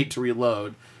stopping, reload, to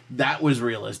reload. That was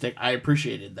realistic. I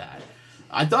appreciated that.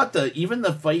 I thought even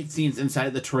the fight scenes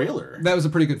inside the trailer, that was a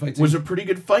pretty good fight scene. Was a pretty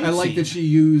good fight. I like that she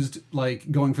used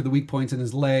going for the weak points in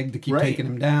his leg to keep taking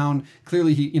him down.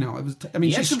 Clearly, he it was. I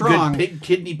mean, she's strong. Good big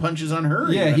kidney punches on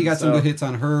her. Yeah, he got some good hits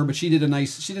on her, but she did that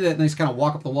nice kind of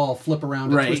walk up the wall, flip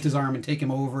around, and twist his arm and take him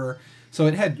over. So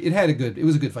it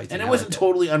was a good fight scene. And it wasn't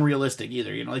totally unrealistic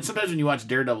either. Like sometimes when you watch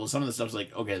Daredevil, some of the stuff's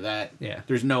like, okay,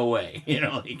 there's no way.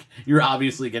 Like you're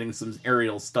obviously getting some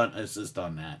aerial stunt assist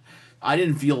on that. I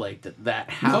didn't feel like that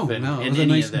happened in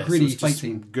any of this. Gritty it was just fight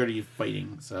scene. Gritty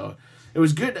fighting. So it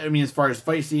was good. I mean, as far as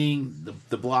fight scene,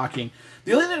 the blocking.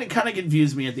 The only thing that kind of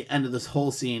confused me at the end of this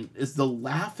whole scene is the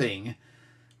laughing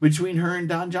between her and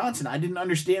Don Johnson. I didn't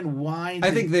understand why.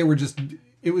 I think they were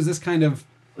it was this kind of...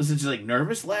 Was it just like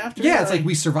nervous laughter? Yeah, it's like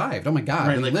we survived. Oh my God,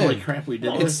 right, we like lived. Holy crap, we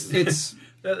did this. It's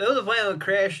There was a violent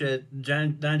crash that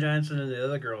Don Johnson and the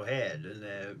other girl had.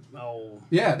 And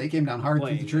yeah, they came down hard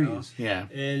through the trees. Yeah.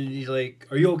 And he's like,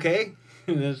 "Are you okay?"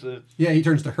 Yeah, he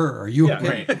turns to her. Are you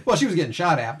okay? Right. Well, she was getting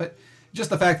shot at, but just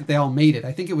the fact that they all made it,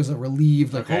 I think it was a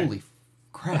relief, holy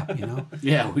crap,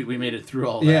 Yeah, we made it through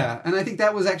all that. Yeah, and I think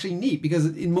that was actually neat, because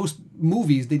in most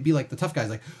movies, they'd be like the tough guys,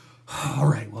 like, all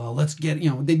right, well, let's get,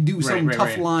 they'd do some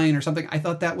tough line or something. I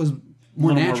thought that was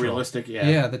more natural. More realistic, yeah.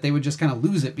 Yeah, that they would just kind of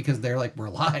lose it because they're like, we're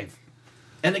alive.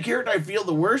 And the character I feel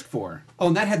the worst for. Oh,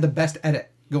 and that had the best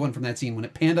edit going from that scene when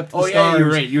it panned up to the stars. Oh, yeah,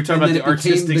 you're right. You're talking about the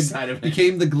artistic side of it.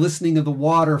 Became the glistening of the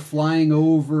water flying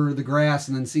over the grass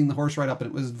and then seeing the horse ride up, and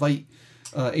it was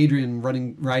Adrian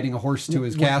riding a horse to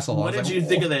his castle. What did you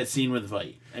think of that scene with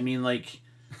Veidt? I mean, like...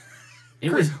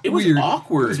 It was weird.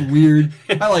 awkward. It was weird.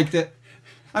 I liked it.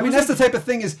 I mean, that's the type of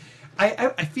thing is.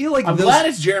 I feel like I'm glad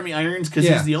it's Jeremy Irons because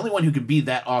he's the only one who could be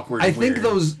that awkward. I think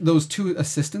those two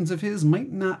assistants of his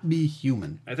might not be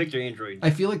human. I think they're androids.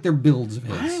 I feel like they're builds of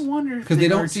his. I wonder if because they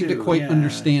don't are seem too. to quite Yeah.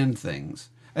 understand things,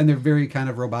 and they're very kind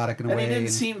of robotic in a And way. they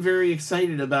didn't seem very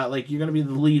excited about like you're going to be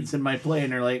the leads in my play,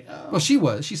 and they're like, oh. Well, she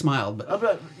was. She smiled,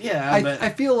 but I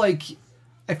feel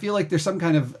like there's some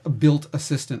kind of built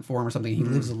assistant for him or something. He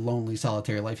lives a lonely,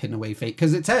 solitary life, hidden away, fake.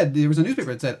 Because it said there was a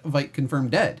newspaper that said Veidt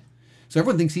confirmed dead, so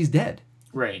everyone thinks he's dead.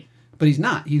 Right. But he's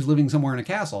not. He's living somewhere in a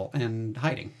castle and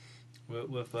hiding.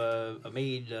 With a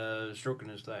maid stroking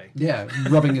his thigh. Yeah,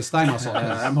 rubbing his thigh muscle.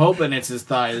 I'm hoping it's his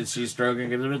thigh that she's stroking,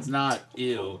 because if it's not,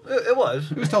 ew. It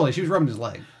was. It was totally. She was rubbing his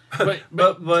leg.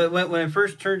 But when I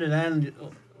first turned it on, it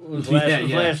was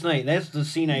last night. That's the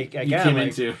scene I got came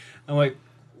into. I'm like,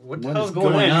 what the hell's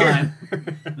going on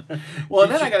here? Well,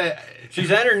 then I gotta. She's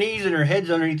on her knees and her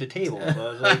head's underneath the table. So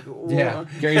I was like, yeah.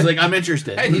 Gary's like, I'm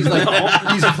interested. And he's like,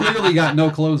 he's clearly got no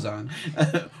clothes on.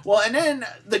 Well, and then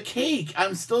the cake.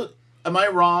 Am I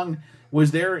wrong? Was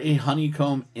there a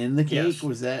honeycomb in the cake? Yes.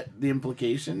 Was that the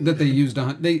implication? That they used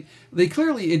they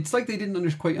clearly, it's like they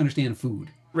didn't quite understand food.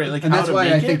 Right, like and how that's to why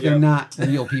make I think it? they're not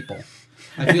real people.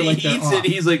 I feel he like they're eats off. it.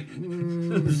 He's like,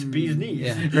 it's the bee's knees.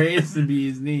 Yeah. Raisins the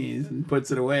bee's knees and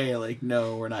puts it away. Like,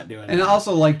 no, we're not doing it. And I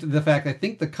also liked the fact I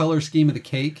think the color scheme of the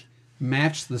cake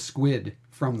matched the squid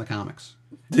from the comics.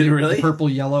 Did it really? The purple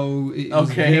yellow. It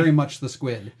was very much the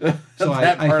squid. So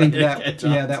I think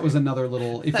that was another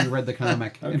little. If you read the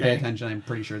comic and pay attention, I'm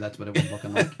pretty sure that's what it was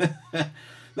looking like.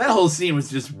 That whole scene was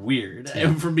just weird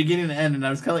from beginning to end, and I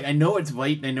was kind of like, I know it's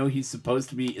Veidt, and I know he's supposed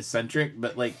to be eccentric,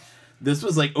 but like. This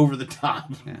was like over the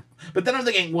top, but then I'm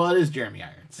thinking, well, it is Jeremy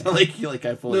Irons. So like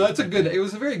I fully. No, that's it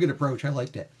was a very good approach. I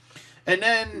liked it. And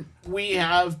then we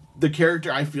have the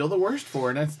character I feel the worst for,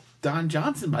 and that's Don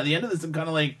Johnson. By the end of this, I'm kind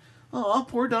of like, oh,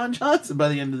 poor Don Johnson. By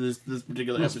the end of this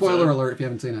particular episode. Spoiler alert if you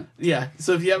haven't seen it. Yeah,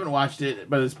 so if you haven't watched it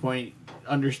by this point,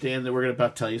 understand that we're going to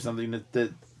about tell you something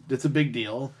that's a big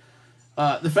deal.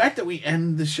 The fact that we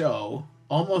end the show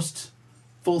almost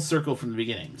full circle from the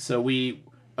beginning, so we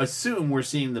assume we're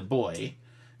seeing the boy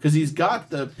because he's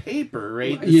got the paper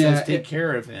right that says take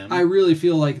care of him. I really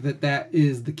feel like that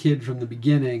is the kid from the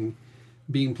beginning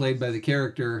being played by the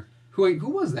character who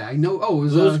was that? I know. Oh, it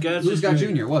was Louis Gossett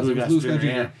Jr. Louis Gossett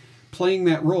Jr. Playing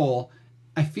that role.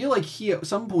 I feel like he at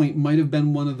some point might have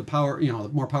been one of the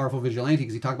more powerful vigilante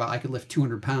because he talked about I could lift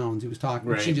 200 pounds. He was talking.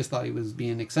 Right. She just thought he was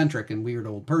being eccentric and weird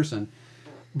old person,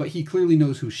 but he clearly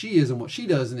knows who she is and what she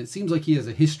does, and it seems like he has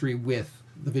a history with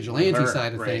the vigilante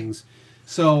side of things.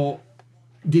 So,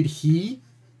 did he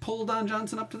pull Don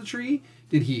Johnson up to the tree?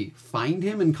 Did he find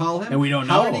him and call him? And we don't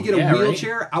know. How did he get a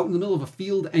wheelchair out in the middle of a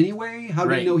field anyway? How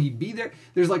did he know he'd be there?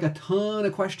 There's like a ton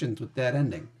of questions with that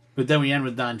ending. But then we end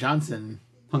with Don Johnson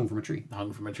hung from a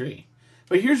tree.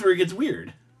 But here's where it gets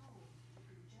weird.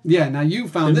 Yeah, now you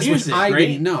found this, which I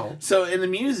didn't know. So in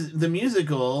the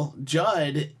musical,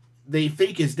 Judd, they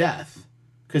fake his death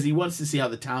because he wants to see how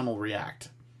the town will react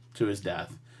to his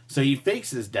death. So he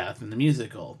fakes his death in the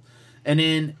musical. And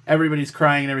then everybody's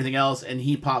crying and everything else, and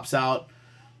he pops out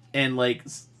and like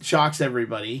shocks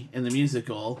everybody in the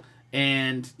musical,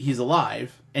 and he's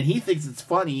alive, and he thinks it's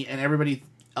funny, and everybody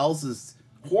else is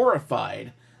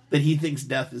horrified that he thinks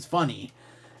death is funny.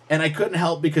 And I couldn't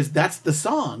help because that's the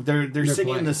song. They're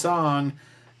singing playing the song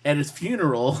at his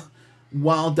funeral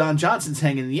while Don Johnson's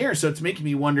hanging in the air. So it's making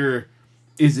me wonder,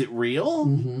 is it real?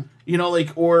 Mm-hmm. You know, like,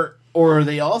 or are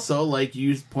they also, like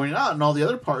you pointed out in all the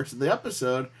other parts of the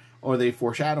episode, or are they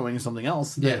foreshadowing something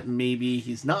else that maybe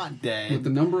he's not dead? With the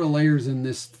number of layers in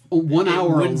this 1 hour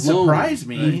alone. Wouldn't surprise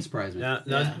me. It wouldn't surprise me. Now,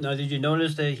 did you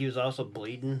notice that he was also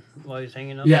bleeding while he was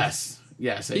hanging up?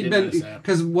 Yes, I He'd did been notice that.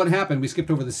 because what happened? We skipped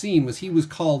over the scene. Was he was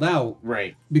called out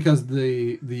because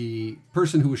the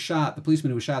person who was shot, the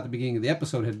policeman who was shot at the beginning of the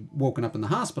episode, had woken up in the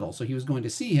hospital, so he was going to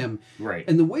see him. Right.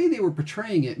 And the way they were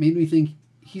portraying it made me think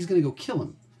he's going to go kill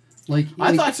him.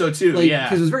 I thought so too.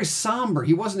 Because it was very somber.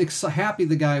 He wasn't happy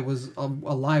the guy was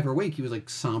alive or awake. He was like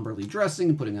somberly dressing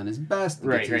and putting on his best.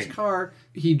 Gets in his car.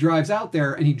 He drives out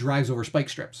there and he drives over spike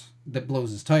strips that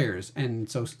blows his tires. And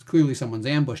so clearly someone's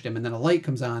ambushed him. And then a light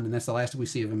comes on, and that's the last we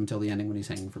see of him until the ending when he's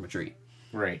hanging from a tree.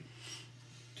 Right.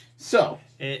 So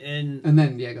and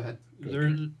then go ahead.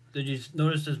 Did you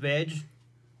notice his badge?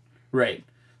 Right.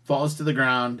 Falls to the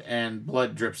ground and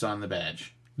blood drips on the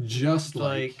badge. Just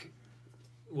like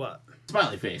what?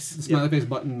 Smiley face. The smiley face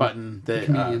button. The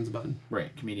comedian's button.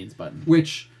 Right, comedian's button.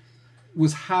 Which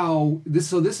was how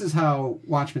this is how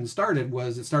Watchmen started.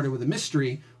 It started with a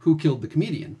mystery: who killed the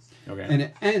comedian? Okay. And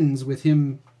it ends with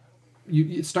him.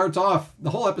 it starts off, the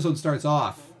whole episode starts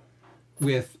off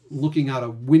with looking out a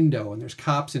window, and there's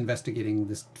cops investigating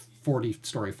this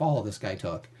 40-story fall this guy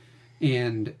took.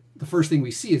 And the first thing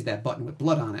we see is that button with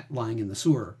blood on it lying in the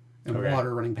sewer and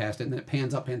water running past it. And then it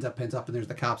pans up, and there's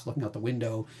the cops looking out the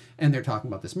window, and they're talking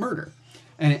about this murder.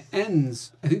 And it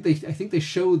ends, I think they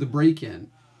show the break-in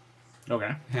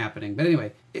happening. But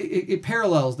anyway, it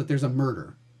parallels that there's a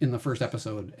murder in the first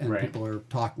episode, and people are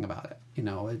talking about it. You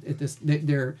know,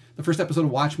 the first episode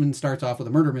of Watchmen starts off with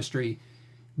a murder mystery.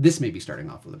 This may be starting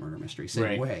off with a murder mystery,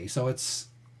 same way. So it's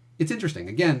interesting.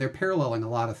 Again, they're paralleling a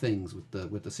lot of things with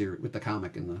the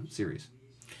comic and the series.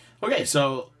 Okay,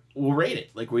 so we'll rate it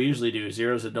like we usually do.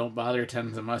 0's a don't bother,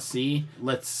 10's a must see.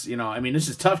 Let's, this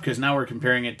is tough because now we're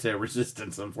comparing it to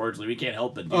Resistance. Unfortunately, we can't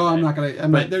help it. I'm not gonna.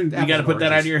 But you got to put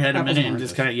that out of your head a minute and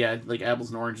just kind of like apples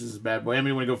and oranges is a bad boy. I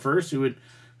mean, want to go first? Who'd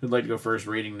like to go first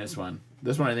rating this one?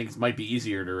 This one I think might be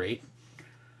easier to rate.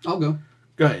 I'll go.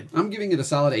 Go ahead. I'm giving it a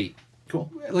solid 8.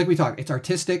 Cool. Like we talked, it's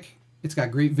artistic. It's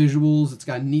got great visuals. It's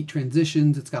got neat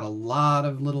transitions. It's got a lot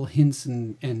of little hints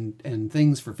and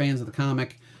things for fans of the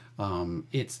comic.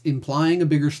 It's implying a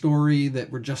bigger story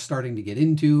that we're just starting to get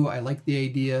into. I like the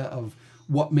idea of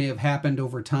what may have happened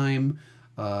over time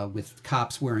with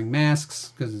cops wearing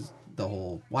masks, because the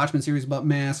whole Watchmen series about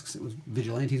masks. It was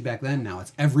vigilantes back then. Now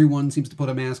it's everyone seems to put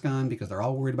a mask on because they're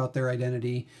all worried about their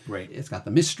identity. Right. It's got the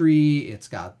mystery. It's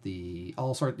got the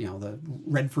the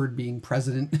Redford being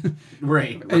president.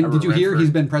 Right. And did you hear he's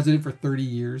been president for 30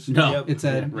 years? No. It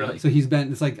said. Yeah, really. So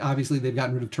it's like obviously they've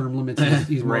gotten rid of term limits.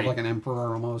 He's more of like an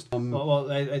emperor almost.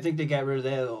 Well, I think they got rid of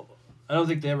that. I don't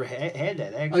think they ever had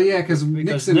that, actually. Oh, yeah, because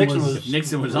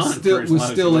Nixon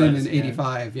was still in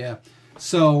 85, yeah.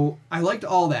 So I liked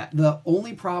all that. The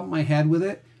only problem I had with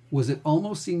it was it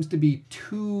almost seems to be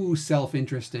too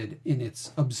self-interested in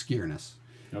its obscureness.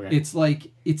 Okay. It's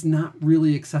like it's not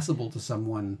really accessible to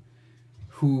someone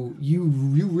who you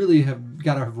really have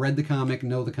got to have read the comic,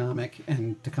 know the comic,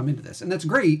 and to come into this. And that's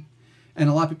great. And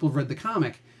a lot of people have read the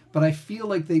comic, but I feel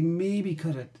like they maybe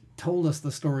could have told us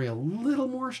the story a little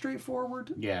more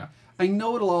straightforward. Yeah. I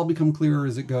know it'll all become clearer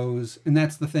as it goes, and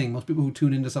that's the thing. Most people who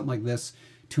tune into something like this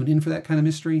tune in for that kind of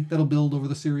mystery that'll build over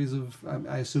the series of,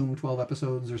 I assume, 12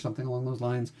 episodes or something along those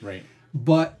lines. Right.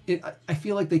 But I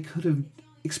feel like they could have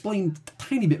explained a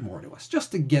tiny bit more to us,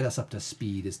 just to get us up to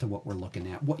speed as to what we're looking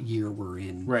at, what year we're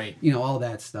in. Right. All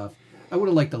that stuff. I would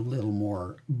have liked a little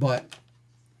more, but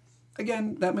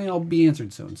again, that may all be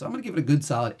answered soon. So I'm going to give it a good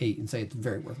solid 8 and say it's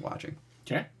very worth watching.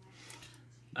 Okay.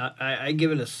 I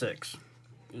give it a 6.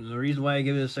 And the reason why I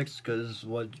give it a 6 is because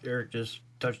what Eric just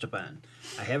touched upon.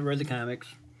 I haven't read the comics.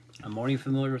 I'm only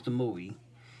familiar with the movie.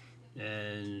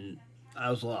 And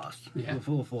I was lost. Yeah.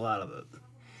 With a lot of it.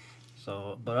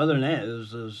 So, but other than that, it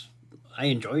was I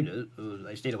enjoyed it.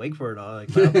 I stayed awake for it all.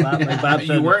 Like Bob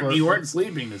said, you weren't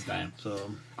sleeping this time.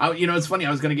 So, it's funny.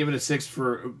 I was going to give it a 6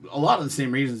 for a lot of the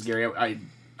same reasons, Gary. I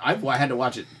had to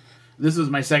watch it. This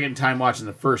was my second time watching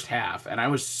the first half, and I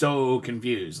was so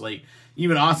confused. Like,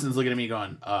 even Austin's looking at me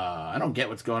going, I don't get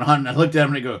what's going on. And I looked at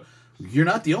him and I go, you're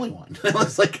not the only one. I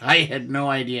was like, I had no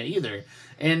idea either.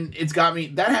 And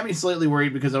that had me slightly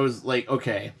worried because I was like,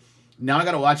 okay, now I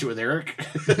got to watch it with Eric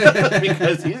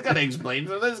because he's got to explain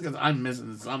to this because I'm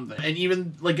missing something. And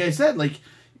even, like I said, like,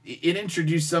 it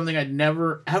introduced something I'd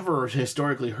never, ever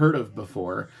historically heard of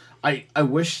before. I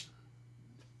wish...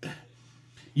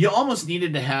 You almost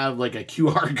needed to have like a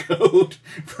QR code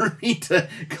for me to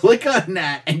click on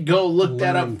that and go look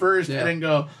that up first and then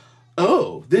go,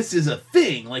 oh, this is a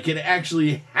thing. Like it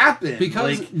actually happened.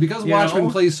 Because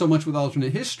Watchmen plays so much with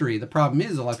alternate history, the problem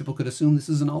is a lot of people could assume this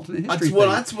is an alternate history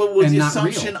that's what was the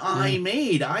assumption I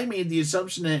made. I made the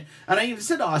assumption that, and I even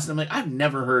said to Austin, I'm like, I've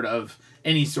never heard of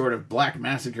any sort of black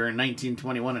massacre in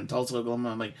 1921 in Tulsa,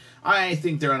 Oklahoma. I'm like, I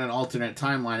think they're on an alternate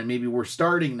timeline and maybe we're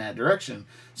starting that direction.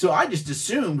 So I just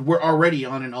assumed we're already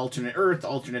on an alternate Earth,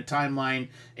 alternate timeline,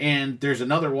 and there's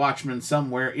another Watchman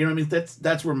somewhere. You know what I mean?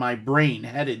 That's where my brain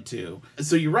headed to.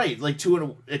 So you're right. Like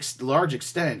to a large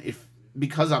extent,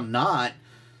 because I'm not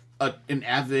an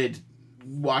avid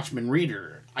Watchmen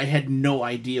reader, I had no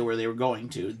idea where they were going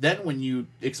to. Then when you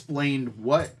explained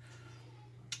what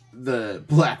the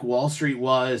Black Wall Street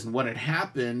was and what had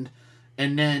happened,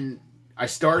 and then I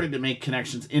started to make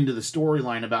connections into the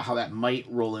storyline about how that might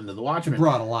roll into the Watchmen. It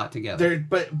brought a lot together.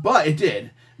 But it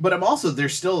did. But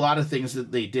there's still a lot of things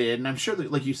that they did, and I'm sure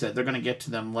that, like you said, they're going to get to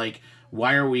them, like,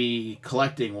 why are we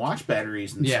collecting watch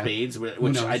batteries and spades,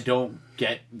 which I don't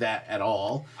get that at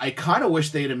all. I kind of wish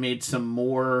they'd have made some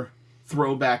more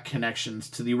throwback connections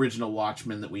to the original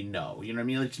Watchmen that we know. You know what I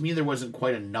mean? Like, to me, there wasn't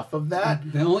quite enough of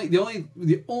that.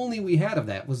 The only we had of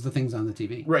that was the things on the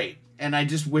TV. Right. And I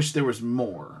just wish there was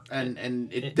more.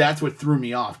 That's what threw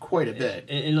me off quite a bit.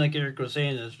 And like Eric was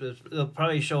saying, they'll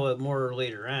probably show it more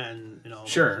later on.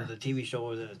 Sure. The TV show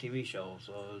within a TV show.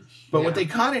 But what they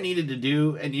kind of needed to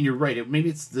do, and you're right, maybe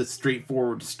it's the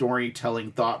straightforward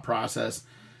storytelling thought process.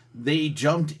 They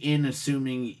jumped in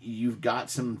assuming you've got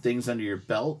some things under your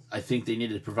belt. I think they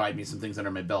needed to provide me some things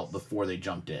under my belt before they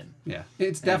jumped in. Yeah,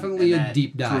 it's definitely a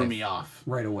deep dive. Threw me off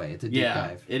right away. It's a deep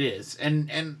dive. It is,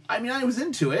 and I mean, I was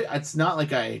into it. It's not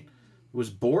like I was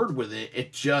bored with it.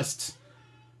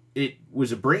 It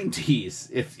was a brain tease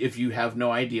if you have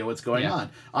no idea what's going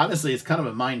on. Honestly, it's kind of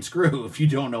a mind screw if you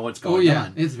don't know what's going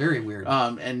on. It's very weird.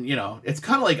 And it's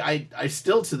kind of like I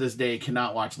still to this day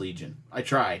cannot watch Legion. I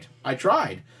tried.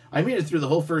 I made it through the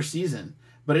whole first season,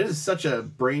 but it is such a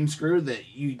brain screw that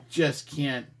you just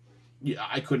can't.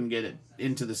 I couldn't get it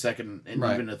into the second and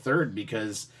even the third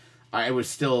because I was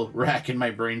still racking my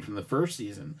brain from the first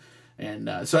season,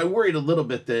 and so I worried a little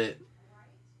bit that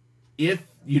if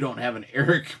you don't have an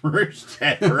Eric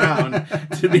Merschat around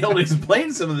to be able to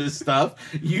explain some of this stuff,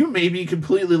 you may be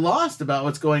completely lost about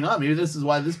what's going on. Maybe this is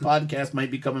why this podcast might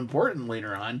become important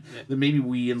later on, that maybe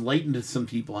we enlightened some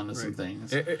people onto some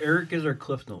things. Eric is our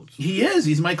Cliff Notes. He is.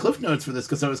 He's my Cliff Notes for this,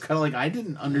 because I was kind of like, I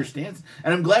didn't understand.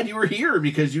 And I'm glad you were here,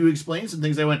 because you explained some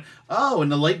things. I went, oh,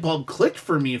 and the light bulb clicked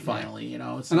for me finally.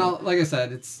 So. And like I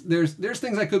said, there's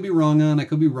things I could be wrong on. I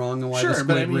could be wrong on why the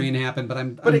Squid Rain happened,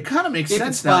 but it kind of makes sense. If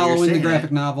it's following the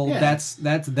graphic novel, yeah. that's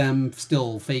them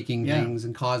still faking things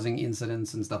and causing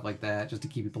incidents and stuff like that just to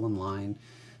keep people in line.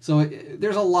 So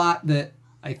there's a lot that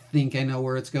I think I know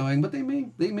where it's going, but they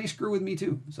may screw with me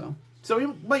too. So we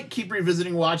might keep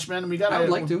revisiting Watchmen. I would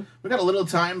like to. We got a little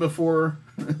time before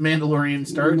Mandalorian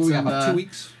starts. We got about 2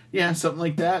 weeks. Yeah, something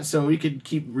like that. So we could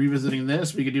keep revisiting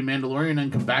this. We could do Mandalorian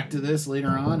and come back to this later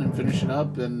on and finish it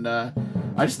up. And I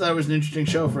just thought it was an interesting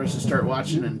show for us to start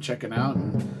watching and checking out.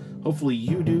 And hopefully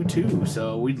you do too.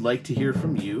 So we'd like to hear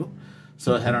from you.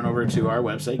 So head on over to our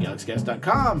website,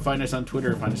 galaxycast.com. Find us on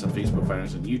Twitter, find us on Facebook, find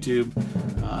us on YouTube.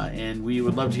 And we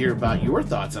would love to hear about your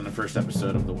thoughts on the first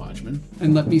episode of The Watchmen.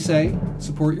 And let me say,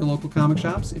 support your local comic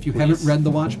shops. If you haven't read The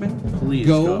Watchmen, please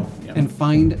go Yep. and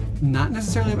find, not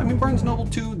necessarily, Barnes & Noble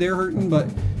too, they're hurting, but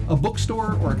a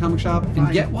bookstore or a comic shop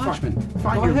and get Watchmen.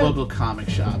 Find your local comic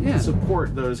shop. Yeah.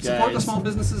 Support those guys. Support the small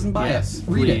businesses and buy it.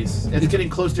 Read please. it. It's getting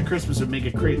close to Christmas. It would make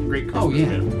a great Christmas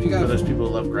gift for those people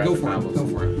who love graphic novels. Go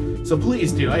for it. So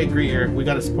please do. I agree, Eric. We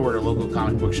got to support our local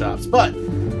comic book shops. But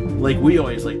like we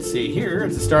always like to say here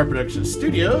at the Star Production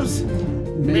Studios,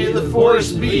 may the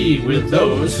force be with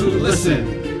those who listen.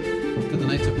 To the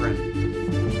Knights of Ren.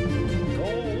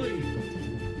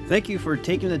 Thank you for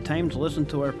taking the time to listen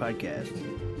to our podcast.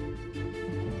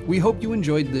 We hope you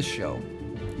enjoyed this show.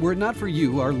 Were it not for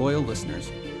you, our loyal listeners,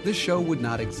 this show would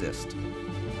not exist.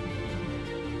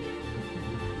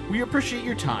 We appreciate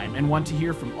your time and want to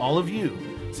hear from all of you,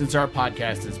 since our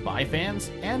podcast is by fans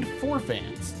and for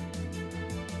fans.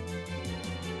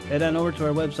 Head on over to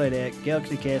our website at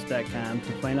galaxycast.com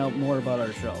to find out more about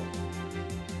our show.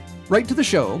 Write to the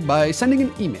show by sending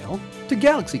an email to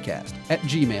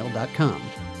galaxycast@gmail.com.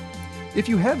 If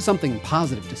you have something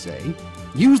positive to say,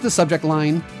 use the subject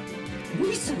line,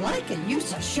 "We so like a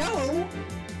use a show."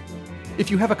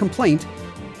 If you have a complaint,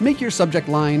 make your subject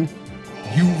line,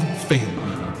 "You've failed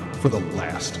me for the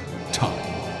last time."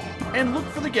 And look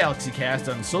for the Galaxy Cast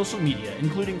on social media,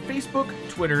 including Facebook,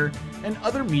 Twitter, and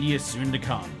other media soon to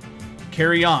come.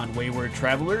 Carry on, wayward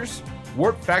travelers.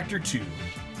 Warp Factor 2.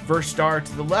 First star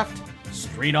to the left,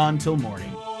 straight on till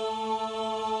morning.